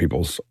integrate with other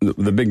people's.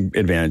 The big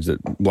advantage that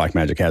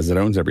Blackmagic has is it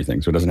owns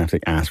everything, so it doesn't have to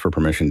ask for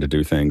permission to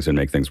do things and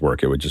make things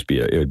work. It would just be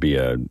it'd be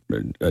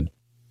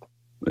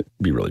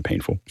really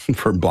painful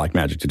for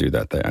Blackmagic to do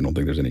that. I don't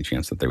think there's any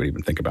chance that they would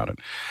even think about it.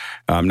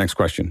 Next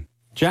question.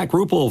 Jack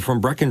Ruppel from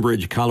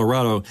Breckenridge,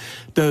 Colorado.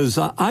 Does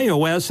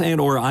iOS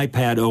and or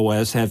iPad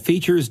OS have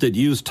features that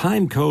use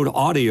timecode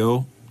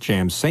audio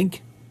jam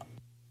sync?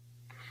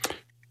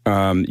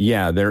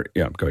 Yeah, go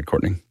ahead,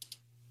 Courtney.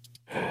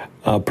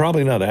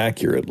 Probably not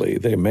accurately.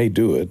 They may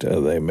do it.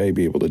 They may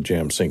be able to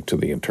jam sync to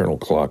the internal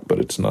clock, but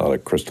it's not a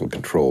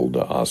crystal-controlled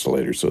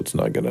oscillator, so it's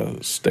not going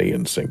to stay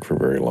in sync for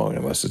very long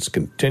unless it's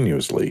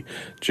continuously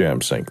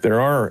jam sync.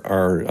 There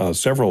are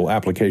several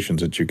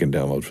applications that you can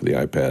download for the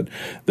iPad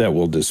that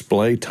will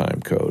display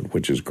timecode,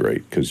 which is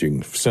great because you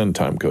can send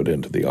timecode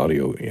into the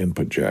audio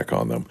input jack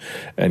on them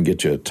and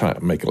get you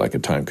make it like a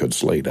timecode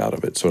slate out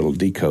of it. So it'll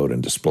decode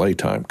and display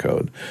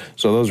timecode.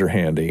 So those are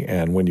handy,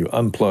 and when you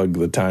unplug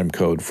the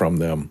timecode from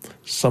them,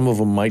 some of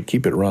them might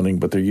keep it running,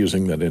 but they're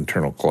using that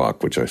internal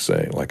clock, which it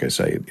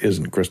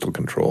isn't crystal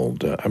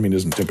controlled.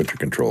 Isn't temperature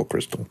control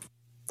crystal.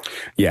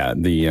 Yeah, I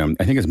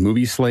think it's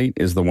Movie Slate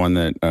is the one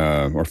that,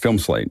 or Film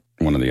Slate,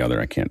 one or the other.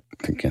 I can't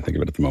think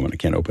of it at the moment. I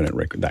can't open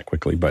it that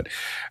quickly, but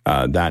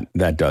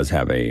that does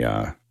have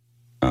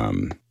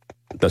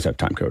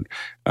time code.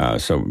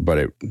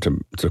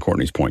 To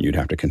Courtney's point, you'd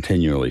have to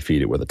continually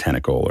feed it with a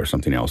tentacle or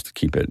something else to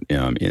keep it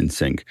in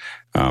sync.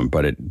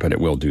 But it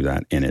will do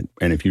that in it.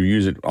 And if you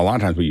use it, a lot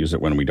of times we use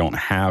it when we don't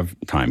have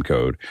time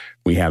code.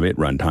 We have it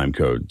run time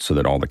code so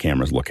that all the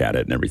cameras look at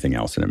it and everything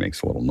else, and it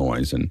makes a little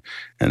noise and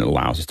it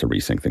allows us to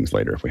resync things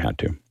later if we had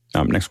to.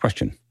 Next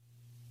question.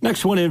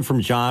 Next one in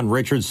from John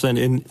Richardson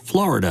in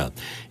Florida.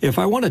 If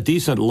I want a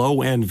decent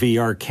low-end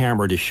VR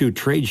camera to shoot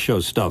trade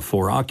show stuff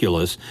for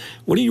Oculus,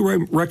 what do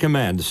you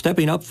recommend?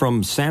 Stepping up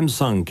from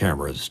Samsung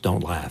cameras.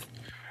 Don't laugh.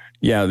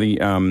 Yeah,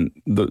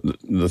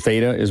 the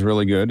Theta is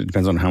really good. It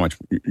depends on how much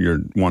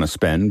you want to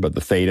spend, but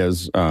the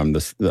Thetas,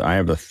 I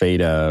have the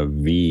Theta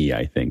V,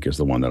 I think, is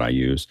the one that I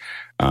use.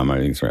 I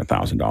think it's around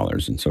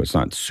 $1,000, and so it's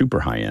not super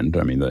high end.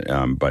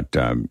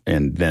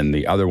 And then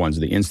the other ones,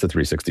 the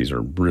Insta360s,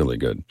 are really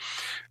good.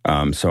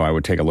 So I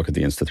would take a look at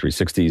the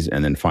Insta360s,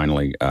 and then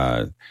finally,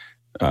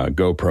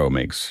 GoPro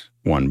makes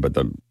one, but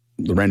the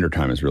render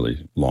time is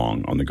really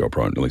long on the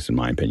GoPro, at least in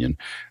my opinion.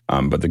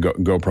 But the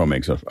GoPro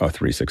makes a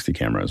 360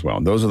 camera as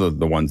well. Those are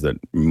the ones that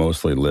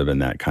mostly live in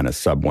that kind of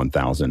sub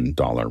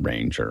 $1,000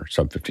 range or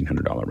sub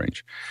 $1,500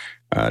 range.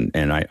 And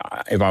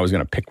if I was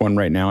going to pick one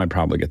right now, I'd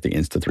probably get the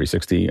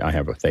Insta360. I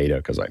have a Theta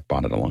because I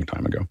bought it a long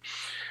time ago.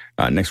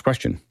 Next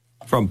question.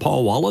 From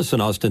Paul Wallace in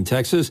Austin,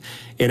 Texas.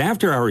 In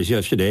After Hours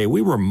yesterday,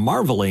 we were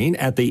marveling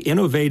at the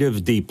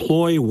innovative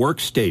Deploy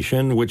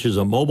workstation, which is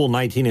a mobile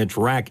 19-inch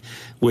rack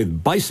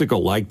with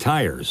bicycle-like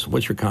tires.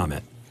 What's your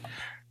comment?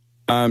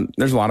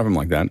 There's a lot of them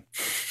like that.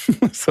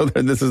 So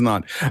this is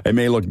not, it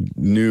may look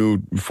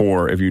new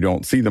for if you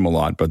don't see them a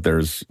lot, but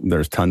there's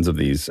tons of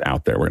these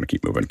out there. We're going to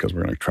keep moving because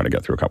we're going to try to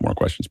get through a couple more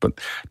questions. But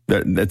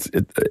it's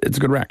a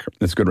good rack.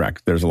 It's a good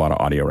rack. There's a lot of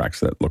audio racks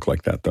that look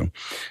like that, though.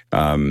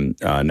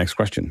 Next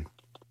question.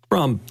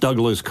 From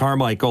Douglas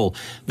Carmichael,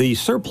 the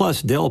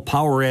Surplus Dell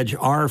PowerEdge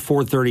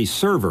R430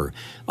 server.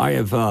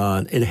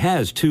 It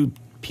has two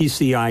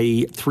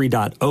PCIe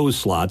 3.0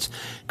 slots.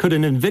 Could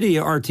an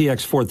NVIDIA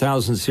RTX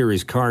 4000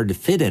 series card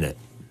fit in it?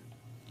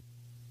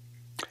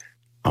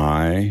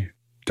 I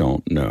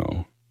don't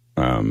know.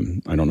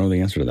 I don't know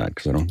the answer to that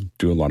because I don't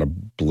do a lot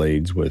of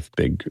blades with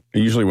big.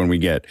 Usually when we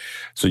get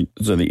so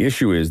the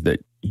issue is that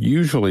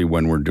usually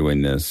when we're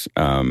doing this,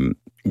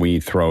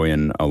 we throw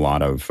in a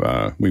lot of,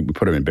 we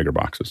put them in bigger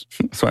boxes.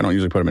 So I don't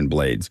usually put them in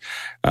blades.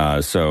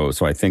 So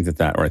I think that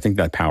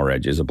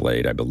PowerEdge is a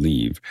blade, I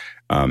believe.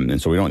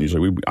 And so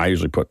I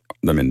usually put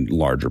them in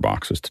larger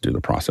boxes to do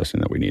the processing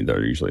that we need.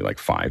 They're usually like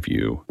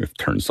 5U if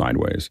turned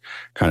sideways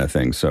kind of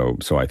thing. So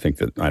I think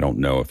that I don't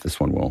know if this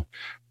one will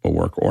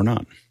work or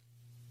not.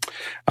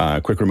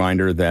 Quick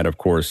reminder that, of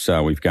course,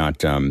 we've got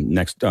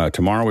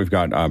tomorrow we've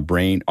got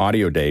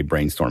Audio Day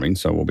brainstorming.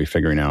 So we'll be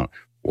figuring out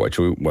what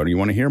do you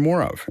want to hear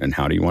more of, and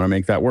how do you want to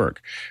make that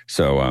work?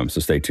 So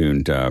stay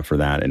tuned for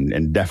that,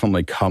 and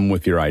definitely come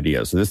with your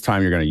ideas. So this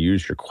time you're going to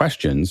use your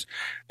questions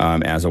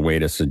as a way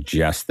to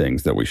suggest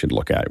things that we should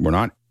look at. We're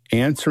not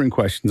answering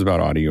questions about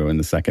audio in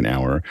the second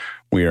hour.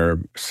 We are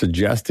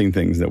suggesting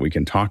things that we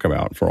can talk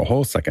about for a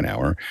whole second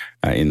hour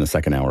in the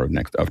second hour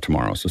of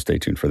tomorrow. So stay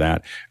tuned for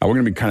that. We're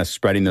going to be kind of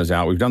spreading those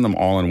out. We've done them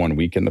all in 1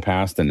 week in the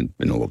past, and it's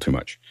been a little too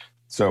much.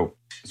 So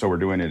we're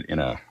doing it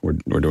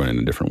we're doing it in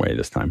a different way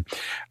this time.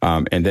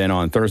 And then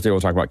on Thursday, we'll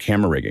talk about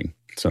camera rigging.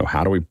 So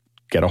how do we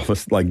get all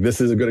this? Like,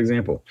 this is a good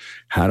example.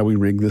 How do we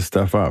rig this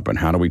stuff up, and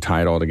how do we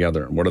tie it all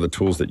together? And what are the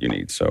tools that you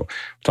need? So we'll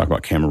talk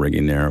about camera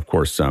rigging there. Of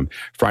course,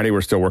 Friday,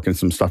 we're still working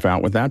some stuff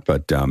out with that,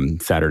 but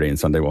Saturday and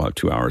Sunday, we'll have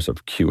 2 hours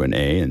of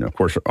Q&A. And of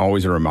course,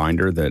 always a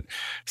reminder that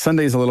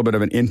Sunday is a little bit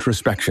of an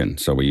introspection.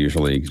 So we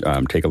usually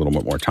take a little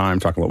bit more time,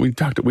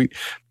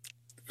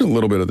 a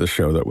little bit of the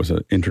show that was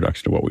an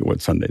introduction to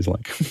what Sunday's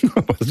like.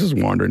 I was just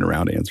wandering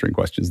around answering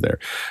questions there.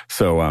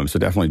 So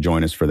definitely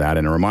join us for that.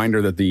 And a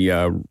reminder that the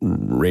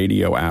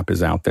radio app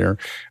is out there.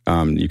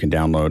 You can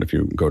download. If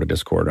you go to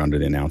Discord under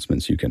the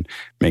announcements, you can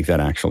make that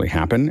actually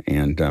happen.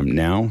 And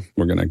now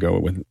we're going to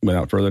go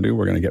without further ado,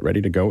 we're going to get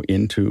ready to go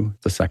into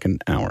the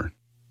second hour.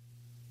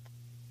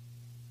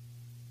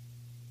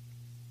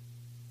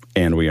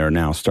 And we are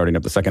now starting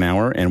up the second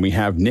hour, and we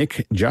have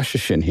Nick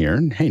Jushchyshyn here.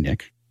 Hey,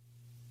 Nick.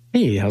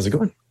 Hey, how's it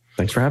going?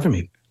 Thanks for having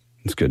me.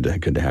 It's good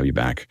to have you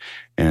back.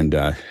 And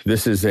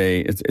this is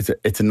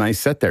it's a nice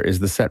set there. Is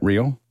the set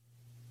real?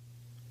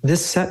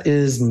 This set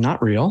is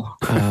not real.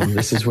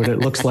 This is what it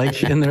looks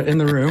like in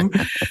the room.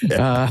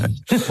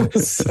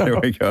 There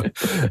we go.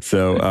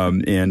 So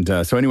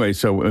anyway,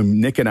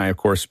 Nick and I, of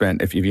course,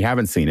 spent, if you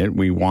haven't seen it,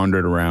 we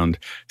wandered around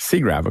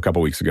SIGGRAPH a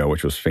couple weeks ago,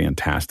 which was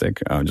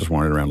fantastic. Just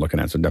wandered around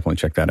looking at it. So definitely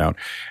check that out.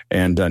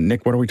 And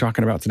Nick, what are we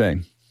talking about today?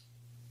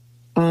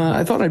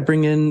 I thought I'd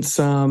bring in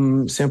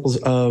some samples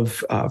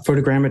of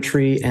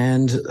photogrammetry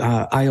and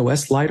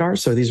iOS LiDAR.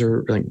 So these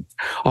are like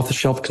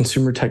off-the-shelf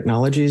consumer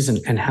technologies,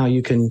 and how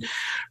you can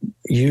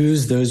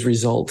use those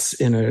results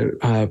in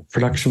a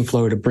production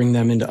flow to bring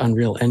them into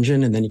Unreal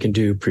Engine, and then you can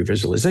do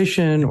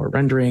pre-visualization or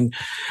rendering.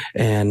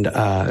 And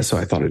so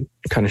I thought I'd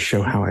kind of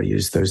show how I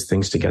use those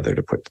things together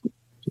to put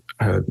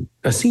a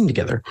scene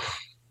together.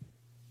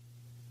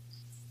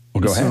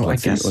 Well, go ahead.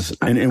 Let's.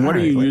 And what are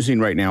you using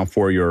right now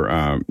for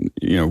your,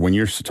 when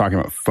you're talking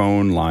about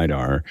phone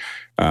LiDAR,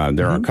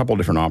 there are a couple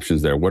different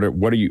options there. What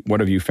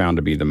have you found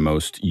to be the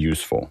most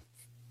useful?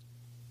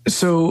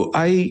 So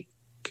I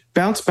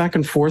bounce back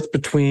and forth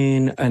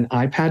between an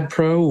iPad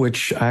Pro,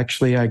 which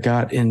actually I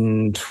got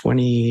in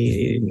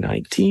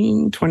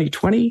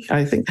 2020,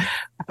 I think.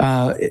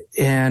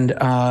 And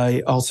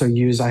I also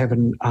I have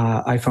an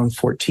iPhone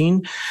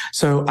 14.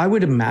 So I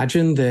would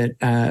imagine that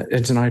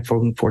it's an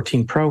iPhone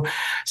 14 Pro.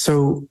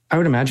 So I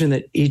would imagine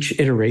that each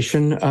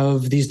iteration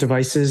of these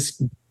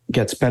devices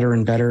gets better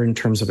and better in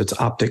terms of its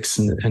optics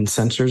and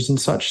sensors and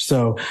such.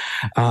 So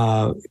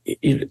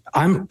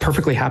I'm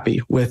perfectly happy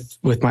with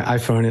my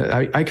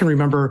iPhone. I can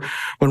remember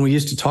when we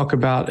used to talk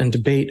about and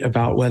debate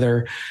about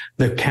whether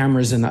the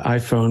cameras in the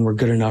iPhone were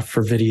good enough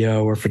for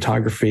video or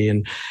photography.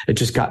 And it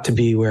just got to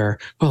be where,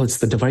 well, it's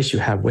the device you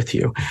have with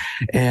you.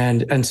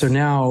 And so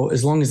now,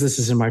 as long as this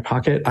is in my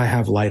pocket, I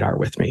have LiDAR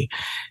with me,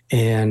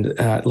 and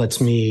lets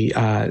me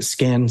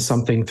scan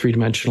something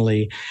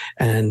three-dimensionally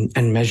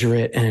and measure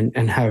it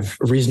and have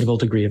a reasonable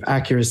degree of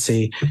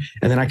accuracy.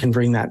 And then I can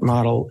bring that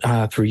model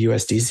through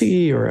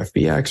USDZ or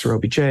FBX or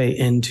OBJ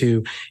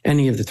into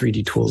any of the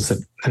 3D tools that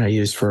I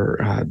use for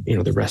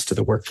the rest of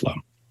the workflow.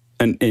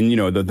 And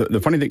the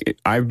funny thing,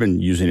 I've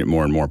been using it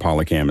more and more.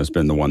 Polycam has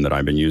been the one that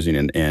I've been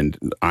using, and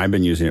I've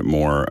been using it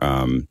more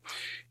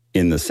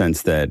in the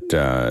sense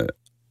that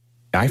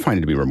I find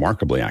it to be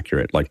remarkably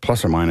accurate, like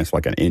plus or minus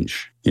like an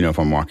inch, if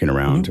I'm walking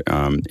around.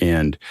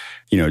 And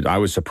I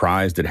was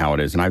surprised at how it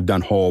is. And I've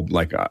done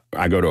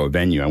I go to a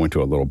venue. I went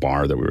to a little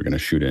bar that we were going to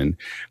shoot in,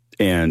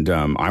 and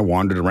I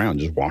wandered around,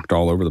 just walked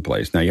all over the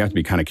place. Now you have to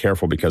be kind of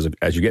careful, because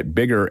as you get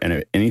bigger,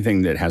 and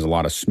anything that has a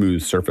lot of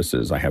smooth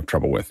surfaces, I have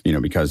trouble with,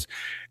 because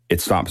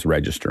it stops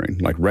registering.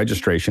 Like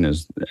registration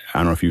is, I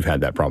don't know if you've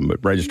had that problem,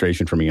 but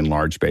registration for me in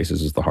large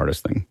spaces is the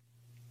hardest thing.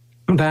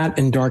 That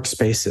and dark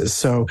spaces.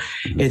 So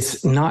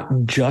it's not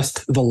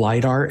just the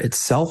LiDAR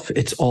itself.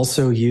 It's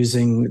also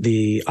using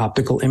the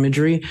optical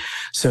imagery.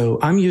 So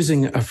I'm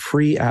using a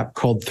free app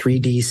called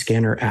 3D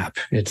Scanner app.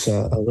 It's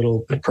a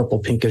little purple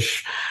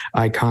pinkish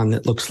icon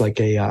that looks like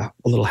a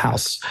little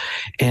house.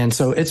 And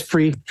so it's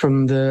free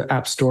from the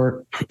App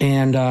Store.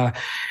 And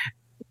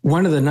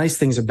one of the nice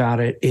things about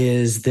it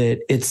is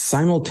that it's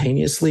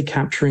simultaneously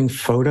capturing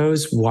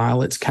photos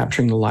while it's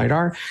capturing the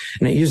LiDAR.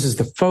 And it uses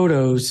the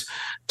photos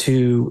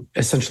to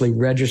essentially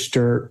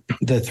register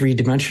the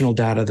three-dimensional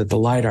data that the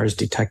LiDAR is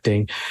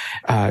detecting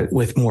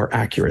with more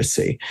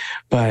accuracy.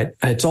 But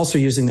it's also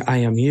using the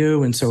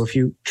IMU. And so if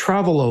you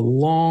travel a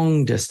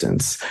long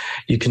distance,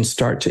 you can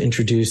start to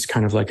introduce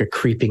kind of like a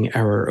creeping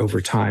error over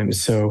time.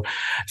 So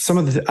some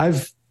of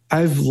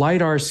I've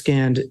LiDAR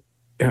scanned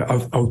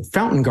a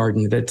fountain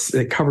garden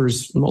that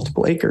covers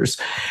multiple acres.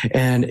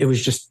 And it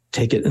was just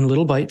take it in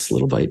little bites.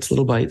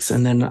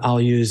 And then I'll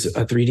use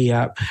a 3D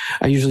app.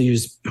 I usually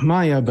use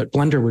Maya, but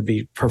Blender would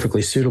be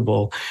perfectly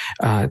suitable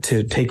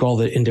to take all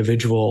the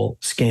individual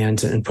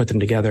scans and put them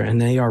together. And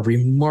they are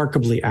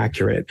remarkably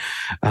accurate.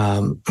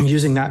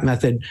 Using that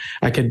method,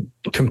 I could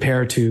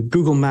compare to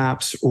Google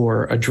Maps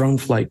or a drone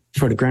flight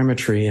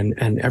photogrammetry,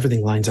 and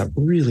everything lines up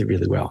really,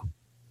 really well.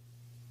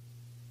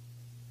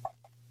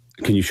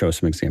 Can you show us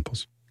some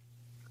examples?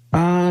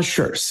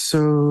 Sure. So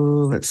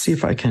let's see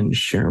if I can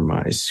share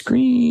my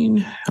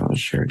screen. I'll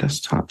share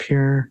desktop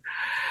here.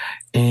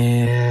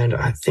 And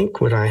I think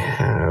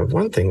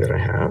one thing that I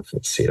have,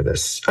 let's see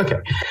this. Okay.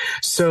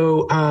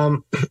 So,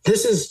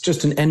 this is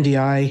just an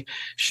NDI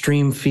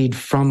stream feed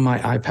from my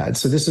iPad.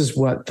 So this is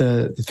what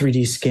the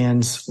 3D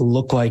scans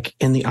look like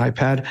in the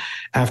iPad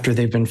after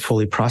they've been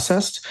fully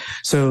processed.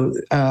 So,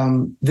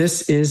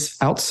 this is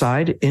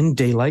outside in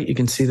daylight. You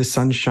can see the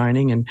sun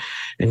shining and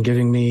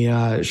giving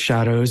me,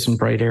 shadows and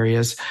bright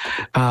areas.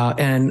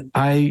 And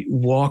I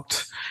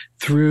walked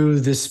through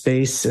this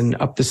space and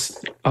up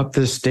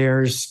the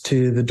stairs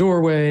to the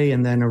doorway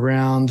and then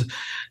around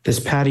this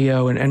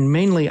patio. And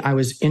mainly I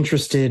was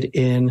interested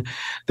in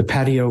the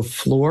patio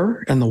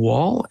floor and the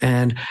wall.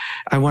 And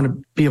I want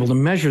to be able to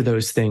measure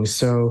those things.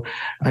 So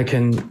I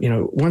can,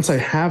 once I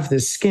have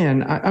this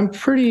scan, I'm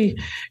pretty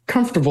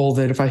comfortable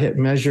that if I hit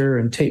measure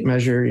and tape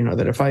measure,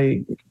 that if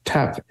I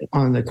tap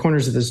on the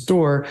corners of this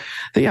door,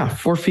 that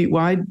 4 feet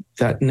wide,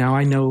 that now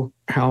I know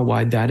how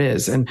wide that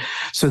is. And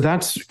so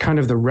that's kind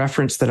of the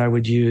reference that I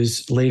would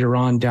use later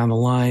on down the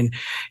line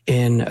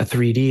in a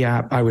 3D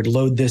app. I would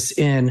load this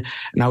in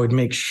and I would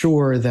make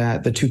sure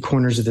that the two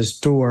corners of this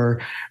door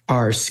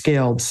are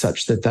scaled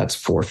such that that's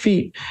 4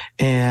 feet.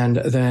 And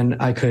then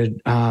I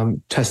could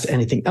test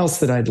anything else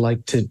that I'd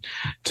like to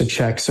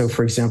check. So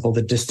for example,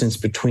 the distance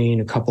between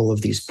a couple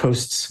of these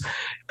posts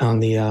on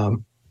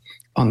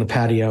the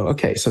patio.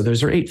 Okay, so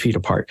those are 8 feet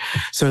apart.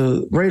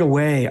 So right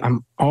away,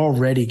 I'm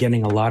already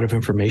getting a lot of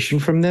information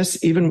from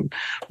this. Even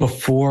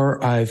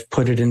before I've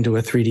put it into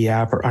a 3D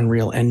app or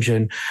Unreal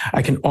Engine,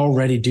 I can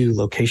already do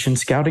location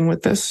scouting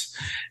with this.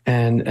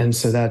 And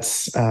so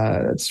that's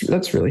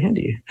really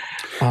handy.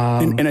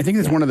 And I think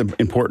that's one of the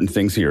important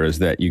things here is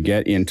that you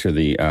get into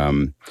the,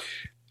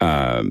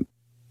 one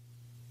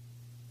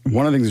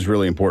of the things that's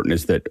really important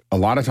is that a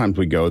lot of times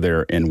we go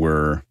there and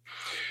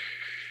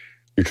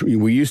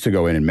we used to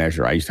go in and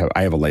measure. I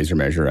have a laser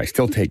measure. I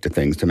still take to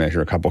things to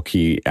measure a couple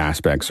key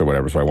aspects or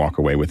whatever. So I walk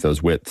away with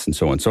those widths and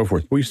so on and so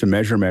forth. We used to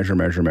measure.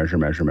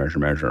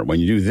 When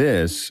you do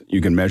this,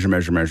 you can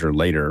measure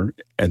later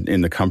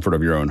in the comfort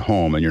of your own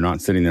home, and you're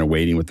not sitting there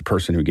waiting with the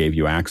person who gave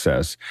you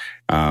access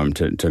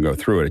to go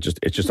through it.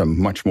 It's just a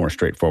much more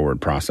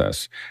straightforward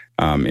process,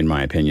 in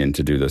my opinion,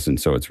 to do this. And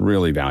so it's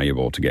really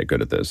valuable to get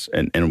good at this.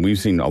 And we've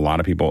seen a lot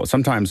of people.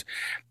 Sometimes,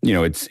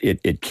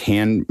 it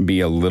can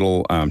be a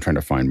little. I'm trying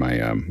to find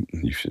my.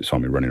 You saw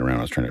me running around.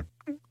 I was trying to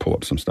pull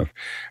up some stuff,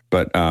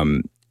 but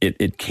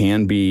it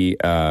can be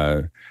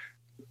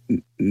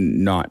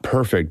not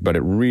perfect, but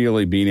it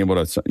really being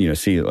able to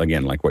see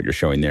again like what you're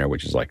showing there,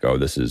 which is like, oh,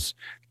 this is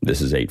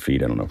 8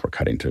 feet. I don't know if we're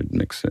cutting to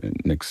Nick's.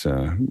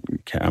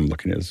 I'm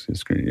looking at his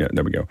screen. Yeah,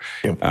 there we go.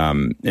 Yep.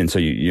 And so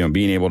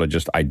being able to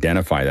just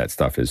identify that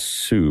stuff is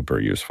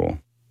super useful.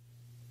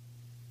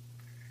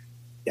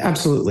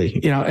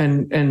 Absolutely.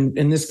 And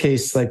in this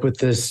case, like with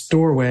this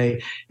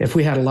doorway, if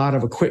we had a lot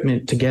of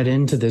equipment to get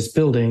into this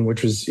building,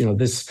 which was,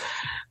 this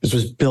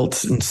was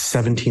built in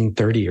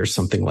 1730 or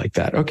something like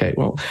that. Okay,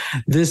 well,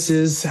 this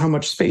is how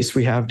much space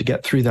we have to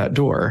get through that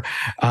door.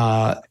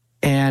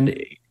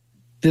 And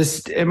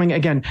this,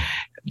 again,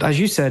 as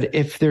you said,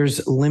 if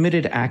there's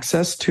limited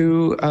access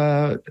to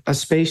a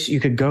space, you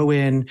could go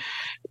in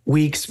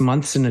weeks,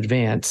 months in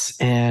advance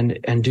and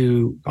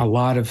do a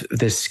lot of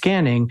this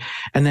scanning.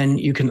 And then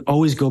you can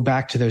always go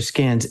back to those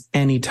scans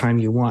anytime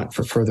you want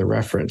for further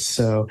reference.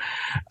 So,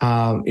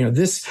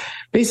 this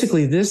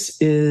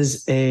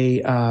is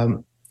a,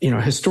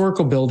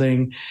 historical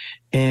building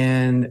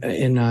in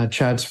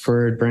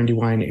Chadsford,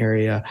 Brandywine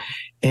area.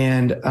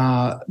 And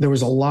there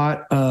was a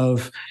lot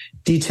of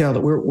detail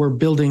that we're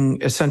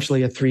building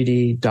essentially a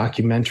 3D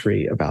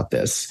documentary about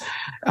this.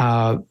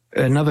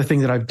 Another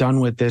thing that I've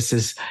done with this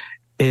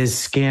is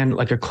scan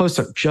like a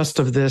close-up just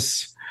of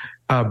this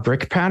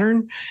brick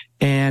pattern.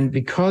 And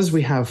because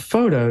we have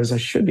photos, I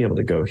should be able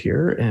to go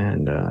here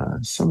and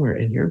somewhere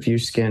in here, view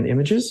scan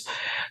images.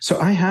 So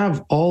I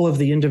have all of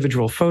the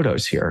individual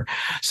photos here.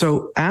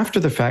 So after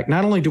the fact,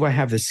 not only do I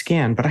have the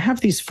scan, but I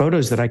have these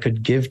photos that I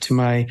could give to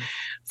my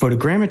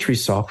photogrammetry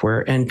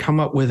software and come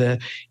up with a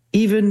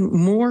even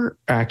more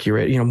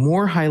accurate,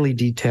 more highly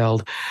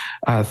detailed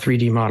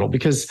 3D model,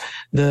 because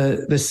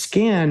the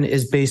scan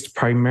is based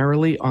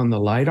primarily on the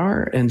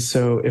LiDAR. And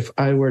so if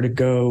I were to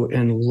go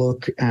and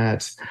look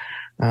at,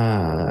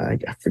 I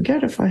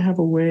forget if I have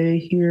a way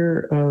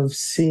here of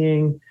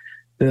seeing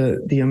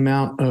the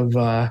amount of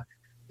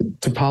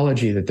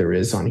topology that there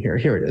is on here.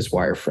 Here it is,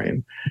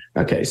 wireframe.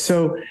 Okay,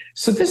 so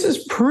this is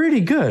pretty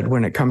good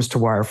when it comes to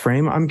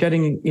wireframe. I'm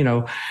getting,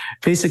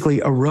 basically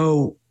a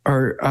row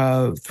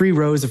or 3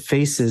 rows of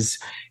faces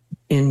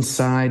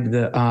inside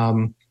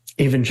the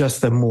even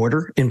just the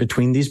mortar in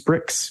between these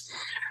bricks.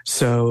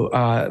 So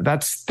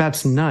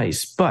that's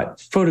nice. But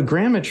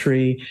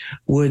photogrammetry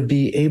would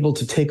be able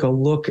to take a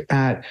look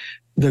at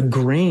the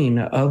grain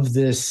of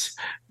this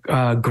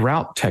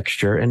grout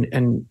texture,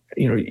 and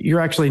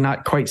you're actually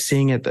not quite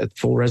seeing it at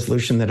full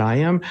resolution that I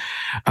am,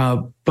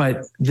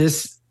 but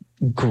this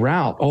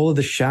grout all of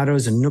the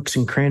shadows and nooks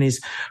and crannies.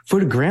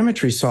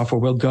 Photogrammetry software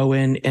will go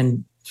in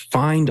and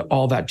find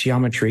all that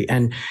geometry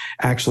and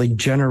actually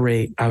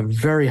generate a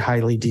very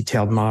highly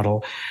detailed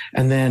model.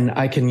 And then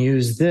I can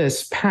use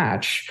this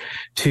patch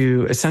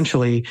to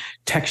essentially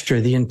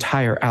texture the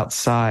entire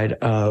outside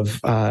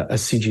of a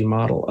CG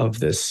model of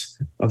this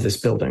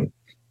building.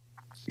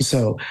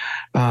 So,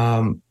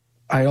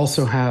 I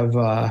also have,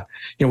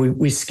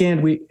 we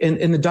scanned,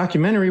 in the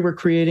documentary we're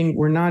creating,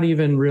 we're not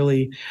even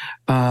really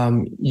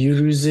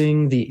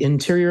using the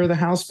interior of the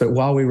house, but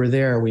while we were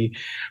there, we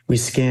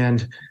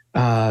scanned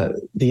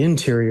the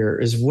interior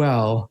as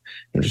well.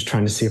 I'm just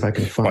trying to see if I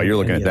can find. While you're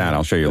looking at that,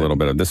 I'll show you a little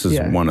bit of. This is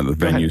one of the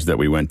venues that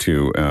we went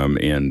to,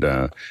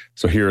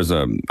 so here's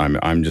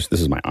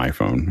this is my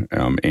iPhone,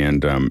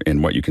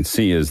 and what you can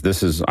see is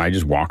I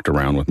just walked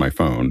around with my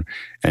phone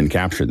and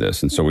captured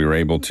this, and so we were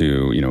able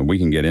to, we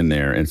can get in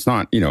there, and it's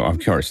not,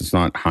 of course, it's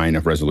not high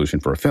enough resolution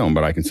for a film,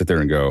 but I can sit there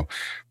and go,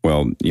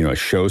 well,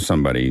 show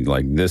somebody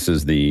like this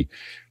is the.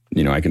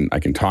 I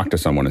can talk to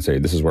someone and say,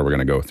 this is where we're going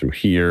to go through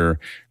here.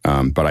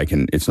 But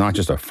it's not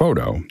just a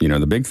photo.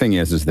 The big thing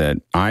is that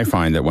I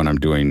find that when I'm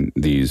doing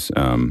these,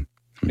 let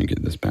me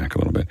get this back a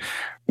little bit.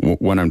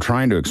 When I'm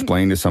trying to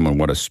explain to someone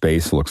what a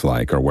space looks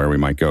like or where we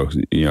might go,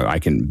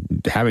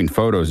 having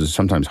photos is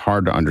sometimes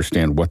hard to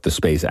understand what the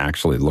space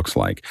actually looks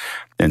like.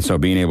 And so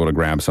being able to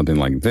grab something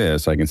like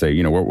this, I can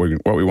say, what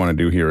we want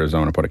to do here is I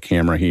want to put a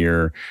camera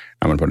here.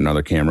 I'm going to put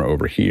another camera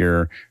over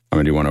here. I'm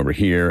going to do one over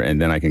here.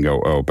 And then I can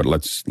go, but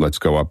let's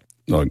go up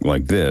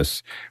like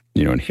this,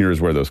 and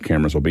here's where those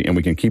cameras will be. And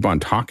we can keep on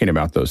talking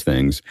about those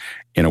things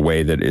in a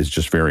way that is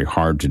just very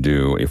hard to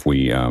do if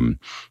we, and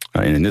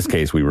in this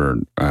case, we were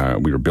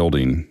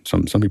building,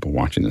 some people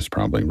watching this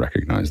probably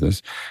recognize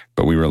this,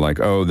 but we were like,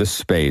 this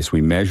space,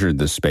 we measured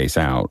this space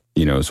out,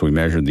 so we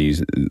measured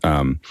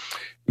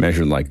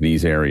like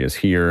these areas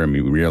here, and we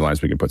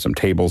realized we could put some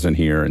tables in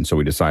here. And so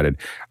we decided,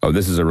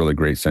 this is a really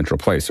great central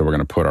place. So we're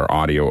going to put our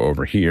audio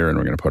over here, and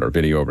we're going to put our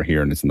video over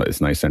here, and it's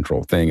a nice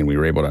central thing. And we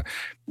were able to,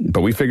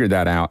 but we figured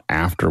that out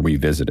after we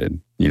visited.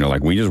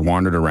 Like we just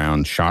wandered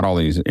around, shot all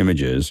these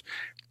images,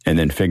 and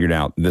then figured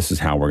out this is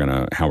how we're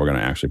gonna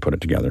actually put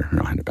it together. And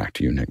I'll hand it back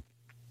to you, Nick.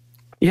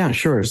 Yeah,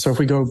 sure. So if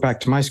we go back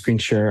to my screen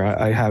share,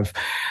 I have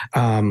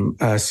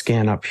a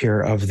scan up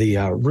here of the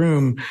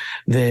room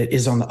that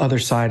is on the other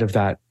side of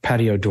that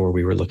patio door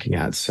we were looking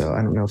at. So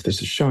I don't know if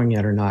this is showing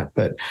yet or not,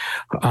 but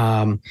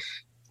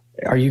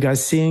are you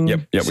guys seeing?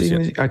 Yep, we see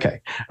it.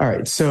 Okay. All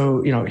right.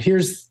 So,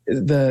 here's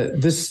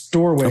this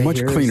doorway. A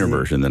much cleaner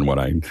version than what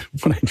I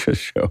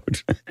just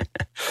showed.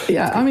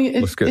 Yeah. I mean,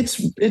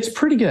 it's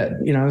pretty good,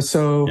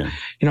 so,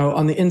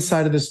 on the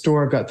inside of this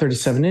door, I've got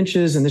 37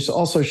 inches, and this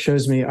also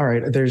shows me, all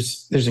right,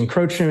 there's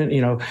encroachment,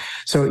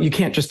 so you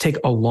can't just take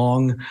a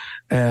long,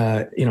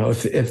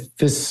 if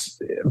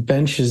this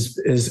bench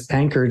is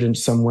anchored in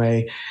some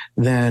way,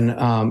 then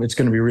it's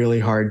going to be really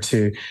hard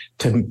to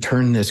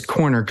turn this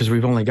corner because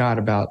we've only got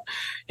about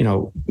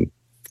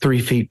 3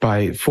 feet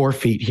by 4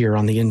 feet here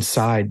on the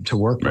inside to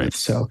work with.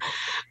 So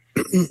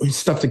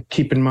stuff to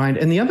keep in mind.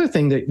 And the other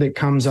thing that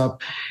comes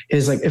up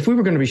is, like, if we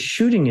were going to be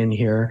shooting in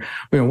here,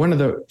 one of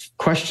the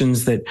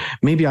questions that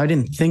maybe I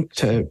didn't think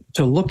to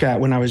look at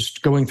when I was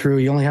going through,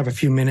 you only have a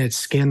few minutes,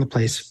 scan the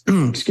place,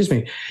 excuse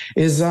me,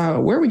 is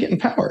where are we getting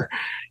power?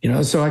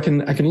 So I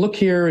can look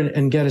here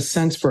and get a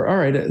sense for, all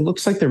right, it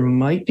looks like there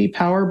might be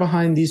power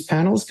behind these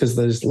panels because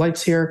there's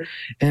lights here.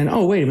 And,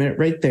 oh, wait a minute,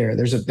 right there,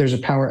 there's a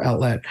power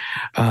outlet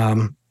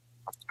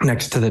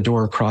next to the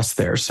door across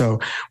there. So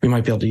we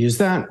might be able to use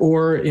that.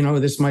 Or,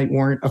 this might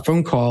warrant a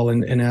phone call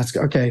and ask,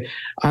 okay,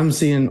 I'm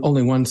seeing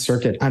only one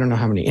circuit. I don't know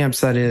how many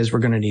amps that is. We're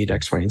going to need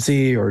X, Y, and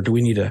Z, or do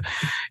we need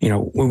we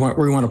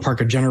want to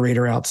park a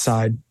generator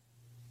outside.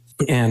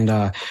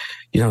 And,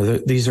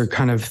 these are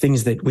kind of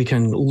things that we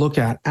can look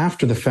at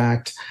after the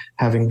fact,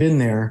 having been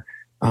there,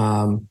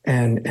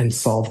 and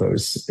solve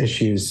those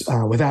issues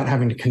without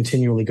having to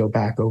continually go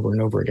back over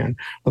and over again.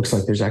 Looks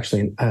like there's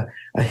actually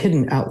a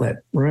hidden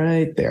outlet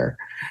right there.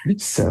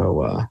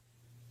 So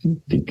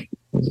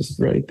just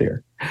right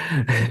there.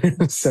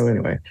 So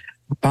anyway,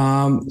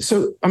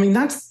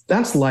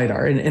 that's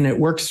LiDAR, and it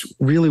works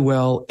really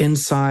well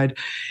inside,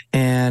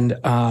 and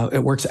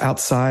it works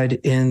outside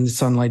in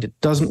sunlight. It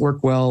doesn't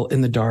work well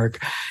in the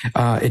dark.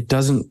 It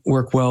doesn't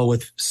work well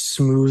with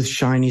smooth,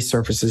 shiny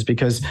surfaces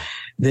because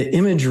the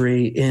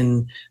imagery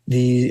in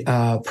the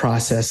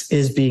process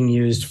is being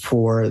used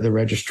for the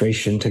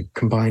registration to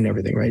combine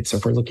everything, right? So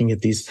if we're looking at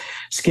these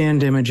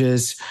scanned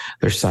images,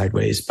 they're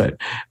sideways, but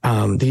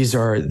these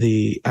are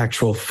the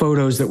actual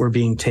photos that were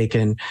being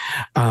taken.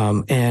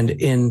 And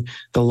in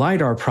the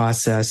LiDAR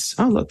process,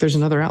 oh, look, there's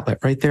another outlet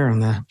right there on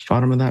the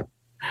bottom of that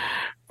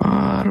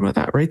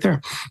right there.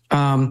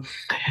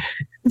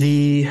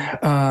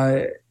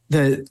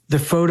 The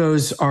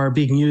photos are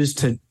being used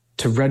to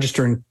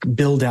register and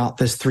build out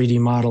this 3D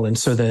model. And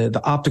so the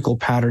optical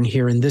pattern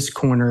here in this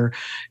corner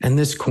and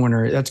this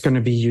corner, that's going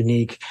to be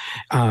unique.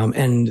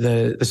 And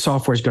the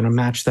software is going to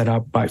match that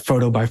up by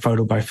photo by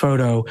photo by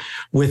photo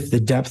with the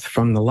depth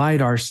from the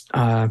LiDAR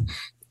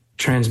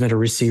transmitter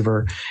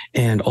receiver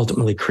and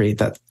ultimately create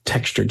that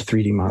textured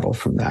 3D model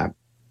from that.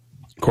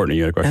 Courtney,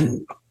 you had a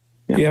question?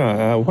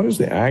 What is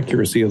the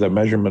accuracy of that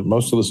measurement?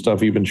 Most of the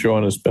stuff you've been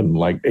showing has been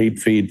like 8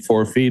 feet,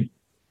 4 feet.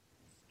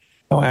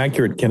 How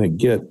accurate can it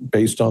get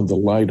based on the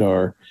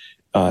LiDAR?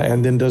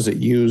 And then does it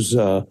use,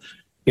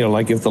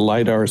 like if the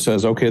LiDAR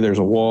says, okay, there's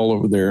a wall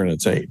over there and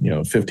it's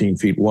 15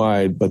 feet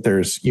wide, but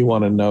you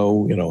want to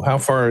know, how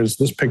far is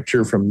this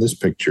picture from this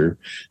picture?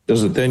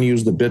 Does it then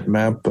use the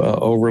bitmap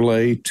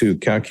overlay to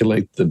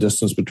calculate the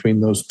distance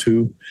between those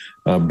two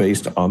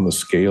based on the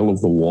scale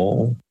of the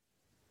wall?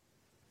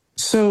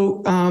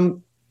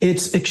 So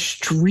it's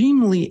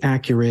extremely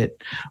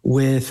accurate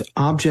with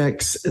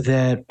objects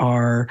that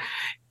are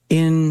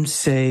in,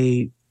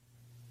 say,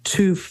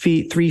 2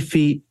 feet, 3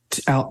 feet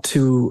out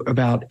to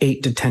about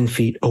 8 to 10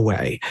 feet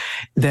away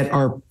that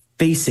are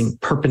facing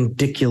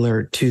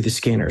perpendicular to the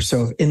scanner.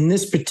 So in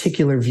this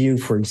particular view,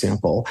 for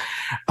example,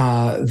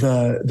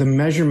 the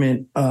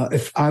measurement,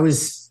 if I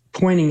was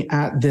pointing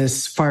at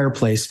this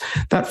fireplace,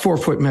 that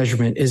 4-foot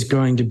measurement is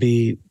going to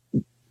be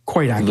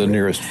quite accurate. The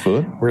nearest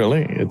foot?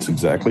 Really? It's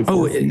exactly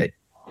 4 feet?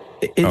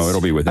 It'll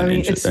be within an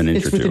inch or two.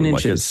 It's within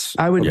inches.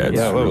 It's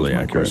really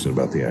accurate. Question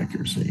about the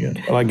accuracy. Yeah.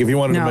 Like if you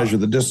wanted to measure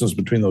the distance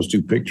between those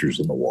two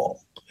pictures in the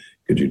wall,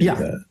 could you do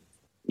that?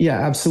 Yeah,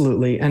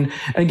 absolutely. And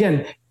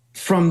again,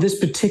 from this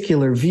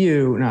particular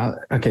view, now,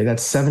 okay,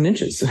 that's 7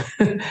 inches.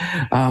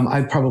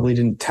 I probably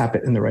didn't tap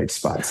it in the right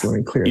spot. So let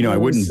me clear. I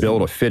wouldn't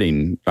build a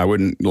fitting. I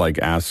wouldn't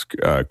ask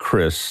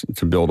Chris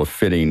to build a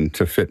fitting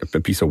to fit a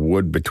piece of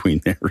wood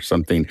between there or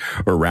something,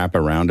 or wrap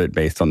around it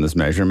based on this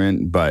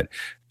measurement. But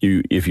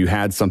if you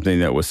had something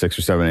that was 6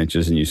 or 7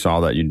 inches and you saw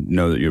that, you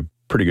know that you're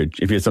pretty good.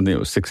 If you had something that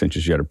was 6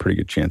 inches, you had a pretty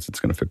good chance it's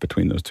going to fit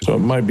between those two. So it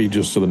might be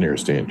just to the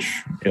nearest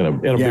inch in a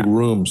big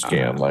room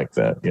scan like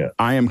that. Yeah.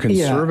 I am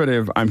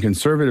conservative. I'm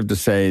conservative to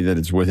say that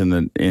it's within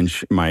the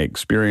inch. My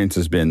experience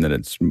has been that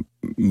it's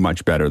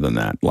much better than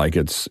that. Like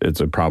it's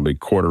a probably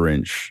 1/4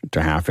 inch to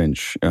 1/2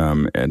 inch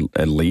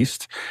at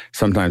least.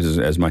 Sometimes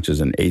as much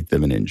as an 1/8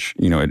 of an inch.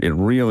 It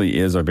really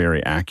is a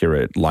very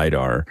accurate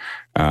LiDAR.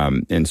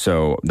 And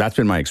so that's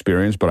been my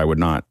experience, but I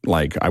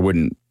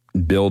wouldn't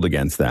build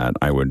against that.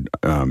 I would,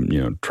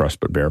 trust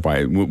but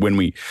verify.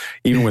 When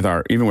even with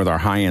our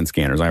high end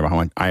scanners, I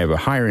have a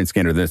higher end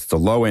scanner. It's a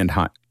low end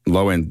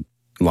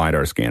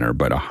LiDAR scanner,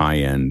 but a high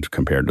end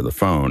compared to the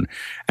phone.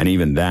 And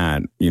even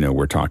that,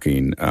 we're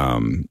talking,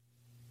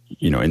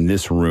 in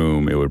this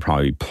room, it would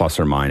probably be plus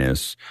or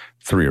minus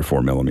 3 or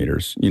 4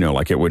 millimeters.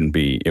 It wouldn't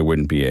be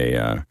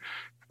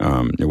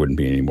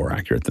any more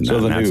accurate than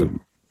that.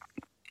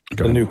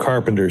 So the new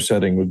Carpenter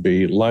setting would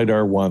be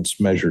LiDAR once,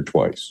 measure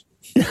twice.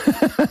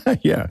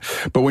 Yeah,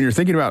 but when you're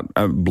thinking about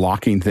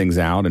blocking things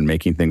out and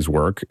making things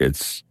work,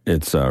 it's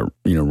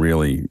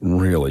really,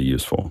 really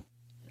useful.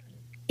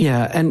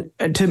 Yeah, and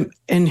to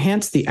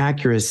enhance the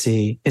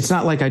accuracy, it's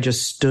not like I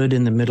just stood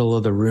in the middle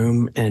of the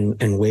room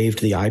and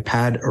waved the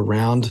iPad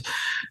around.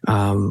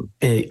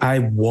 I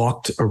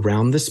walked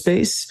around the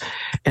space.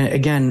 And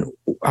again,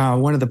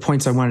 one of the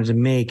points I wanted to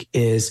make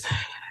is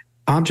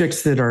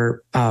objects that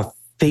are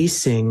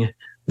facing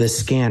the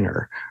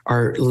scanner,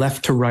 are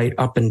left to right,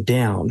 up and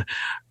down,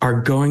 are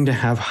going to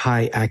have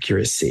high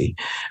accuracy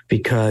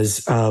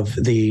because of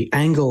the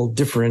angle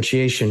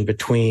differentiation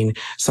between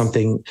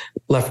something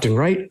left and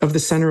right of the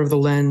center of the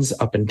lens,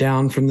 up and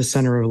down from the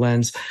center of the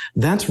lens.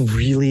 That's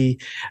really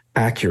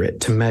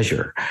accurate to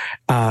measure.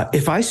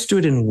 If I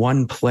stood in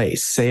one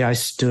place, say I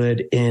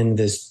stood in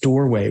this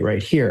doorway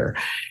right here,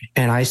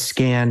 and I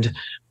scanned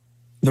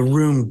the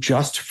room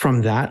just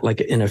from that, like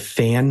in a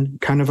fan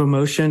kind of a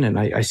motion, and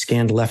I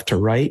scanned left to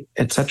right,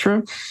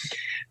 etc.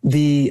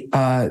 The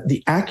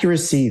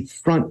accuracy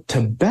front to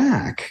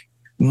back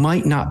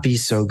might not be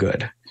so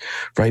good,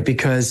 right?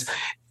 Because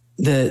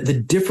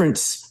the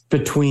difference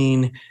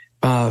between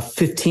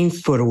 15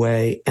 foot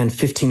away and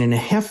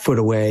 15.5 foot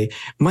away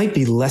might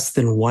be less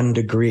than 1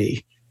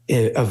 degree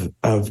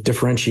of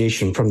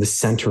differentiation from the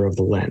center of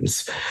the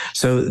lens.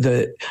 So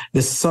the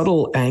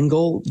subtle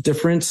angle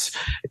difference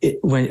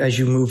as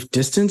you move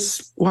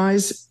distance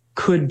wise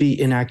could be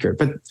inaccurate.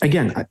 But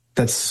again,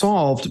 that's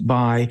solved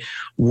by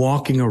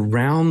walking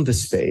around the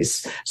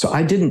space. So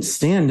I didn't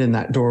stand in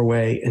that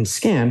doorway and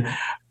scan.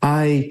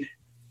 I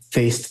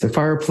faced the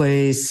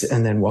fireplace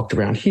and then walked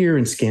around here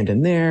and scanned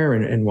in there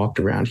and walked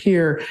around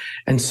here.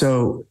 And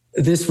so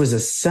this was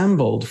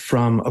assembled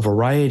from a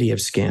variety of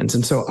scans.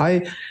 And so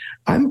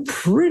I'm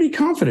pretty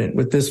confident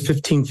with this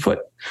 15-foot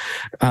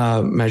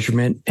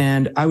measurement,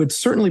 and I would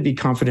certainly be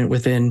confident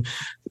within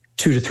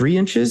 2 to 3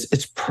 inches.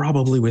 It's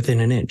probably within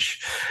an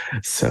inch.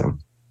 So,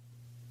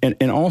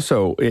 and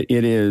also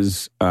it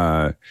is,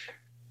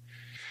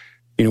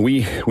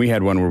 we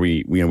had one where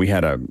we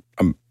had a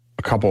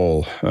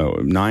couple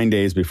 9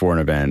 days before an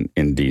event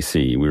in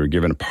DC. We were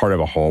given a part of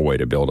a hallway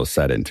to build a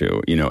set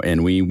into,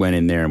 and we went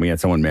in there and we had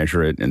someone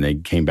measure it, and they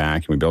came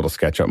back and we built a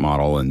SketchUp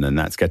model, and then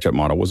that SketchUp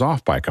model was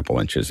off by a couple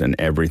inches, and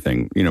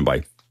everything,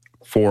 by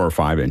 4 or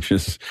 5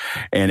 inches,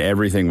 and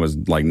everything was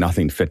like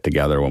nothing fit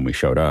together when we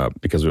showed up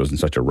because it was in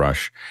such a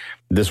rush.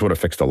 This would have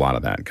fixed a lot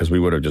of that because we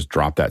would have just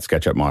dropped that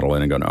SketchUp model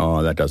in and gone,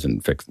 oh, that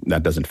doesn't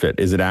fit.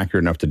 Is it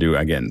accurate enough to do,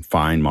 again,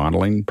 fine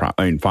modeling,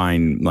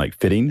 fine like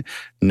fitting?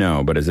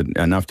 No, but is it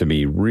enough to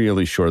be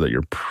really sure that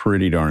you're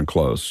pretty darn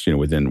close,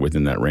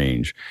 within that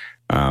range?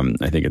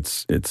 I think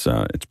it's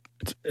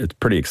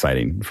pretty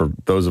exciting for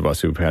those of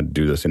us who've had to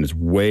do this, and it's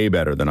way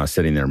better than us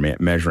sitting there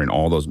measuring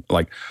all those,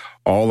 like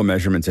all the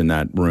measurements in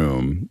that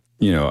room.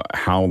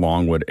 How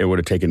long would it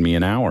have taken me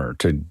an hour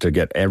to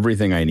get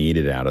everything I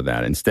needed out of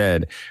that?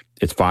 Instead,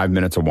 it's 5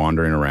 minutes of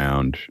wandering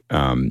around,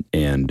 and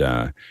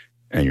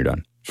you're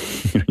done.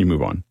 You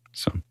move on.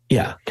 So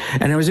yeah,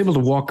 and I was able to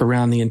walk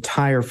around the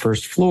entire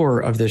first floor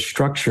of this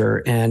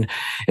structure, and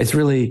it's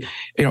really,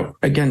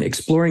 again,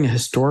 exploring a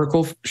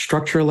historical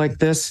structure like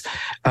this.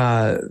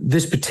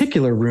 This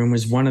particular room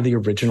was one of the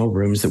original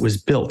rooms that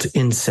was built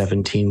in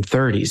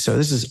 1730. So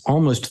this is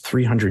almost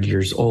 300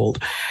 years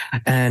old,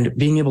 and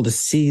being able to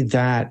see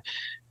that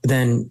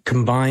then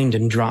combined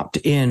and dropped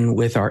in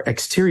with our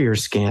exterior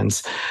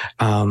scans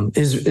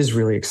is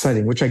really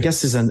exciting, which I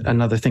guess is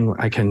another thing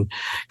I can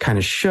kind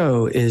of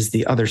show is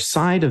the other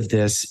side of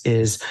this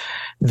is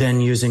then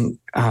using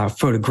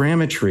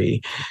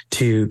photogrammetry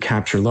to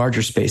capture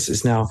larger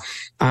spaces. Now,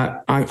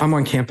 I'm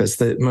on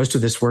campus. Most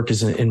of this work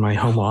is in my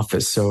home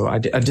office. So I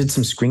did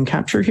some screen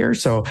capture here.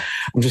 So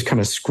I'm just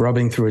kind of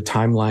scrubbing through a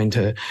timeline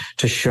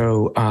to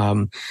show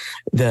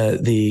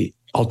the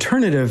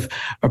alternative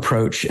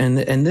approach. And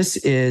this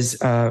is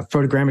a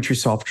photogrammetry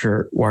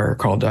software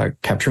called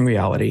Capturing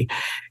Reality.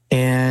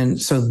 And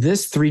so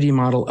this 3D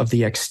model of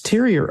the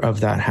exterior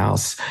of that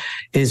house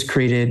is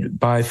created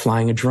by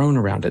flying a drone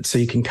around it. So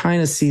you can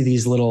kind of see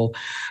these little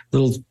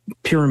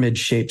pyramid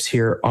shapes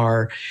here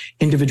are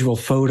individual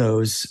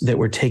photos that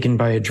were taken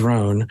by a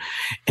drone.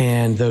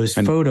 And those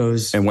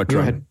photos. And what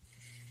drone?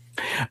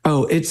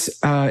 Oh, it's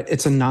a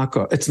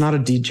knockoff. It's not a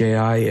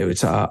DJI.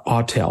 It's a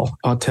Autel.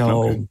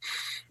 Okay.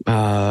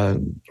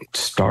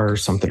 Star or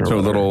something. So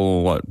a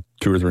little,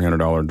 $200 or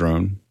 $300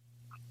 drone?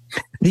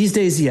 These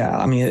days, yeah.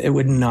 I mean, it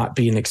would not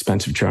be an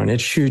expensive drone. It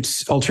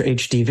shoots Ultra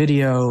HD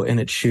video and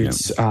it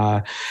shoots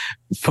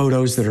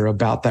photos that are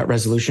about that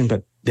resolution,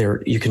 but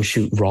you can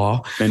shoot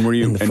RAW. And were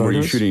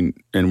you shooting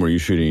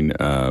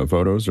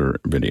photos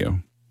or video?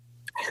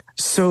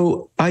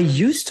 So I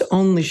used to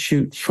only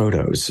shoot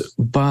photos,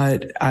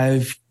 but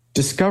I've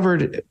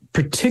discovered,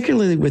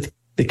 particularly with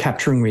the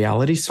Capturing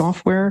Reality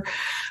software,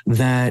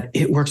 that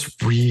it works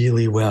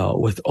really well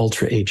with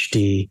Ultra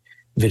HD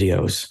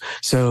videos.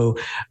 So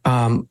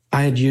I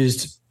had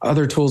used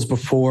other tools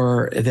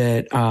before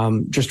that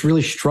just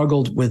really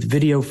struggled with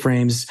video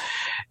frames.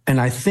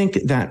 And I think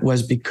that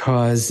was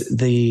because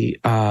the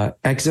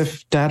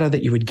EXIF data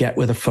that you would get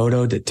with a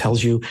photo that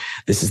tells you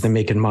this is the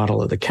make and model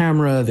of the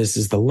camera, this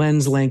is the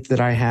lens length that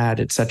I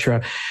had, et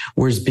cetera,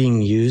 was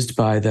being used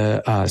by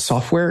the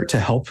software to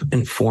help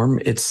inform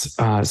its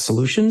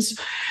solutions.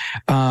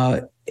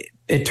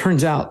 It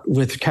turns out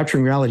with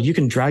Capturing Reality, you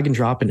can drag and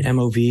drop an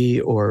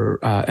MOV or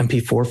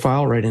MP4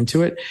 file right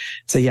into it.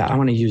 Say, yeah, I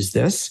want to use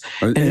this.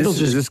 And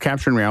is this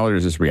Capturing Reality or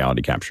is this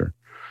Reality Capture?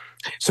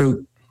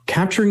 So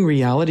Capturing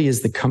Reality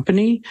is the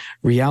company.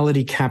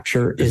 Reality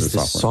Capture is the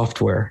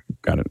software.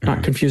 Got it.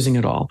 Not confusing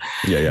at all.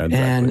 Yeah,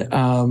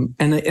 exactly.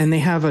 And they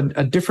have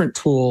a different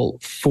tool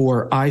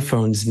for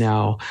iPhones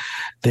now.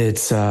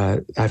 That's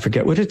I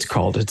forget what it's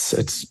called. It's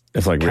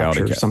like Reality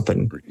Capture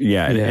something.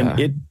 Yeah, and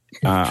it.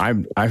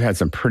 I've had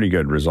some pretty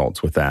good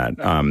results with that.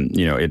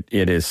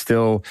 It is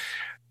still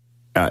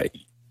a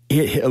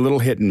little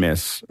hit and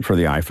miss for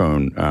the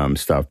iPhone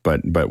stuff,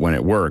 but when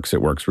it works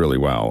really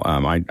well.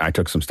 I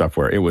took some stuff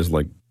where it was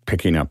like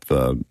picking up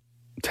the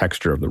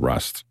texture of the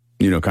rust,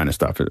 kind of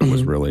stuff. It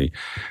was really,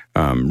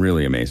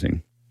 really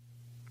amazing.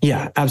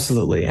 Yeah,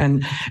 absolutely.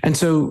 And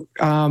so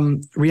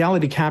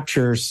reality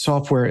capture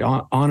software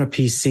on a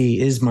PC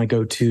is my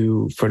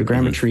go-to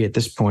photogrammetry at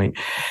this point.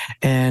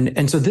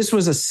 And so this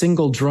was a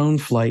single drone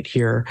flight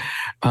here.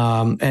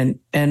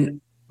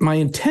 And my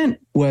intent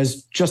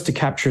was just to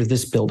capture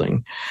this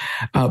building.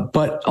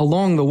 But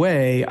along the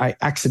way, I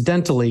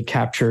accidentally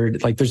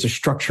captured, like there's a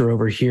structure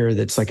over here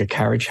that's like a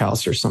carriage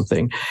house or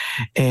something.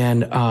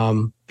 And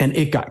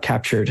it got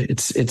captured.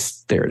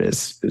 It's there it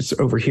is. It's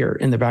over here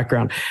in the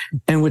background.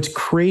 And what's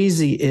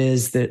crazy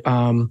is that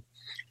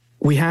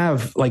we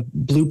have like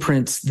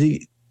blueprints.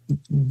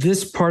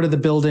 This part of the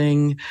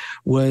building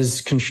was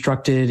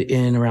constructed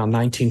in around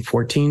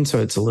 1914. So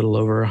it's a little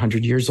over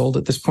 100 years old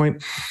at this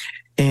point.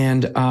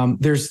 And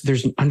there's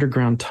an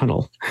underground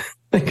tunnel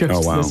that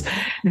goes to this.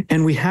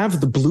 And we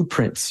have the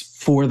blueprints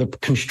for the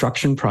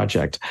construction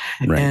project.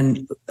 Right.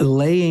 And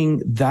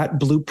laying that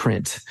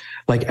blueprint,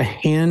 like a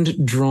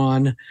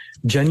hand-drawn,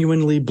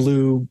 genuinely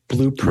blue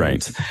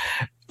blueprint,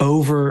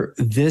 over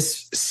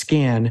this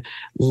scan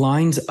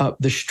lines up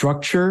the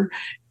structure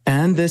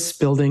and this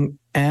building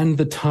and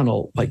the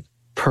tunnel, like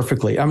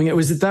perfectly. I mean, it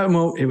was at that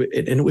moment,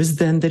 and it was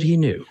then that he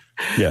knew.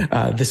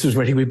 this is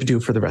what he would do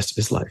for the rest of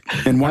his life.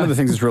 And one of the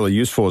things that's really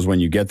useful is when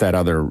you get that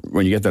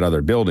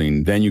other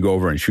building, then you go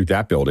over and shoot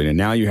that building, and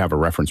now you have a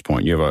reference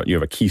point. You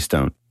have a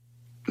keystone.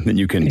 Then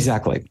you can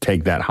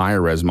take that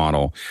higher res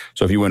model.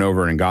 So if you went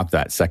over and got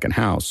that second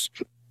house,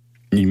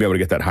 you'd be able to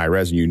get that high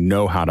res, and you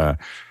know how to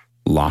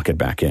lock it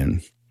back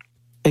in.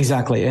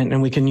 Exactly.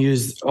 And we can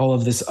use all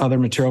of this other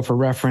material for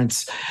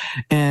reference.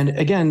 And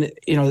again,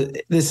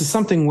 this is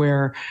something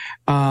where,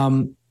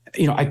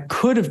 I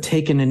could have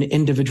taken an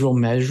individual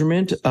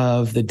measurement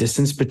of the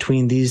distance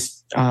between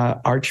these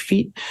arch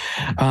feet,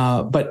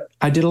 but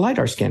I did a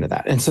LiDAR scan of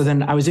that. And so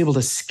then I was able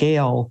to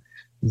scale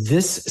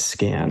this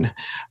scan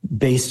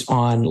based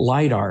on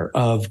LiDAR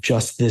of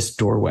just this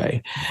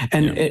doorway.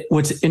 And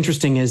what's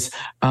interesting is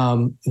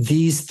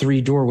these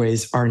three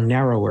doorways are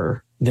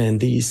narrower than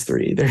these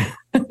three.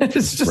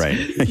 It's just,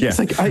 it's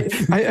like,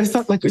 I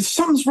thought like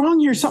something's wrong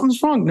here.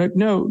 Something's wrong.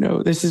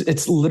 No,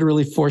 it's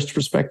literally forced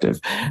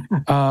perspective.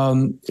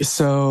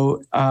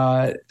 So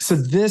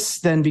this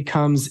then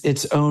becomes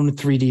its own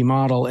 3D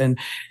model. And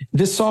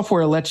this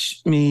software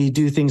lets me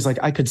do things like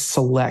I could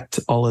select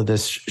all of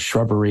this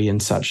shrubbery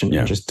and such and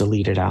just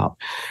delete it out.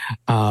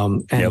 A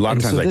lot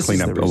of times I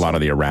clean up a lot of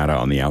the errata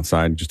on the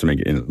outside just to make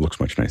it looks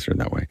much nicer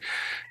that way.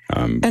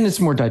 And it's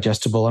more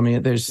digestible. I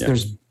mean,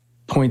 there's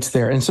points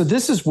there. And so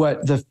this is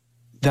what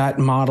that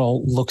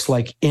model looks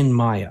like in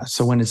Maya.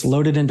 So when it's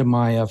loaded into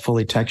Maya,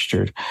 fully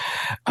textured,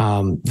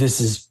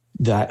 this is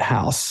that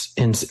house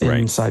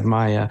inside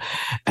Maya.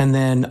 And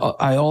then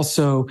I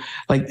also,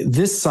 like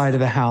this side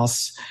of the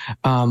house,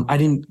 I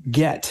didn't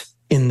get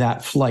in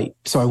that flight.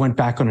 So I went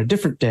back on a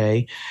different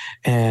day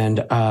and,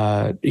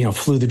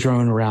 flew the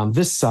drone around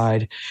this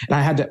side. And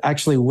I had to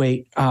actually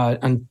wait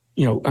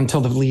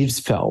until the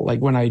leaves fell. Like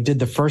when I did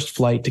the first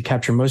flight to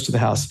capture most of the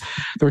house,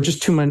 there were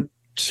just too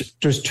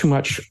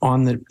much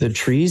on the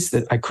trees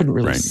that I couldn't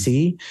really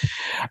see.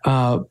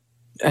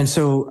 And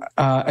so,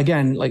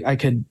 again, like I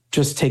could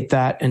just take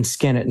that and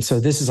scan it. And so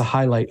this is a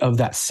highlight of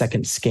that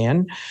second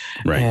scan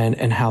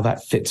and how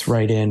that fits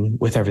right in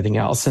with everything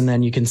else. And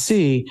then you can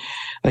see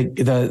like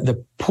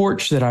the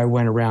porch that I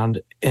went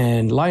around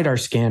and LiDAR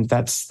scanned,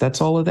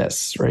 that's all of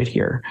this right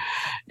here.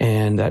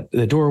 And that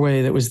the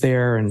doorway that was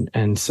there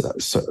and so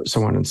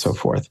on and so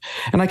forth.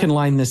 And I can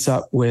line this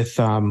up with,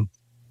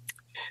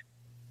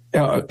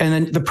 and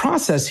then the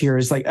process here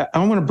is like,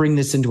 I want to bring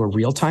this into a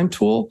real-time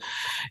tool.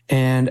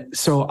 And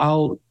so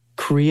I'll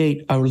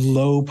create a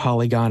low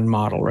polygon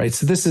model, right?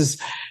 So this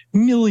is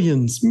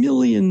millions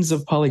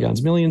of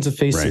polygons, millions of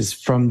faces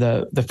from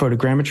the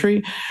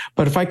photogrammetry.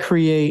 But if I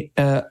create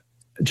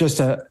just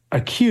a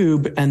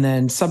cube and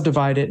then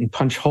subdivide it and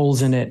punch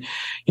holes in it,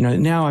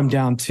 now I'm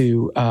down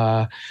to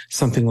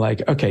something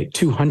like,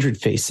 200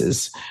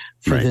 faces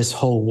for this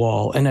whole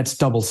wall. And that's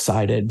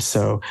double-sided.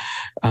 So,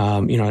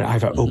 I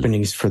have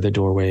openings for the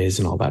doorways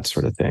and all that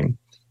sort of thing.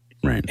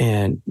 Right.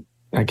 And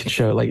I can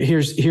show like,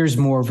 here's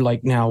more of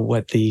like now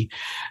what the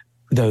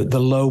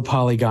low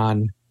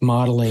polygon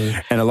modeling.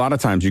 And a lot of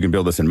times you can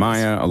build this in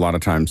Maya. A lot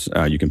of times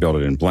you can build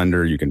it in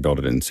Blender. You can build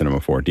it in Cinema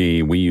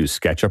 4D. We use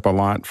SketchUp a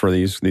lot for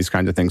these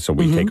kinds of things. So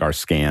we take our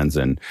scans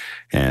and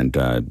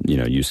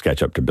use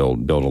SketchUp to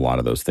build a lot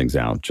of those things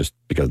out, just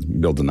because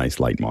it builds a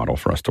nice light model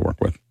for us to work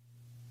with.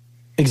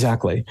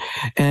 Exactly.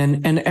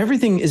 And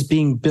everything is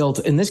being built.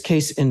 In this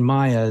case, in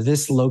Maya,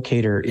 this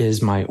locator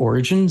is my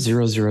origin,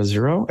 000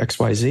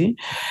 XYZ.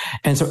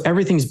 And so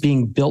everything's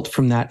being built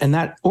from that. And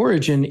that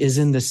origin is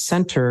in the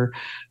center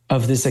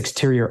of this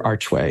exterior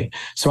archway.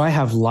 So I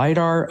have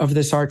LiDAR of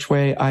this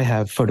archway. I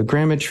have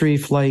photogrammetry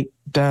flight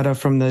data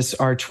from this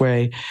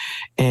archway.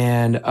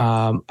 And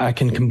I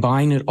can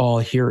combine it all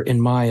here in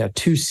Maya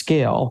to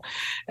scale.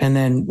 And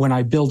then when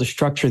I build a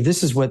structure,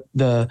 this is what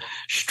the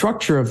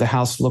structure of the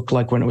house looked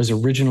like when it was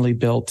originally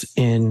built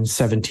in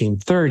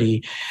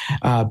 1730,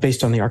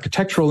 based on the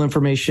architectural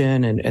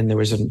information. And there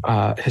was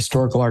a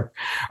historical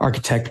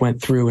architect went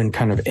through and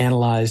kind of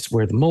analyzed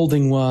where the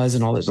molding was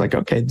and all this. Like,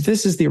 okay,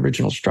 this is the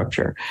original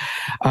structure.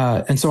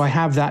 And so I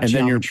have that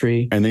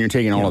geometry. And then you're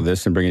taking all of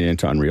this and bringing it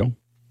into Unreal?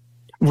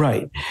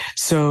 Right.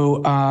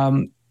 So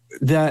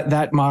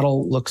that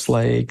model looks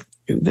like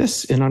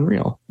this in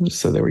Unreal.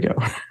 So there we go.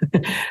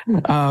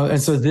 And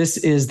so this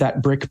is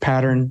that brick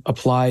pattern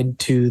applied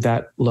to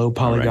that low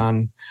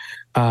polygon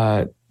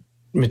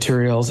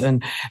materials.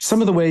 And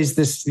some of the ways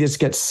this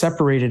gets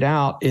separated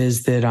out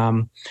is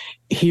that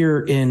here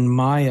in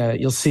Maya,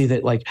 you'll see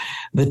that like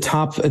the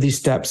top of these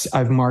steps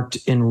I've marked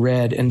in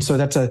red. And so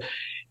that's a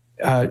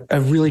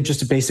really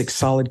just a basic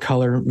solid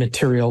color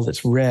material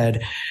that's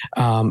red.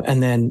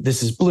 And then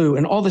this is blue.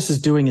 And all this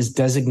is doing is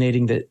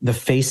designating that the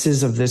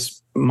faces of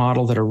this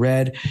model that are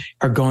red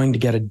are going to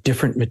get a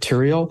different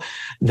material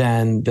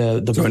than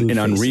the blue faces. In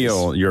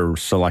Unreal, you're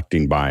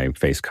selecting by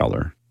face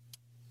color.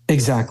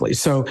 Exactly.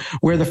 So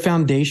where the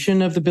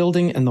foundation of the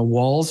building and the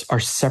walls are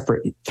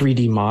separate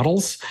 3D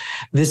models,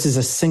 this is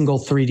a single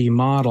 3D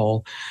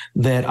model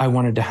that I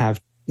wanted to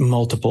have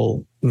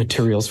multiple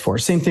materials for.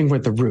 Same thing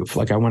with the roof.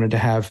 Like I wanted to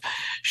have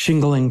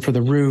shingling for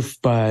the roof,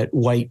 but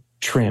white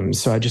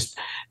trims. So I just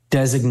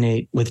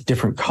designate with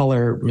different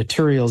color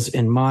materials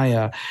in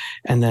Maya,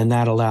 and then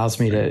that allows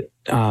me to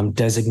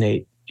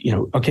designate,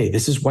 okay,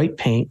 this is white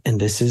paint and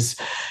this is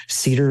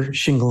cedar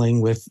shingling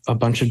with a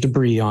bunch of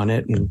debris on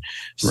it, and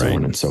so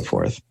on and so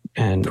forth.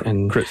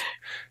 And Chris,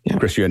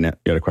 you had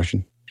a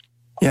question?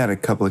 Yeah, I had a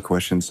couple of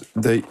questions.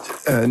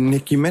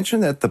 Nick, you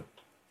mentioned that the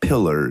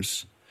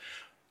pillars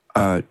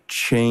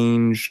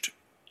changed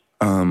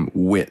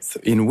width.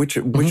 In which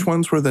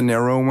ones were the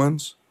narrow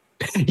ones?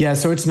 Yeah,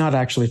 so it's not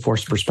actually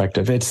forced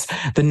perspective. It's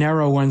the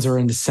narrow ones are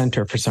in the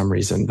center for some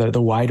reason. The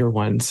wider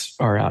ones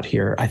are out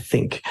here, I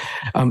think.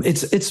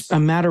 It's a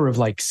matter of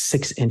like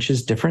 6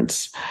 inches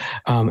difference.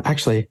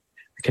 Actually,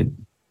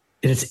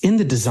 it's in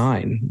the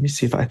design. Let me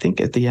see if I think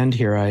at the end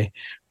here I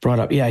brought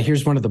up. Yeah,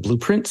 here's one of the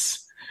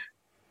blueprints.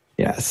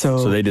 Yeah,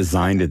 so they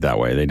designed it that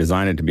way. They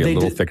designed it to be a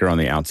little thicker on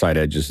the outside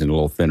edges and a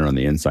little thinner on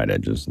the inside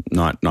edges.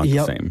 Not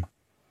the same.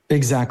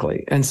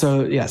 Exactly. And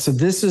so, so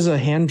this is a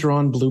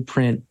hand-drawn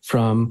blueprint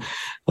from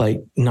like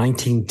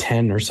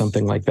 1910 or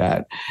something like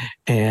that.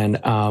 And,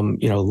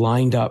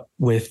 lined up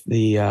with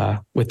the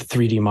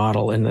 3D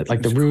model, and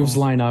the roofs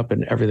line up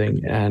and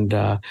everything. And,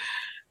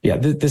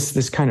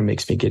 this kind of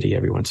makes me giddy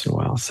every once in a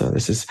while. So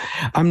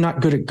I'm not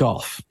good at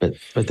golf, but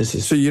this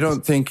is. So you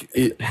don't think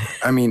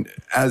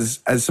as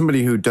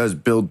somebody who does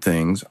build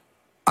things,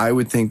 I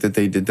would think that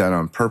they did that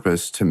on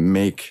purpose to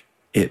make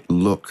it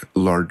look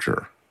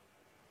larger.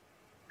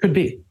 Could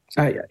be.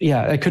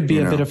 It could be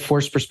a bit of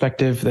forced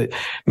perspective that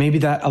maybe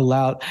that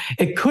allowed.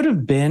 It could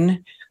have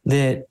been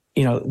that,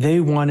 they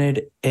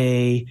wanted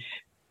a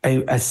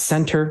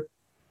center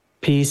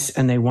piece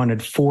and they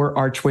wanted 4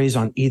 archways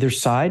on either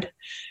side.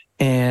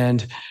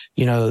 And,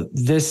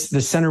 the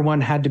center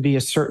one had to be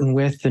a certain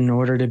width in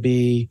order to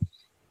be,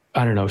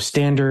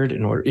 standard,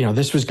 in order,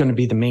 this was going to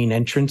be the main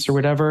entrance or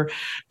whatever.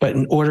 But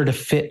in order to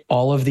fit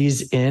all of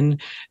these in,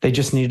 they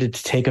just needed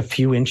to take a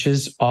few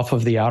inches off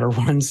of the outer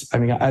ones. I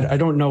mean, I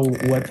don't know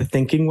what the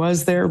thinking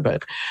was there,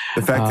 but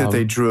the fact that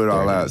they drew it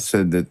all out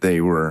said that they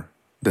were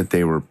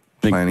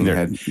planning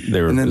ahead.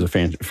 It was a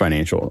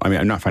financial. I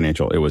mean, not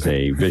financial. It was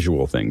a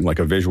visual thing, like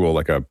a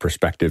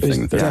perspective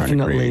thing that they're trying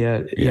to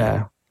create.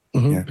 Yeah.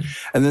 Mm-hmm. Yeah.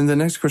 And then the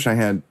next question I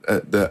had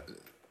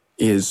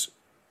is,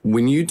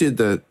 when you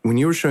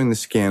were showing the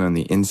scan on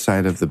the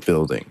inside of the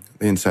building,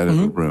 the inside of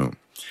the room,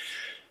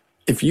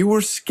 if you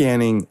were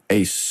scanning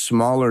a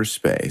smaller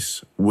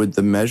space, would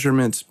the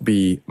measurements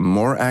be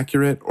more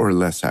accurate or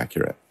less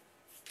accurate?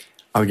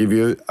 I'll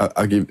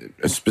give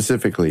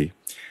specifically,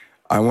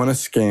 I want to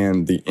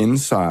scan the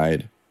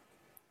inside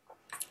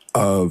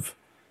of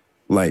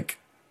like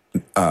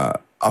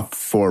a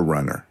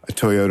 4Runner, a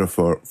Toyota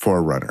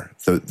 4Runner,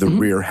 the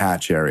rear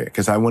hatch area,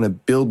 because I want to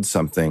build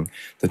something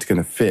that's going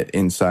to fit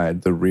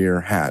inside the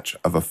rear hatch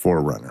of a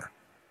 4Runner.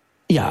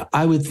 Yeah,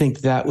 I would think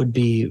that would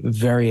be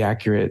very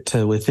accurate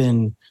to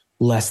within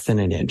less than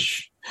an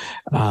inch.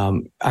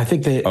 I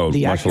think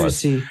the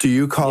accuracy. Less. Do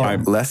you call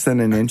less than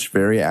an inch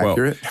very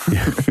accurate?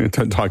 Well,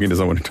 talking to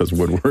someone who does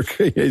woodwork,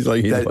 he's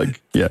like,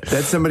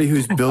 that's somebody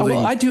who's building.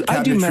 I do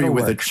metal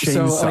with work. A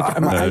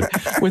chainsaw.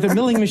 So, with a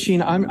milling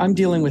machine, I'm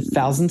dealing with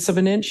thousandths of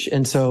an inch,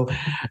 and so,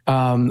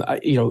 I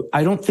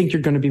don't think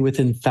you're going to be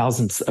within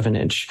thousandths of an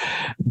inch,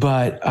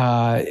 but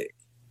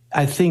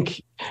I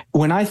think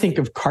when I think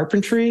of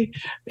carpentry,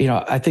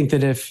 I think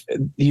that if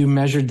you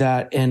measured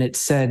that and it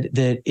said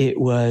that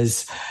it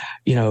was,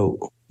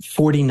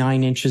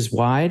 49 inches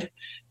wide,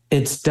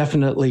 it's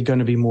definitely going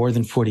to be more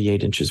than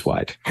 48 inches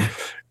wide.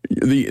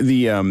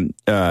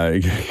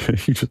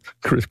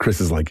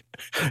 Chris is like,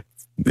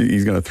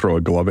 he's going to throw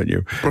a glove at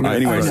you.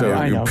 Anyway,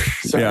 I know.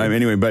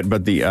 Anyway,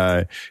 but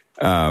the,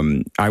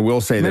 I will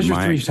say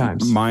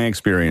that my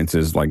experience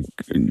is like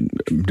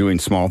doing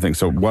small things.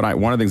 So one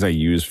of the things I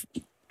use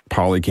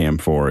Polycam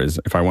for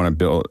is if I want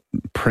to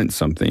print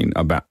something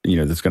about,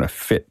 that's going to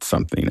fit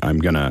something,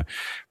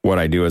 what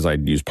I do is I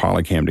use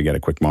Polycam to get a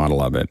quick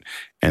model of it.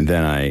 And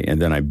then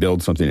I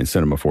build something in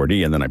Cinema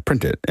 4D and then I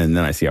print it and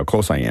then I see how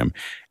close I am.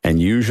 And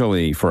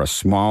usually for a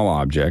small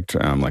object,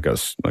 like a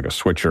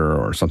switcher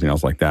or something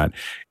else like that,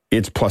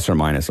 it's plus or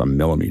minus a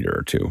millimeter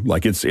or two.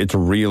 Like it's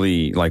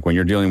really like when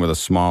you're dealing with a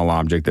small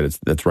object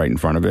that's right in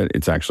front of it,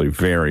 it's actually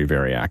very,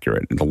 very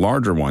accurate. And the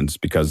larger ones,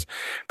 because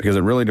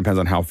it really depends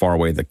on how far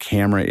away the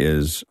camera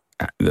is.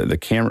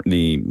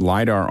 The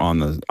LiDAR on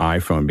the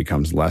iPhone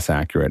becomes less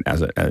accurate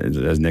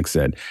as Nick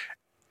said,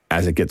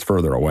 as it gets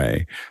further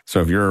away.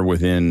 So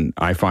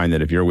I find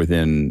that if you're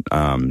within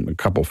a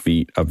couple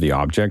feet of the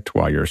object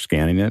while you're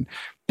scanning it,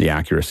 the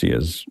accuracy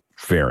is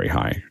very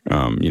high,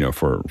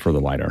 for the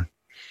LiDAR.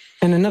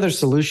 And another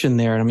solution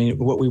there,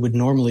 what we would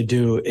normally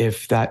do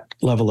if that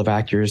level of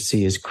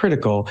accuracy is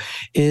critical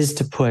is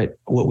to put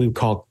what we would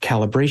call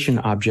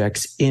calibration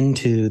objects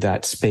into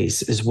that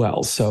space as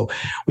well. So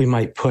we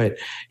might put,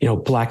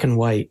 black and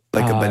white.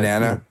 Like a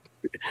banana?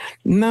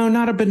 No,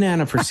 not a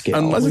banana for scale.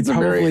 Unless it's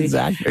probably, a very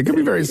exact. It could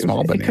be very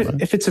small banana.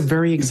 If it's a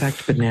very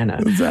exact banana.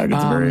 Exactly.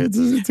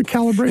 It's a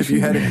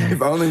calibration.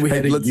 If only we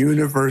had a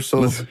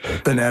universal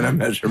banana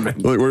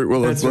measurement.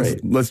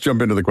 Let's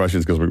jump into the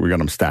questions because we got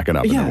them stacking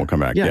up and then we'll come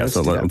back.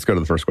 So let's go to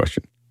the first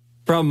question.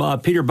 From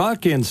Peter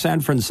Buck in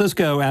San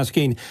Francisco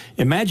asking,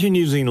 imagine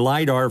using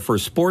LiDAR for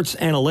sports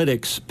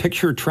analytics,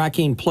 picture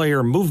tracking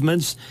player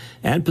movements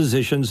and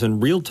positions in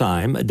real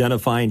time,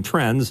 identifying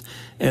trends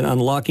and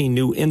unlocking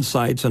new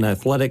insights in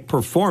athletic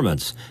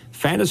performance,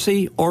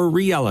 fantasy or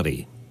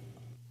reality?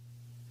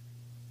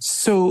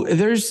 So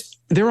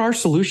there are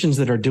solutions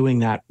that are doing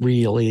that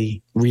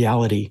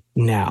reality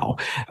now.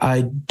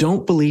 I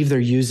don't believe they're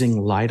using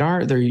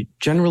LiDAR. They're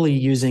generally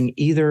using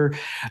either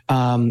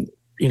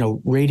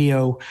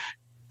radio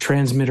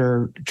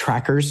transmitter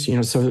trackers,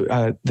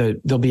 so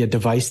there'll be a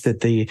device that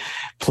the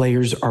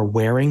players are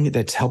wearing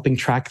that's helping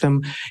track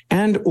them,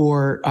 and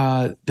or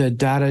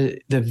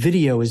the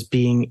video is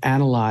being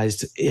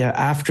analyzed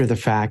after the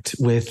fact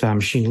with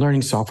machine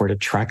learning software to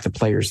track the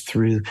players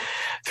through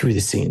the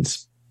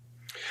scenes.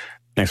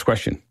 Next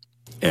question.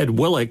 Ed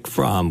Willick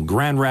from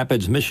Grand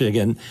Rapids,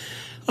 Michigan.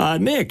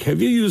 Nick,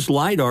 have you used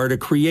LiDAR to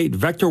create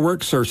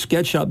Vectorworks or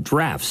SketchUp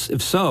drafts?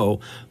 If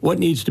so, what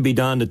needs to be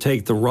done to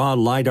take the raw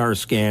LiDAR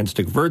scans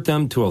to convert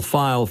them to a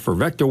file for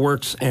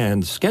Vectorworks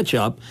and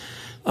SketchUp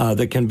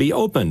that can be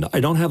opened?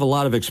 I don't have a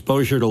lot of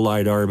exposure to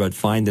LiDAR, but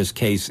find this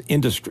case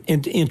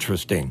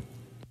interesting.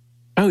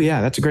 Oh,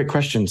 yeah, that's a great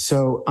question.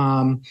 So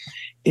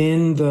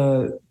in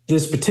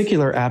this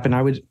particular app, and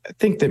I would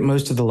think that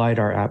most of the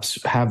LiDAR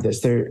apps have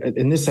this.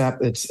 In this app,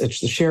 it's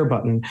the share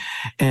button,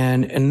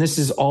 and this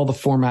is all the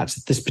formats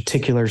that this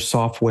particular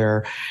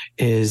software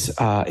is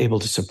able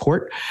to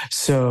support.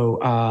 So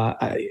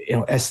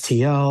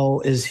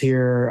STL is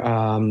here,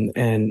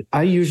 and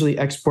I usually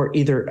export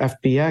either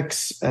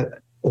FBX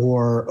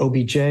or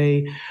OBJ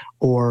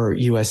or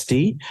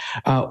USD,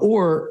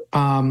 or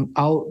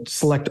I'll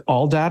select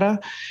all data,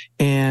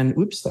 and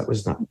whoops, that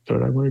was not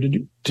what I wanted to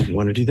do. Didn't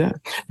want to do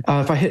that.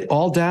 If I hit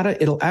all data,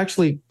 it'll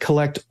actually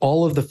collect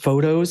all of the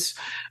photos,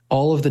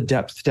 all of the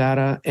depth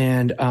data,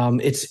 and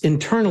it's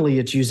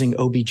using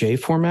OBJ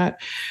format,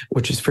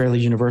 which is fairly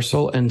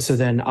universal. And so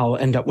then I'll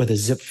end up with a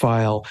zip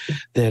file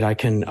that I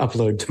can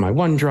upload to my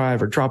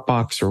OneDrive or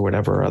Dropbox or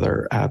whatever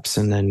other apps,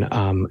 and then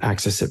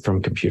access it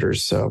from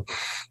computers. So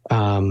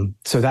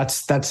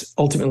that's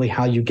ultimately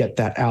how you get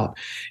that out,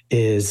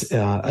 is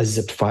a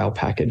zipped file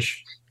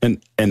package.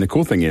 And the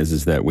cool thing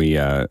is that we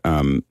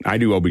I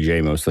do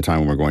OBJ most of the time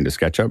when we're going to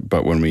SketchUp,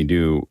 but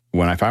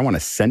if I want to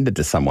send it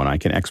to someone, I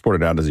can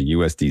export it out as a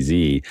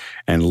USDZ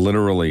and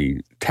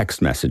literally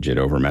text message it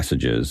over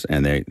messages.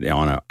 And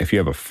if you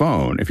have an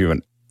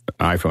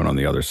iPhone on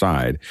the other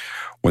side,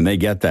 when they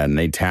get that and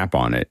they tap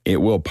on it, it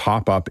will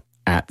pop up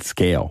at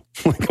scale.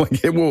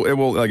 like it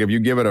will like if you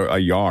give it a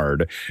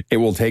yard, it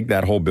will take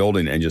that whole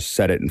building and just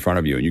set it in front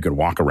of you, and you can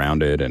walk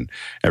around it and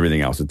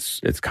everything else.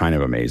 It's kind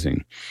of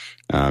amazing.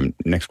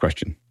 Next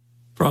question.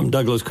 From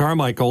Douglas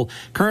Carmichael.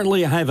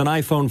 Currently, I have an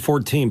iPhone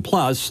 14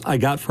 Plus I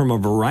got from a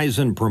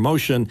Verizon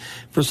promotion.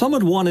 For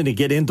someone wanting to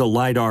get into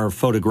LiDAR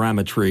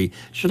photogrammetry,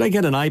 should I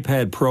get an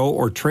iPad Pro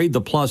or trade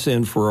the Plus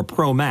in for a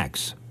Pro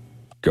Max?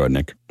 Go ahead,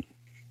 Nick.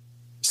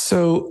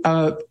 So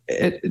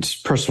it's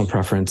personal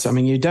preference. I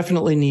mean, you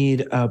definitely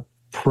need a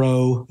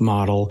Pro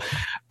model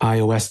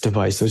iOS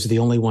device. Those are the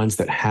only ones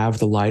that have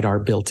the LiDAR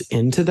built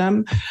into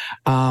them.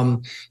 I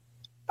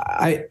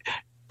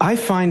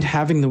find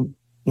having the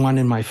one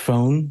in my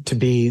phone to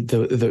be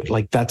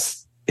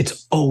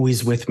it's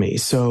always with me.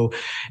 So,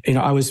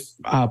 I was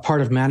part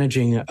of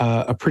managing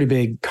a pretty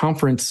big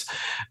conference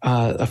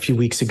a few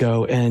weeks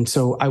ago. And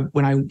so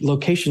when I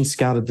location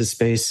scouted the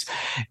space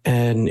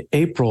in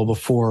April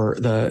for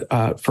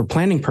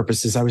planning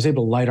purposes, I was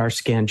able to LiDAR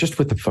scan just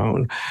with the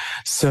phone.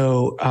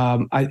 So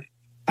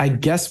I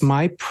guess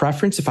my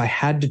preference, if I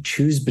had to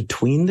choose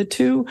between the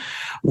two,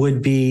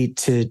 would be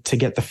to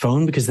get the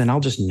phone, because then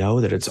I'll just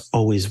know that it's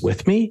always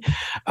with me.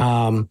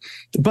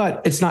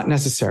 But it's not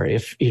necessary.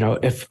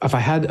 If I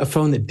had a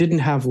phone that didn't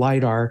have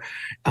LiDAR,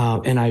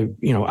 and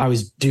I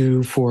was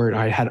due for it,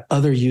 I had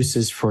other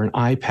uses for an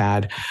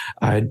iPad,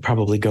 I'd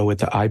probably go with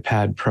the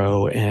iPad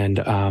Pro and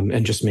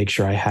just make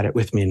sure I had it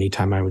with me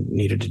anytime I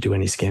needed to do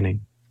any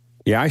scanning.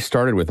 Yeah, I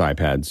started with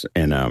iPads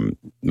and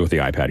with the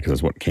iPad because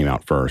that's what came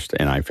out first,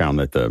 and I found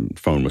that the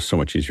phone was so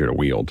much easier to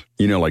wield.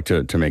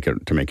 To make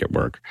it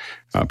work.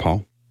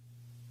 Paul?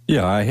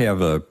 Yeah, I have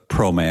a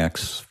Pro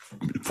Max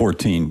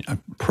 14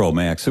 Pro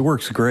Max. It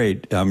works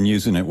great. I'm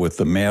using it with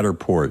the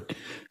Matterport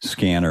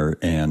scanner,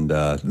 and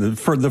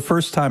for the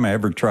first time I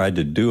ever tried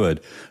to do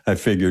it, I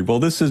figured, well,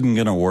 this isn't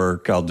going to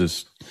work. I'll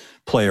just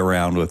play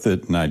around with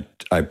it, and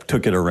I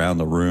took it around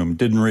the room.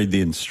 Didn't read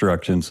the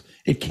instructions.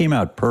 It came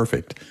out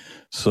perfect.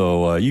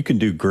 So you can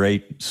do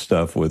great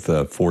stuff with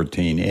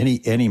 14,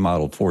 any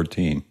model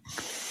 14.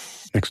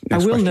 Next I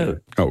will question.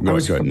 note. Go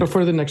ahead.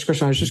 Before the next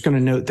question, I was just going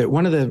to note that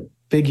one of the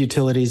big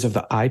utilities of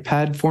the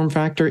iPad form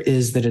factor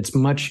is that it's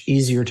much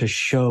easier to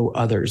show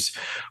others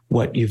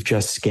what you've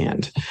just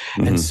scanned.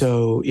 Mm-hmm. And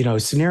so,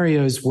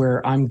 scenarios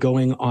where I'm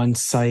going on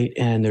site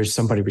and there's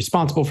somebody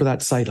responsible for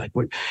that site, like,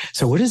 what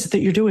is it that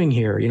you're doing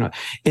here?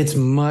 It's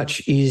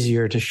much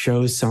easier to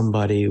show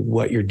somebody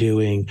what you're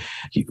doing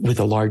with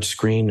a large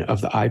screen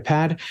of the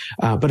iPad.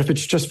 But if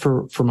it's just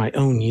for my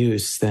own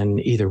use, then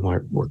either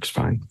one works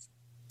fine.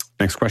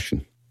 Next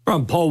question.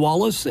 From Paul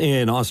Wallace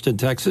in Austin,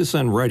 Texas,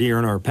 and right here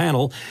in our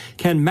panel,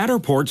 can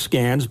Matterport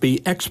scans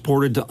be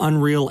exported to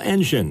Unreal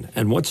Engine?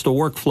 And what's the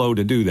workflow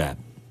to do that?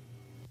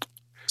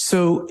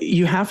 So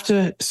you have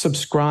to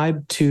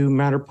subscribe to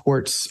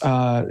Matterport's,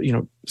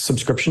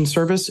 subscription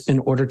service in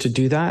order to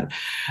do that.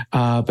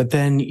 But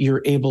then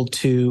you're able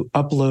to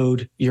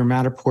upload your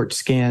Matterport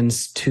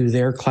scans to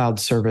their cloud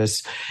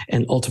service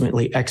and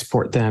ultimately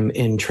export them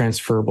in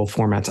transferable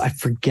formats. I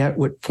forget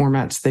what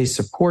formats they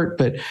support,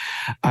 but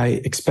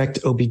I expect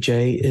OBJ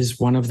is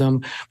one of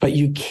them. But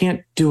you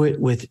can't do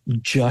it with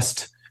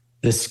just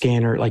the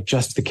scanner, like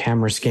just the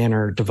camera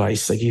scanner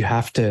device. Like you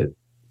have to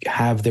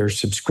have their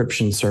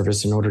subscription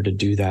service in order to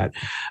do that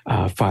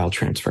file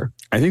transfer.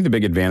 I think the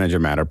big advantage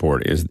of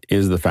Matterport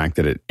is the fact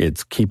that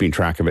it's keeping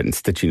track of it and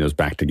stitching those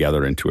back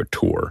together into a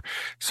tour.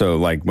 So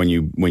like when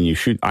you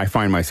shoot, I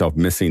find myself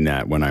missing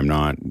that when I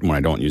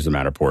don't use the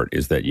Matterport,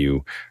 is that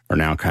you are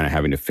now kind of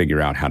having to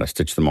figure out how to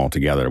stitch them all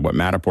together. What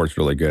Matterport's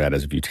really good at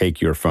is if you take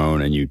your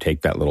phone and you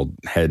take that little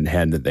head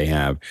that they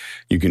have,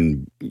 you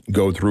can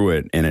go through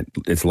it, and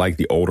it's like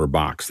the older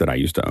box that I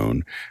used to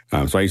own.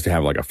 So I used to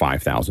have like a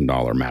 $5,000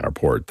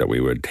 Matterport that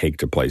we would take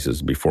to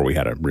places before we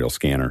had a real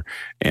scanner,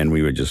 and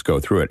we would just go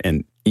through it.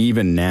 And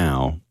even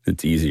now,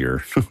 it's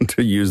easier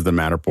to use the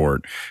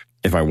Matterport.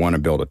 If I want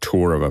to build a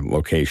tour of a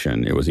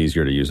location, it was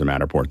easier to use a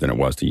Matterport than it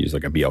was to use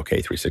like a BLK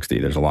 360.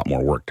 There's a lot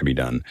more work to be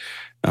done,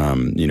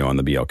 on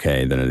the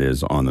BLK than it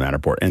is on the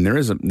Matterport. And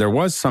there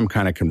was some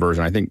kind of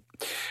conversion. I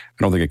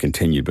don't think it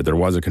continued, but there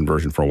was a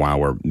conversion for a while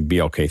where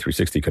BLK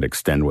 360 could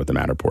extend what the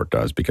Matterport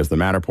does, because the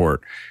Matterport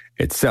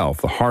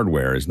itself, the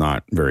hardware, is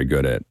not very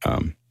good at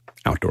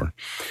outdoor.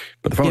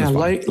 But the phone is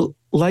fine.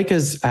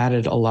 Leica's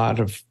added a lot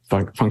of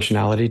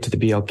functionality to the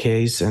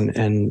BLKs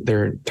and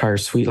their entire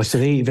suite. Like, so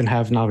they even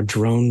have now a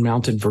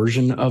drone-mounted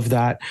version of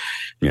that.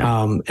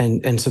 Yeah.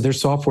 And so their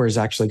software has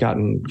actually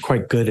gotten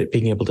quite good at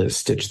being able to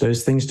stitch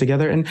those things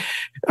together. And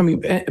I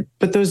mean,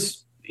 but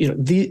those,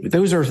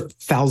 those are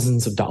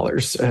thousands of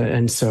dollars.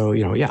 And so,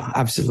 yeah,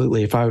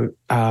 absolutely. If I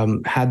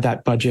had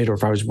that budget, or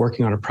if I was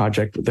working on a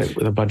project with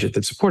a budget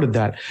that supported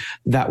that,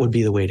 that would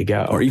be the way to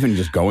go. Or even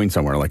just going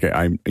somewhere. Like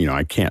I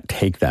can't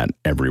take that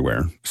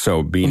everywhere.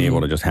 So being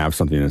able to just have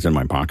something that's in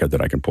my pocket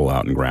that I can pull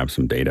out and grab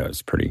some data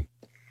is pretty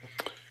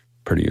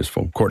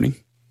useful. Courtney?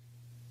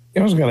 I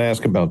was going to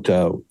ask about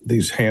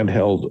these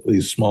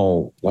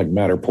small, like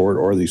Matterport,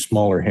 or these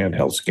smaller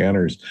handheld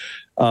scanners.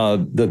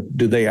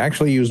 Do they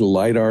actually use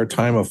LiDAR,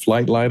 time of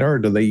flight LiDAR, or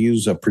do they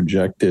use a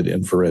projected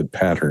infrared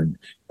pattern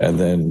and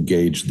then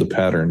gauge the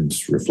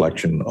pattern's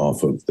reflection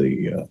off of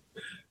the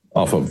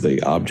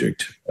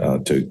object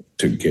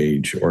to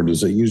gauge, or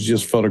does it use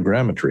just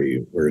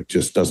photogrammetry, where it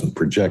just doesn't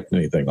project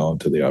anything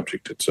onto the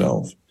object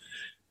itself?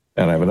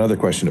 And I have another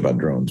question about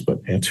drones, but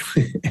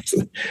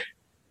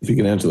if you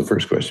can answer the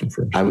first question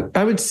first.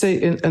 I would say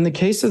in the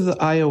case of the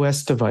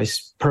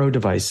iOS Pro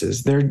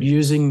devices, they're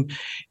using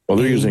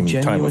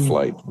time of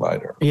flight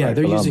LiDAR. Yeah, right?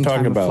 they're using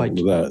time of flight. I'm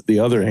talking about the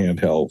other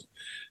handheld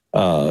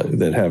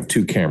that have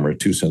two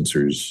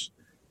sensors.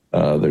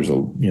 There's a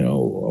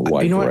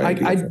wide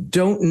variety. I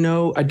don't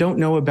know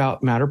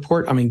about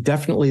Matterport. I mean,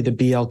 definitely the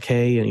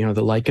BLK and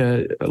the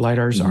Leica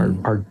LiDARs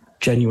are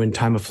genuine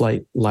time of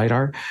flight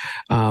LiDAR.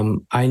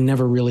 I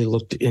never really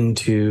looked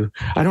into.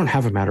 I don't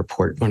have a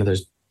Matterport, one of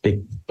those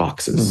big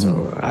boxes.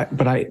 Mm-hmm.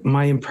 So,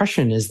 my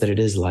impression is that it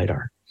is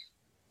LiDAR.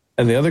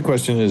 And the other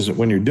question is,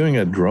 when you're doing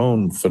a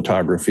drone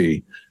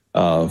photography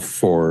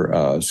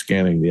for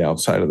scanning the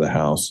outside of the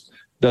house,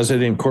 does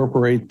it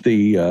incorporate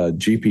the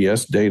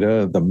GPS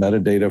data, the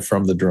metadata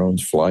from the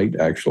drone's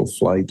actual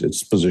flight,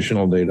 its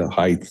positional data,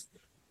 height,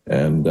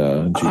 and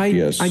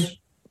GPS?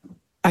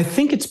 I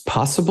think it's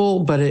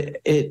possible, but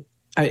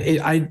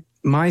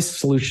my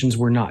solutions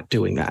were not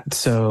doing that.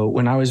 So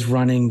when I was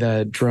running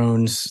the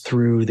drones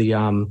through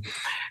the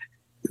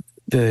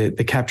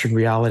captured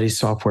reality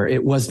software,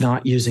 it was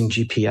not using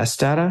GPS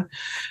data.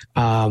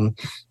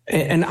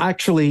 And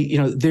actually,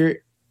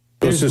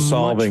 this is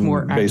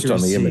solving based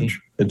on the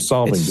image. It's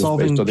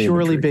solving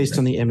purely based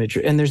on the image.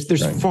 And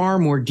there's far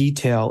more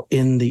detail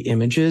in the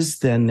images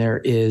than there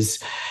is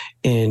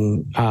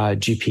in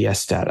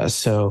GPS data.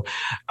 So,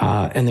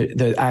 and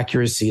the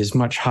accuracy is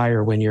much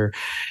higher when you're,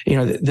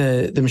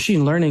 the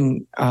machine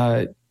learning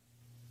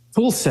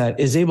tool set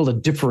is able to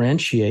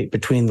differentiate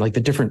between like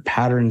the different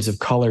patterns of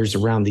colors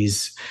around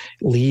these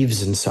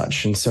leaves and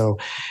such. And so,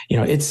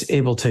 it's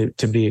able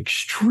to be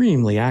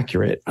extremely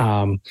accurate.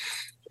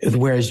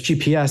 Whereas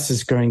GPS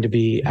is going to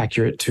be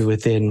accurate to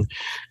within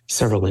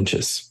several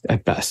inches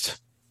at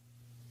best.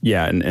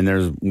 Yeah, and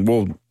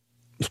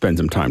spend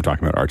some time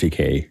talking about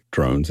RTK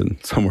drones and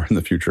somewhere in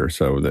the future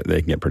so that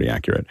they can get pretty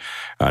accurate.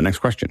 Next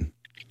question.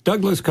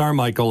 Douglas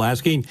Carmichael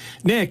asking,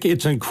 Nick,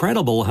 it's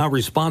incredible how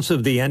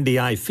responsive the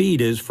NDI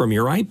feed is from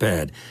your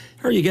iPad.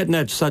 How are you getting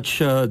at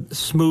such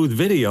smooth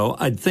video?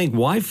 I'd think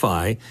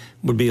Wi-Fi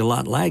would be a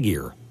lot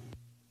laggier.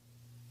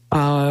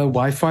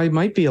 Wi-Fi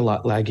might be a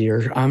lot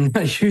laggier. I'm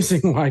not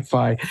using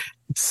Wi-Fi.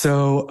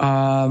 So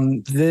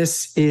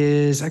this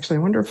is actually, I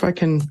wonder if I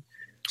can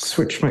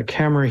switch my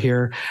camera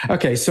here.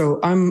 Okay, so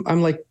I'm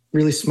like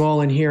really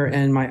small in here,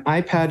 and my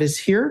iPad is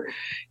here,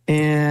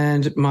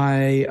 and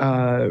my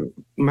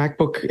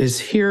MacBook is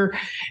here,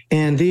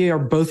 and they are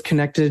both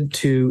connected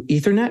to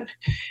Ethernet.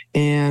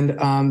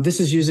 And this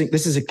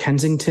is a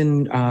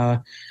Kensington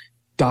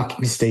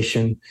docking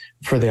station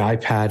for the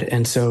iPad,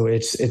 and so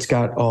it's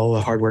got all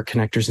the hardware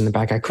connectors in the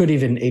back. I could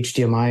even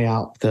HDMI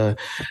out the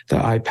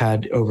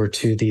iPad over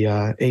to the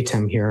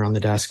ATEM here on the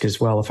desk as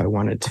well if I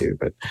wanted to.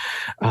 But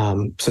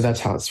so that's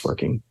how it's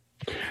working.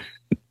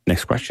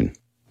 Next question.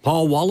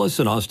 Paul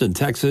Wallace in Austin,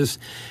 Texas.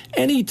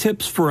 Any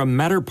tips for a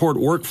Matterport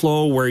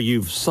workflow where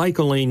you've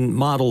cycling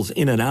models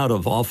in and out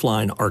of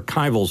offline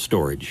archival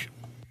storage?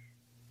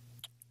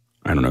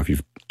 I don't know if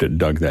you've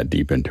dug that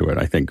deep into it.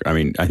 I think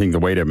the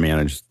way to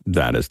manage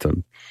that is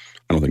to.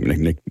 I don't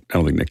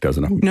think Nick does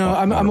enough. No,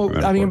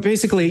 I mean,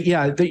 basically,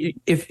 yeah.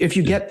 If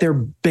you get their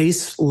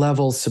base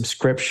level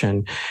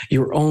subscription,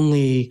 you're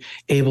only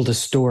able to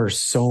store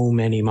so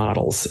many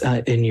models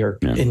in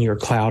your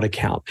cloud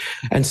account.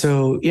 And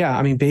so, yeah,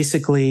 I mean,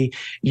 basically,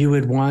 you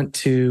would want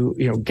to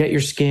get your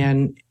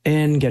scan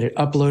in, get it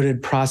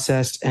uploaded,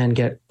 processed, and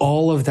get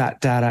all of that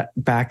data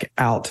back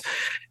out,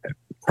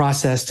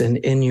 processed and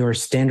in your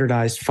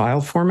standardized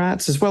file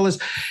formats, as well as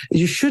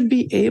you should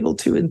be able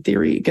to, in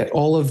theory, get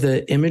all of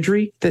the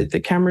imagery that the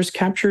camera's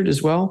captured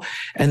as well,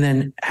 and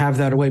then have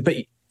that away. But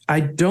I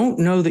don't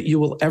know that you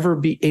will ever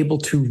be able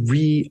to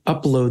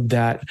re-upload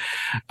that,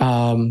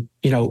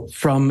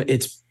 from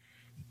its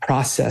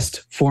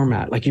processed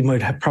format. Like you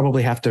might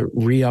probably have to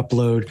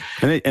re-upload.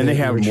 And they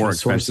have more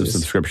expensive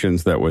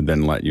subscriptions that would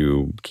then let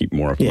you keep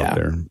more of them up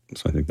there.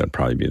 So I think that'd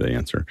probably be the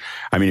answer.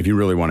 I mean, if you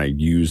really want to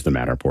use the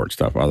Matterport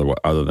stuff,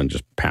 other than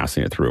just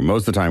passing it through,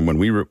 most of the time when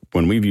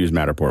we've used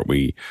Matterport,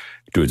 we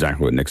do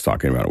exactly what Nick's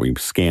talking about. We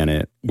scan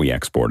it, we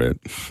export it,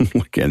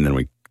 and then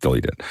we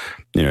delete it.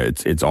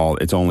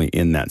 It's only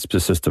in that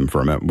system for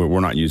a minute. We're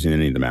not using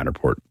any of the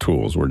Matterport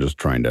tools. We're just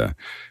trying to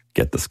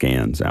get the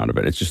scans out of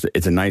it.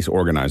 It's a nice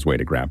organized way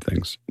to grab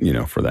things,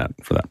 for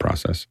that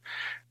process.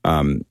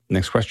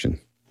 Next question.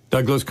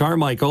 Douglas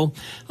Carmichael,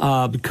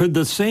 could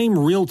the same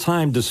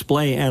real-time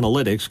display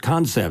analytics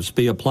concepts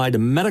be applied to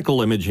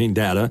medical imaging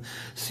data,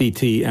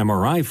 CT,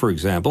 MRI, for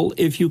example,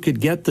 if you could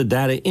get the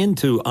data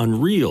into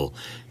Unreal?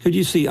 Could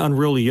you see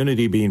Unreal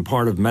Unity being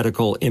part of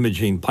medical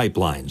imaging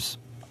pipelines?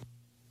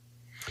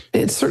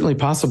 It's certainly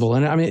possible.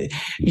 And I mean,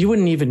 you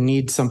wouldn't even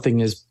need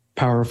something as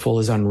powerful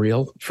as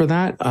Unreal for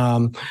that.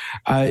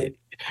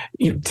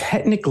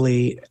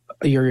 Technically,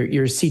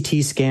 your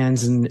CT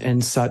scans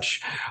and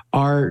such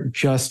are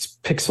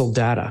just pixel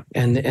data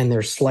and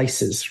they're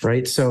slices,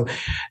 right? So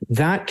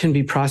that can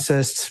be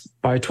processed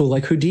by a tool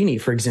like Houdini,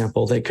 for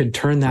example, that could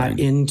turn that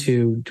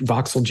into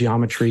voxel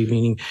geometry,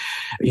 meaning,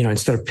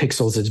 instead of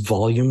pixels, it's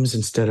volumes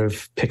instead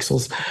of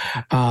pixels.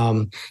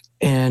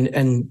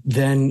 And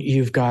then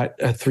you've got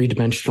a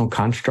three-dimensional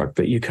construct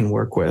that you can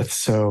work with.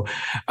 So,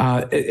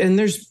 and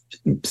there's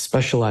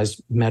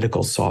specialized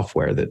medical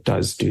software that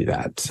does do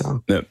that.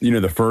 So, the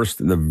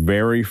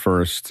very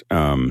first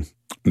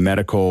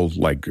medical,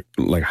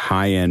 like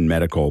high-end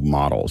medical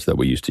models that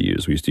we used to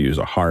use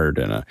a heart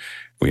and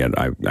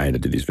I had to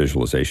do these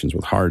visualizations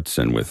with hearts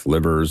and with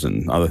livers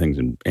and other things.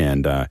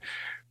 And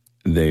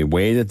the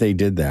way that they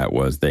did that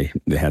was they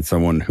had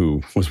someone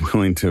who was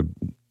willing to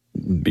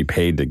be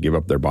paid to give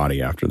up their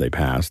body after they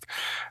passed.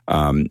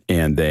 And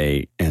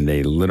they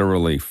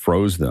literally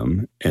froze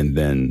them and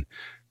then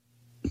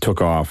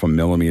took off a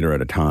millimeter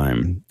at a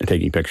time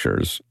taking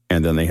pictures.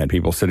 And then they had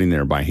people sitting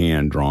there by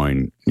hand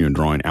drawing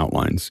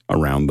outlines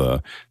around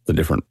the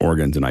different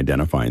organs and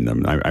identifying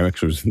them. I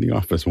actually was in the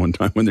office one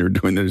time when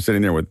they're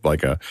sitting there with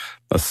like a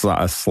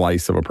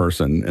slice of a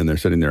person, and they're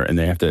sitting there and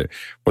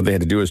what they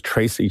had to do is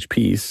trace each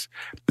piece.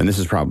 And this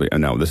is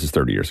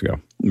 30 years ago,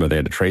 but they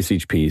had to trace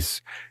each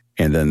piece.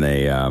 And then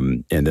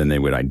they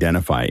would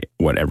identify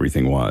what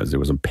everything was. It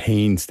was a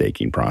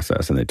painstaking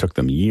process, and it took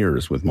them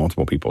years with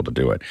multiple people to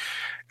do it.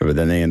 But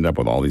then they ended up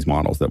with all these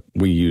models that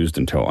we used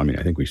until,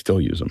 I think we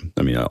still use them.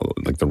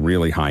 Like the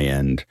really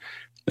high-end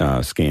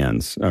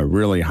scans,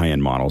 really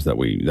high-end models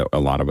that a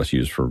lot of us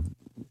use for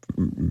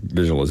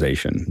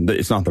visualization.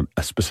 It's not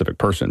a specific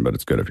person, but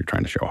it's good if you're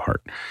trying to show a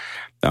heart.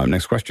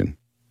 Next question.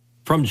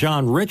 From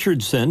John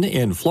Richardson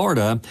in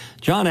Florida,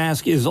 John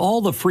asks, is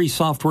all the free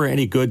software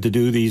any good to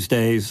do these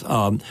days?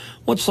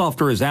 What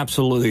software is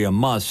absolutely a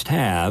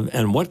must-have,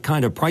 and what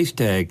kind of price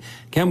tag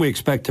can we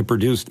expect to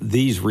produce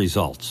these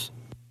results?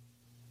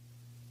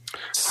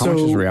 How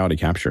much is reality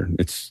capture?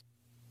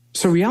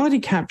 So reality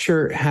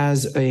capture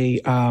has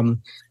a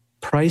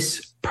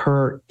price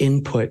per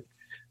input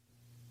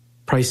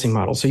pricing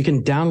model. So you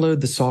can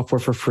download the software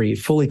for free,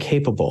 fully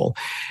capable,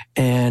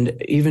 and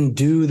even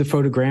do the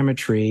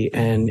photogrammetry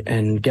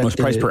and get it's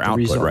price per output,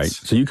 results. right?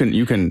 So you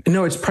can.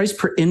 No, it's price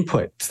per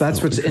input. So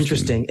that's what's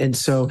interesting. And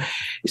so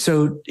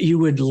you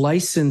would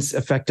license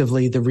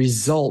effectively the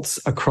results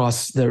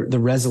across the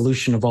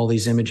resolution of all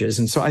these images.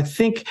 And so I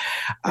think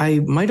I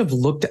might have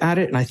looked at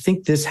it, and I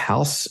think this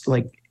house,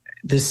 like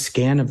this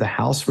scan of the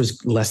house,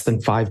 was less than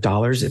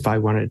 $5 if I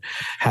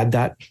had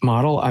that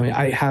model. I mean,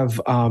 I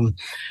have.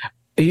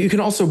 You can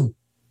also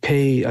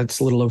pay,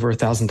 it's a little over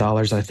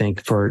 $1,000, I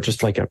think, for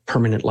just like a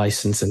permanent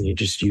license, and you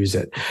just use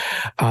it.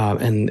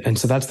 And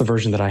so that's the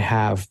version that I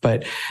have.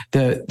 But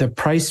the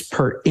price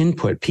per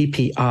input,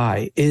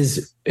 PPI,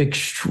 is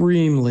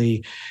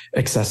extremely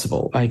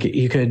accessible. Like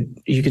you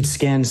could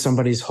scan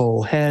somebody's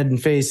whole head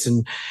and face,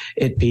 and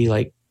it'd be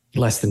like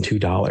less than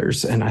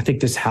 $2. And I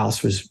think this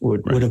house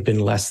would have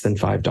been less than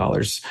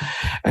 $5.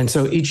 And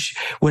so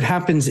what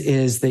happens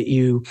is that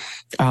you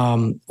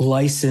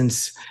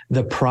license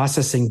the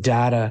processing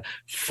data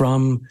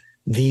from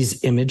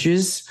these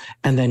images.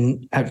 And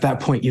then at that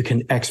point, you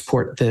can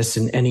export this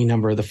in any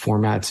number of the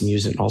formats and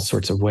use it in all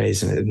sorts of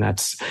ways.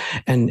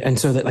 And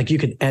so that, like, you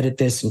can edit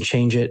this and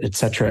change it, et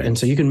cetera. And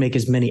so you can make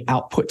as many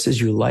outputs as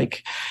you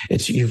like.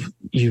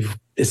 You've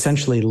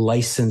essentially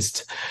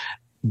licensed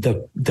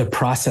the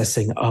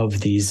processing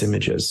of these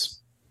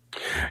images.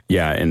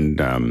 Yeah, and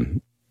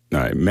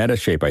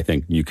Metashape, I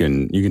think you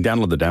can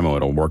download the demo;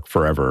 it'll work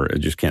forever. It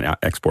just can't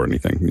export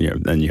anything.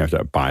 Then you have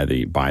to buy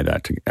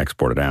that to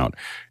export it out,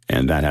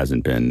 and that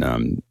hasn't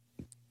been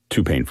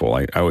too painful.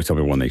 I always tell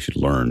everyone they should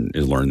learn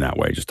that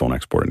way. Just don't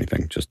export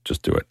anything. Just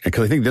do it.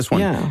 Because I think this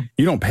one,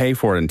 you don't pay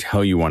for it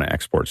until you want to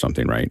export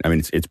something, right? I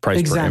mean, it's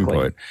price per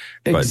input,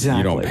 but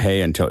you don't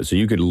pay until. So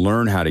you could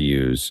learn how to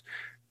use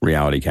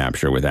reality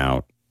capture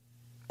without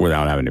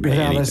having to pay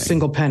anything. Without a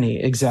single penny,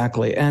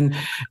 exactly. And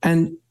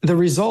the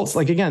results,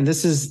 like, again,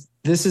 this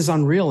is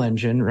Unreal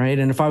Engine, right?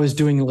 And if I was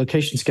doing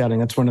location scouting,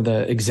 that's one of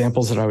the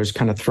examples that I was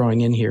kind of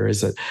throwing in here,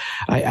 is that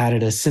I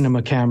added a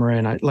cinema camera,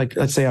 and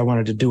let's say I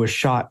wanted to do a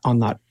shot on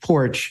that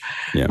porch.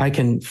 Yeah. I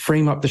can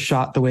frame up the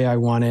shot the way I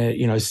want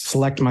it,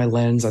 select my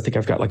lens. I think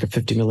I've got like a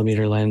 50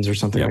 millimeter lens or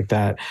something like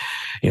that,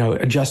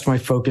 adjust my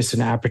focus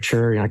and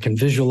aperture, and I can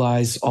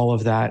visualize all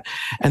of that.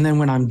 And then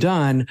when I'm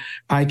done,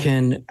 I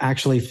can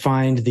actually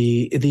find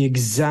the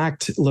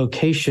exact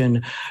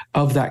location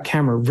of that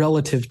camera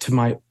relative to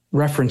my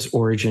reference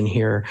origin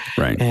here.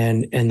 Right.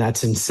 And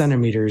that's in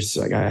centimeters.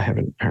 Like, I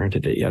haven't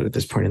parented it yet at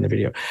this point in the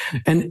video.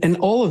 And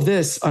all of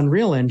this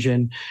Unreal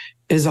Engine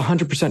is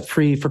 100%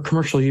 free for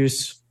commercial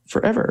use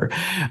forever.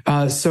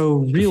 So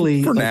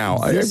really, for now,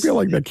 I feel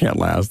like that can't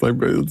last.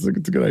 It's a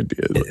good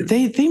idea.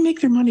 They make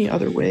their money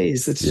other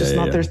ways. It's just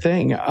not their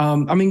thing.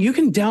 I mean, you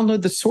can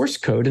download the source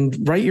code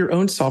and write your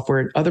own software.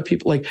 And other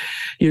people, like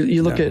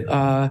you look at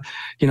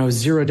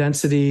Zero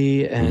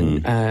Density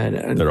and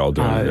they're all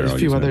doing a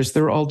few others.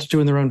 They're all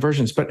doing their own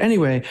versions. But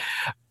anyway.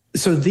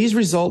 So these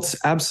results,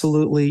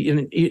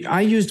 absolutely.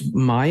 I used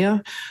Maya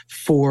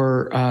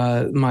for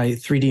my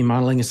 3D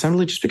modeling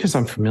assembly just because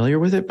I'm familiar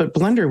with it, but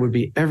Blender would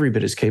be every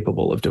bit as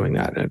capable of doing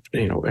that at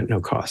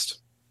no cost.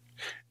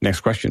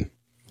 Next question.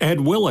 Ed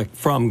Willick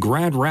from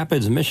Grand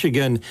Rapids,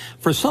 Michigan.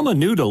 For someone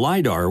new to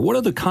LiDAR, what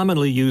are the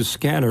commonly used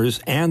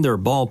scanners and their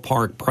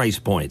ballpark price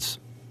points?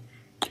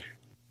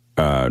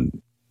 That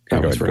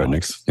one's for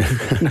Alex.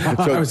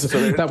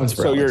 That one's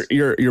for Alex.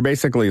 You're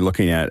basically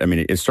looking at, I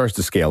mean, it starts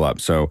to scale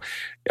up. So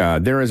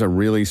there is a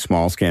really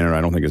small scanner I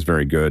don't think is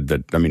very good. The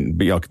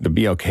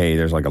BLK,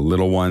 there's like a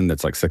little one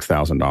that's like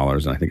 $6,000,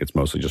 and I think it's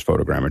mostly just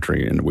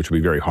photogrammetry, and which would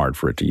be very hard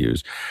for it to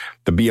use.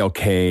 The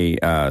BLK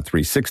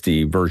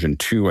 360 version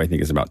 2, I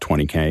think, is about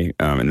 $20K,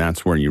 and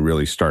that's where you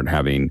really start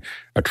having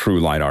a true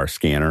LiDAR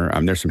scanner.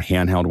 There's some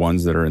handheld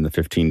ones that are in the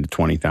 $15,000 to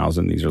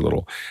 $20,000. These are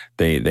little,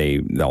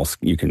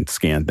 you can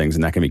scan things,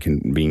 and that can be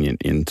convenient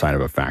inside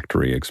of a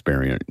factory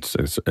experience,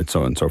 and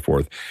so on and so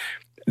forth.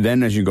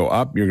 Then as you go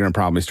up, you're going to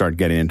probably start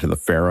getting into the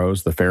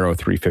Pharos. The Pharo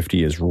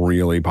 350 is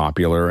really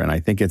popular, and I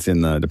think it's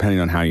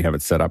depending on how you have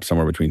it set up,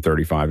 somewhere between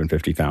 35 and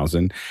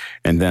 50,000.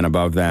 And then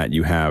above that,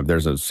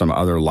 there's some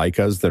other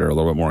Leicas that are a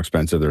little bit more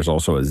expensive. There's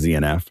also a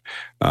ZNF.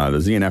 The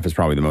ZNF is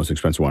probably the most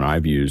expensive one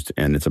I've used,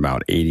 and it's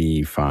about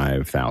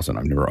 85,000.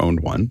 I've never owned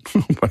one,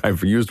 but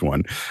I've used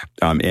one,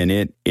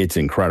 and it's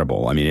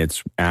incredible. I mean,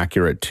 it's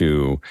accurate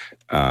to.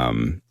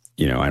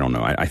 I don't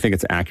know. I think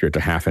it's accurate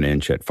to half an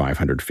inch at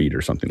 500 feet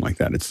or something like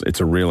that. It's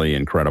a really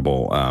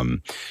incredible,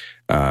 and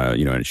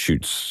it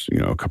shoots,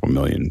 a couple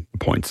million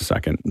points a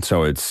second.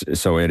 So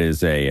it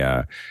is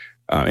a,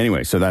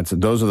 anyway, so that's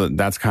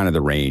kind of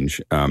the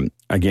range.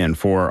 Again,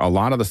 for a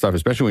lot of the stuff,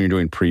 especially when you're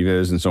doing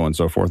previs and so on and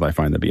so forth, I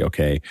find the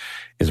BLK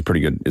is a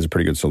pretty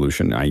good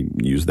solution. I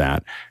use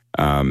that.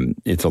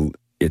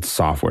 Its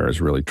software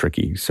is really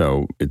tricky.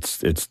 So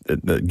it's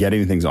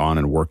getting things on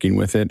and working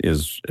with it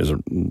is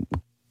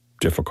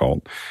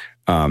difficult.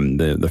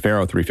 The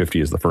Pharo 350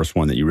 is the first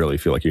one that you really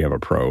feel like you have a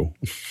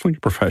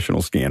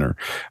professional scanner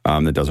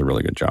that does a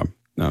really good job.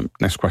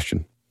 Next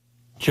question.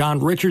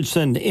 John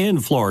Richardson in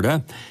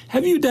Florida.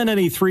 Have you done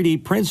any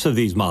 3D prints of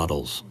these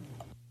models?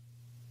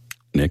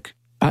 Nick?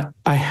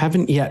 I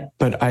haven't yet,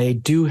 but I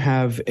do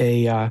have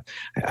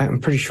I'm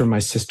pretty sure my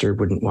sister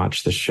wouldn't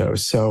watch the show.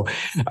 So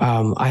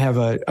I have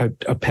a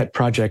pet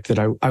project that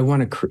I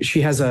want to,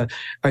 she has a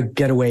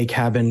getaway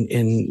cabin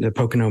in the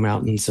Pocono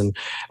Mountains, and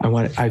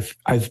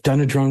I've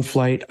done a drone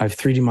flight. I've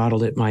 3D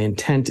modeled it. My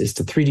intent is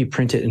to 3D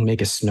print it and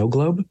make a snow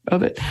globe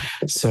of it.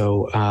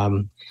 So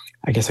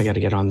I guess I got to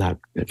get on that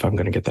if I'm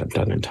going to get that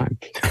done in time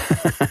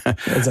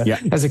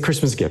as a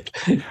Christmas gift.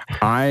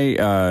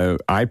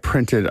 I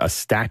printed a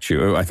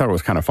statue. I thought it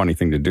was kind of funny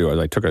thing to do.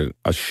 I took a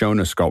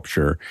Shona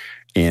sculpture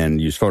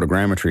and used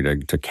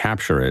photogrammetry to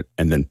capture it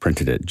and then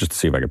printed it just to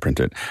see if I could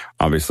print it.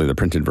 Obviously, the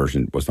printed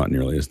version was not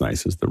nearly as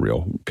nice as the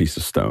real piece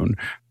of stone,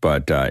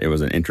 but it was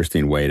an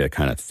interesting way to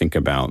kind of think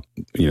about,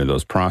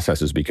 those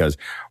processes, because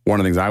one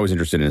of the things I was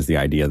interested in is the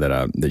idea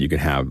that you could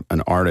have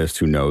an artist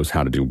who knows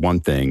how to do one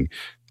thing,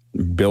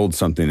 build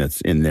something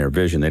that's in their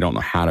vision. They don't know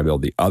how to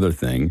build the other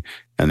thing,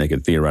 and they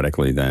could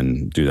theoretically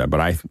then do that. But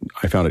I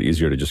found it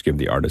easier to just give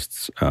the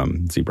artists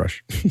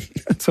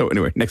ZBrush. So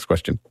anyway, next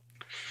question.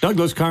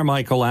 Douglas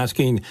Carmichael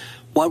asking,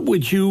 what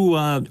would you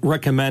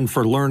recommend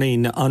for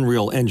learning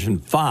Unreal Engine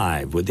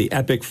 5? Would the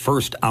Epic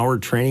first hour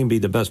training be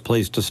the best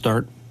place to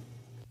start?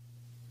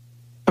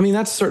 I mean,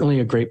 that's certainly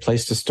a great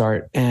place to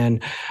start.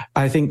 And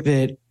I think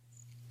that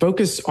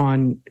focus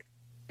on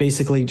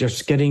basically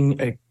just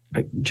getting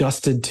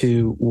adjusted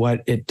to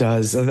what it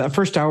does. That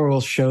first hour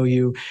will show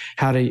you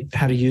how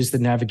to use the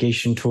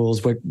navigation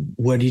tools,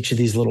 what each of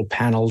these little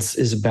panels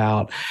is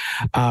about.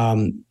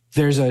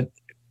 There's a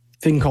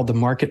thing called the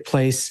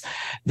Marketplace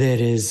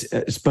that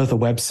it's both a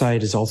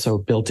website, is also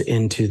built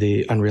into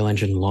the Unreal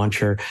Engine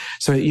launcher.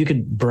 So you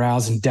could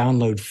browse and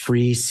download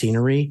free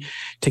scenery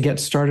to get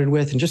started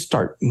with and just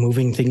start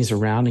moving things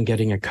around and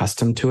getting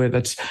accustomed to it.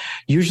 That's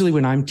usually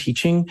when I'm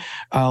teaching,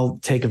 I'll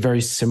take a very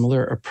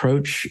similar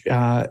approach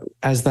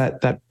as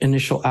that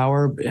initial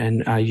hour.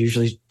 And I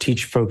usually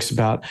teach folks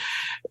about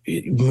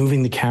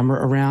moving the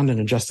camera around and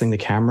adjusting the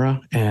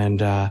camera.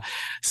 And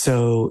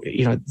so,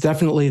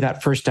 definitely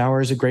that first hour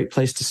is a great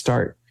place to start.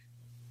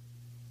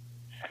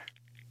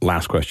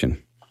 Last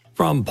question.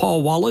 From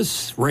Paul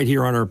Wallace, right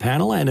here on our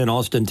panel and in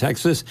Austin,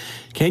 Texas.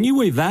 Can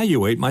you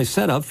evaluate my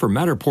setup for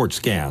Matterport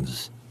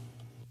scans?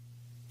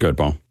 Good,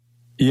 Paul.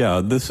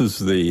 Yeah, this is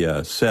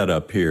the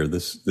setup here.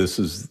 This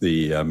is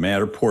the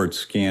Matterport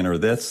scanner.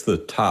 That's the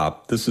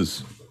top. This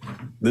is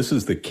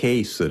the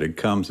case that it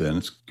comes in.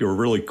 It's a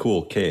really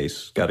cool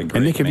case. Got a great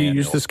And Nick, have manual. you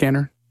used the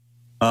scanner?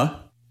 Huh?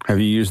 Have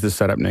you used this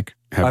setup, Nick?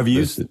 I've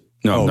used it.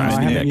 No, I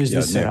haven't Nick. used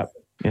this setup.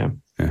 Yeah.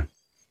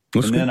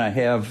 Looks And good. then I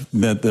have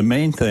the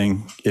main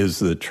thing is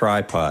the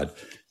tripod.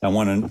 I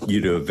want you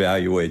to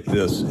evaluate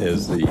this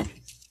as the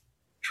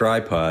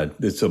tripod.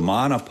 It's a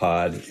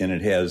monopod, and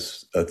it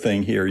has a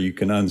thing here. You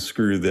can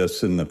unscrew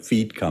this, and the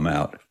feet come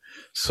out.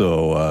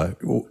 So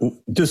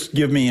just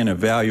give me an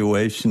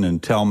evaluation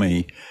and tell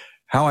me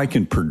how I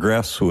can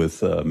progress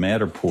with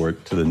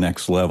Matterport to the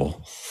next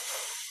level.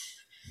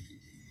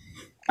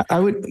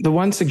 The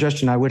one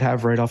suggestion I would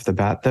have right off the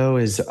bat, though,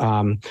 is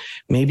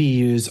maybe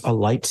use a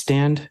light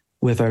stand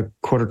with a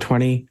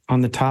 1/4-20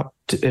 on the top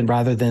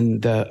rather than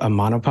a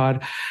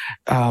monopod.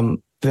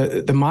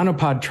 The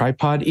monopod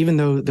tripod, even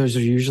though those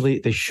are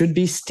they should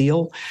be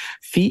steel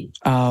feet,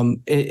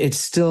 it's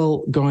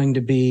still going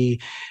to be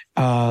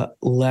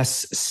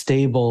less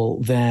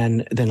stable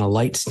than a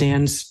light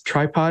stand's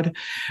tripod.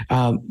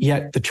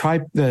 Yet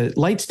the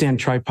light stand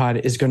tripod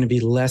is going to be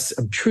less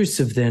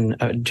obtrusive than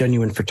a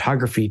genuine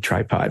photography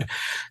tripod.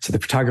 So the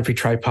photography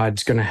tripod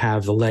is going to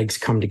have the legs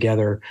come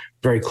together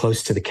very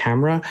close to the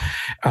camera,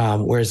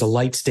 whereas a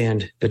light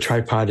stand, the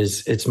tripod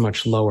it's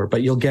much lower.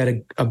 But you'll get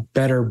a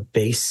better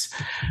base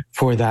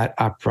for that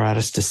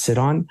apparatus to sit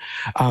on.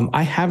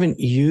 I haven't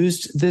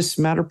used this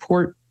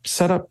Matterport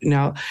setup.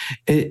 Now,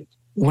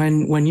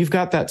 when you've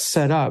got that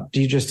set up,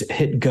 do you just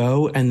hit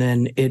go and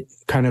then it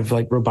kind of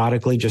like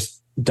robotically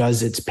just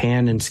does its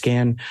pan and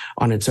scan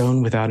on its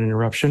own without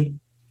interruption?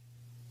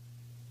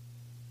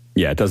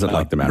 Yeah, it doesn't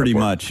like the Matterport. Pretty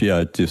much,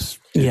 yeah.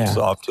 It's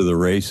off to the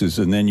races,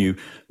 and then you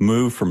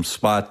move from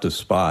spot to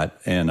spot.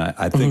 And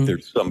I think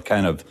there's some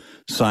kind of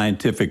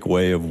scientific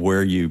way of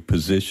where you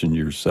position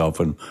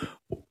yourself and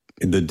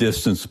the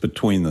distance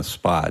between the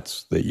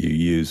spots that you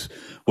use.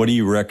 What do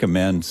you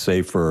recommend,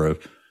 say, for a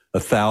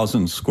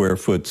 1,000 square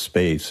foot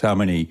space? How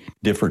many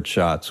different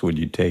shots would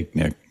you take,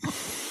 Nick?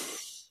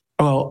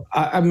 Well,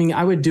 I mean,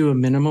 I would do a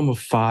minimum of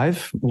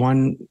 5,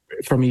 one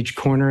from each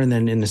corner and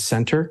then in the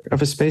center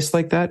of a space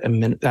like that,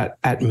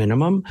 at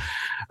minimum.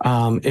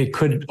 It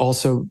could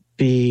also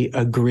be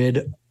a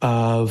grid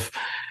of,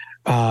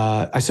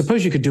 I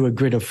suppose you could do a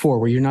grid of 4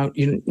 where you're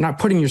not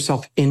putting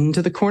yourself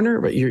into the corner,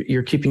 but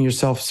you're keeping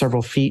yourself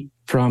several feet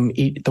from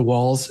the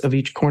walls of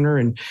each corner.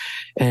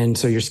 And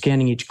so you're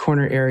scanning each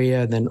corner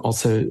area. Then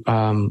also,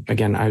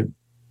 again,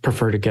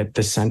 prefer to get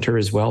the center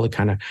as well to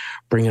kind of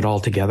bring it all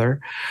together.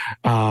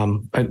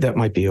 That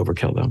might be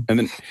overkill though.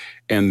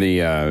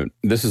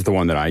 This is the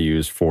one that I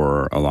use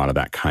for a lot of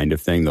that kind of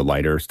thing, the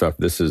lighter stuff.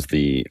 This is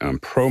the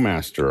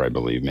ProMaster, I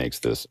believe, makes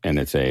this, and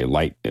it's a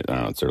light.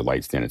 It's their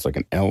light stand. It's like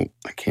an L.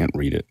 I can't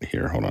read it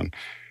here. Hold on,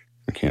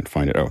 I can't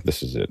find it. Oh,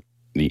 this is it.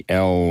 The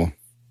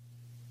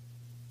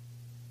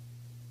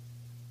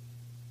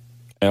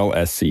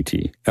LS-CT.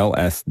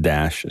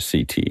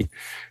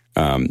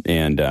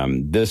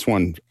 This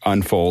one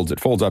unfolds. It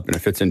folds up and it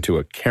fits into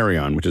a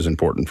carry-on, which is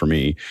important for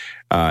me.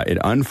 It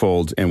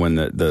unfolds, and when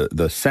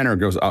the center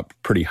goes up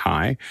pretty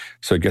high,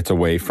 so it gets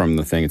away from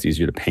the thing, it's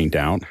easier to paint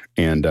out.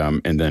 And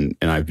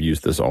I've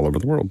used this all over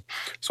the world,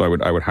 so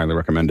I would highly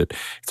recommend it.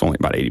 It's only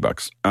about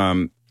 $80.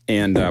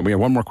 We have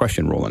one more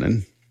question rolling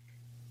in.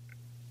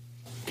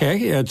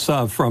 Okay, it's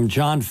from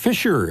John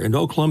Fisher in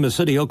Oklahoma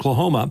City,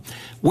 Oklahoma.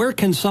 Where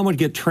can someone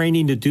get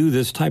training to do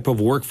this type of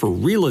work for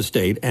real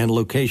estate and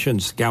location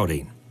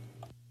scouting?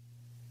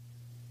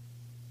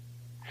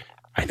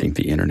 I think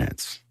the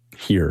internet's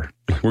here.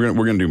 We're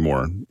gonna do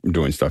more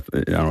doing stuff. I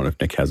don't know if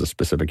Nick has a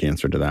specific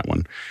answer to that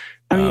one.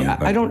 I mean,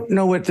 I don't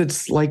know what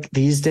it's like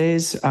these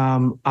days.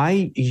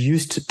 I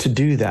used to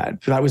do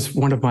that. That was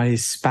one of my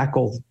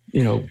spackle,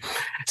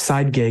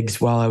 side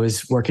gigs while I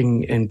was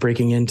working and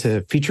breaking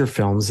into feature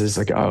films. Is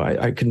like,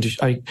 I can do.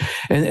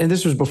 And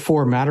this was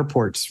before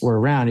Matterports were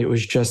around. It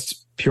was just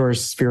pure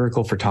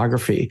spherical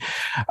photography,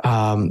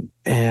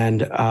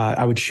 and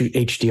I would shoot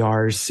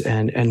HDRs.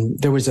 And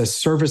there was a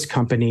service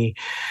company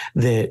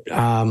that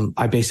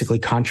I basically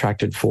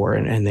contracted for,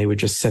 and they would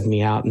just send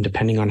me out. And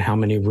depending on how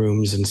many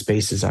rooms and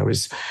spaces I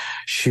was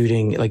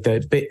shooting, like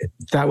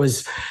that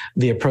was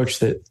the approach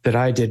that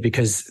I did,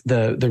 because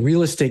the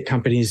real estate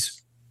companies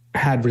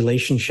had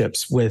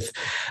relationships with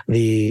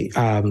the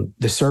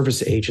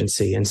service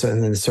agency. And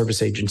then the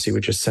service agency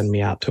would just send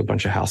me out to a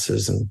bunch of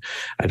houses, and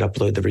I'd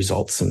upload the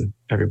results, and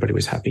everybody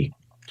was happy.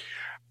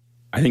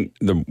 I think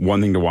the one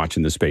thing to watch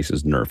in this space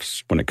is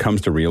NERFs. When it comes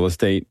to real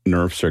estate,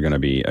 NERFs are going to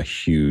be a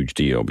huge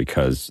deal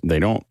because they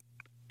don't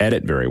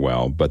edit very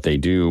well, but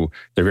they're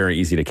very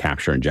easy to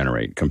capture and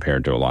generate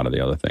compared to a lot of the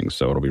other things.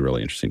 So it'll be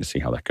really interesting to see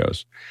how that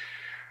goes.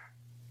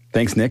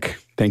 Thanks, Nick.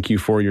 Thank you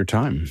for your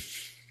time.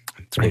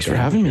 Thanks for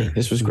having me.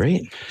 This was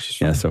great.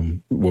 Yeah, so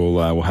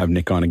we'll have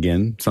Nick on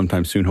again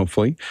sometime soon,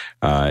 hopefully.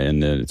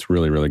 And it's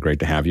really, really great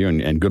to have you.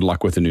 And good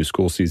luck with the new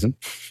school season.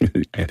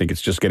 I think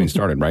it's just getting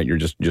started, right? You're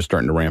just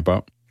starting to ramp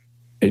up.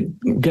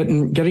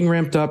 Getting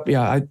ramped up.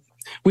 Yeah,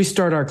 we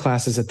start our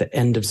classes at the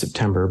end of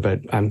September,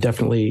 but I'm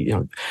definitely,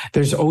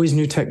 there's always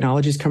new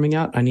technologies coming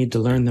out. I need to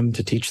learn them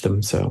to teach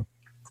them. So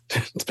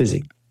it's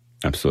busy.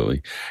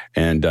 Absolutely.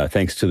 And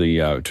thanks to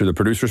the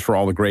producers for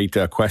all the great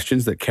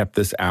questions that kept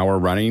this hour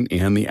running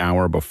and the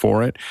hour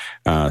before it.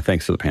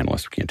 Thanks to the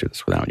panelists. We can't do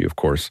this without you, of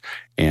course.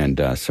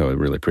 And so I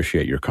really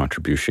appreciate your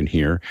contribution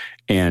here.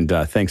 And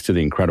thanks to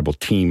the incredible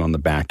team on the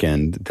back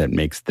end that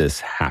makes this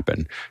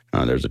happen.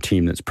 There's a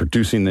team that's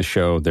producing this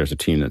show. There's a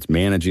team that's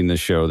managing this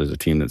show. There's a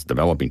team that's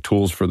developing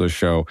tools for the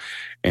show.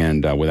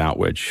 And without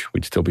which,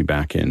 we'd still be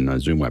back in a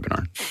Zoom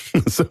webinar.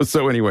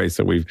 So anyway,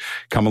 we've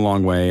come a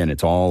long way, and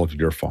it's all of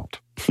your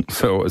fault.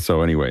 So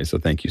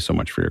thank you so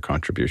much for your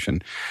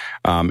contribution.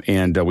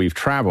 And we've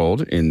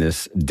traveled in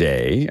this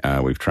day.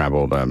 We've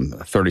traveled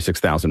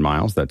 36,000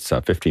 miles. That's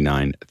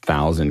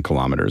 59,000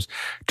 kilometers,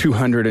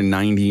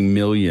 290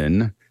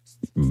 million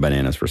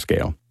bananas for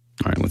scale.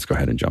 All right, let's go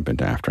ahead and jump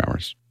into After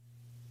Hours.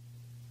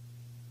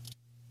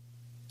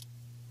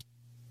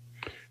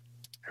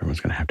 Everyone's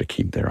going to have to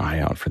keep their eye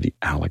out for the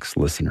Alex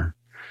listener.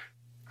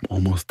 I'm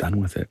almost done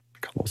with it. I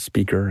got a little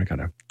speaker. I got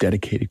a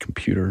dedicated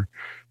computer.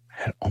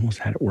 Almost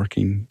had it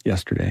working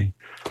yesterday.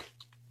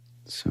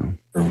 So,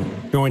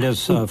 join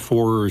us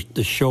for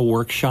the show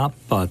workshop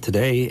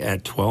today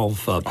at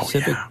 12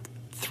 Pacific,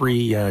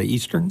 3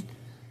 Eastern.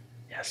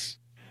 Yes.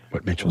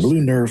 What Mitchell? Blue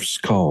Nerfs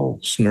call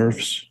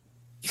Snurfs.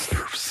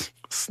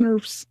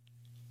 Snurfs.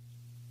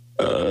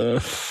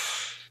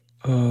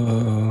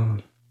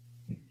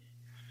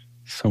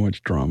 So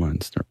much drama in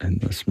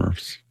the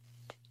Smurfs.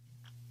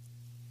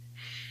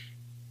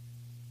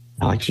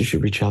 Alex, you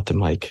should reach out to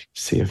Mike,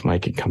 see if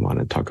Mike can come on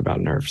and talk about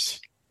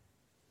nerfs.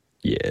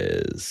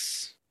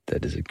 Yes,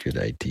 that is a good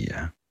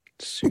idea.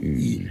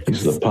 Soon.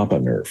 He's the Papa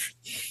Nerf.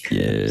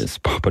 Yes,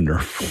 Papa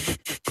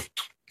Nerf.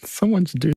 Someone's doing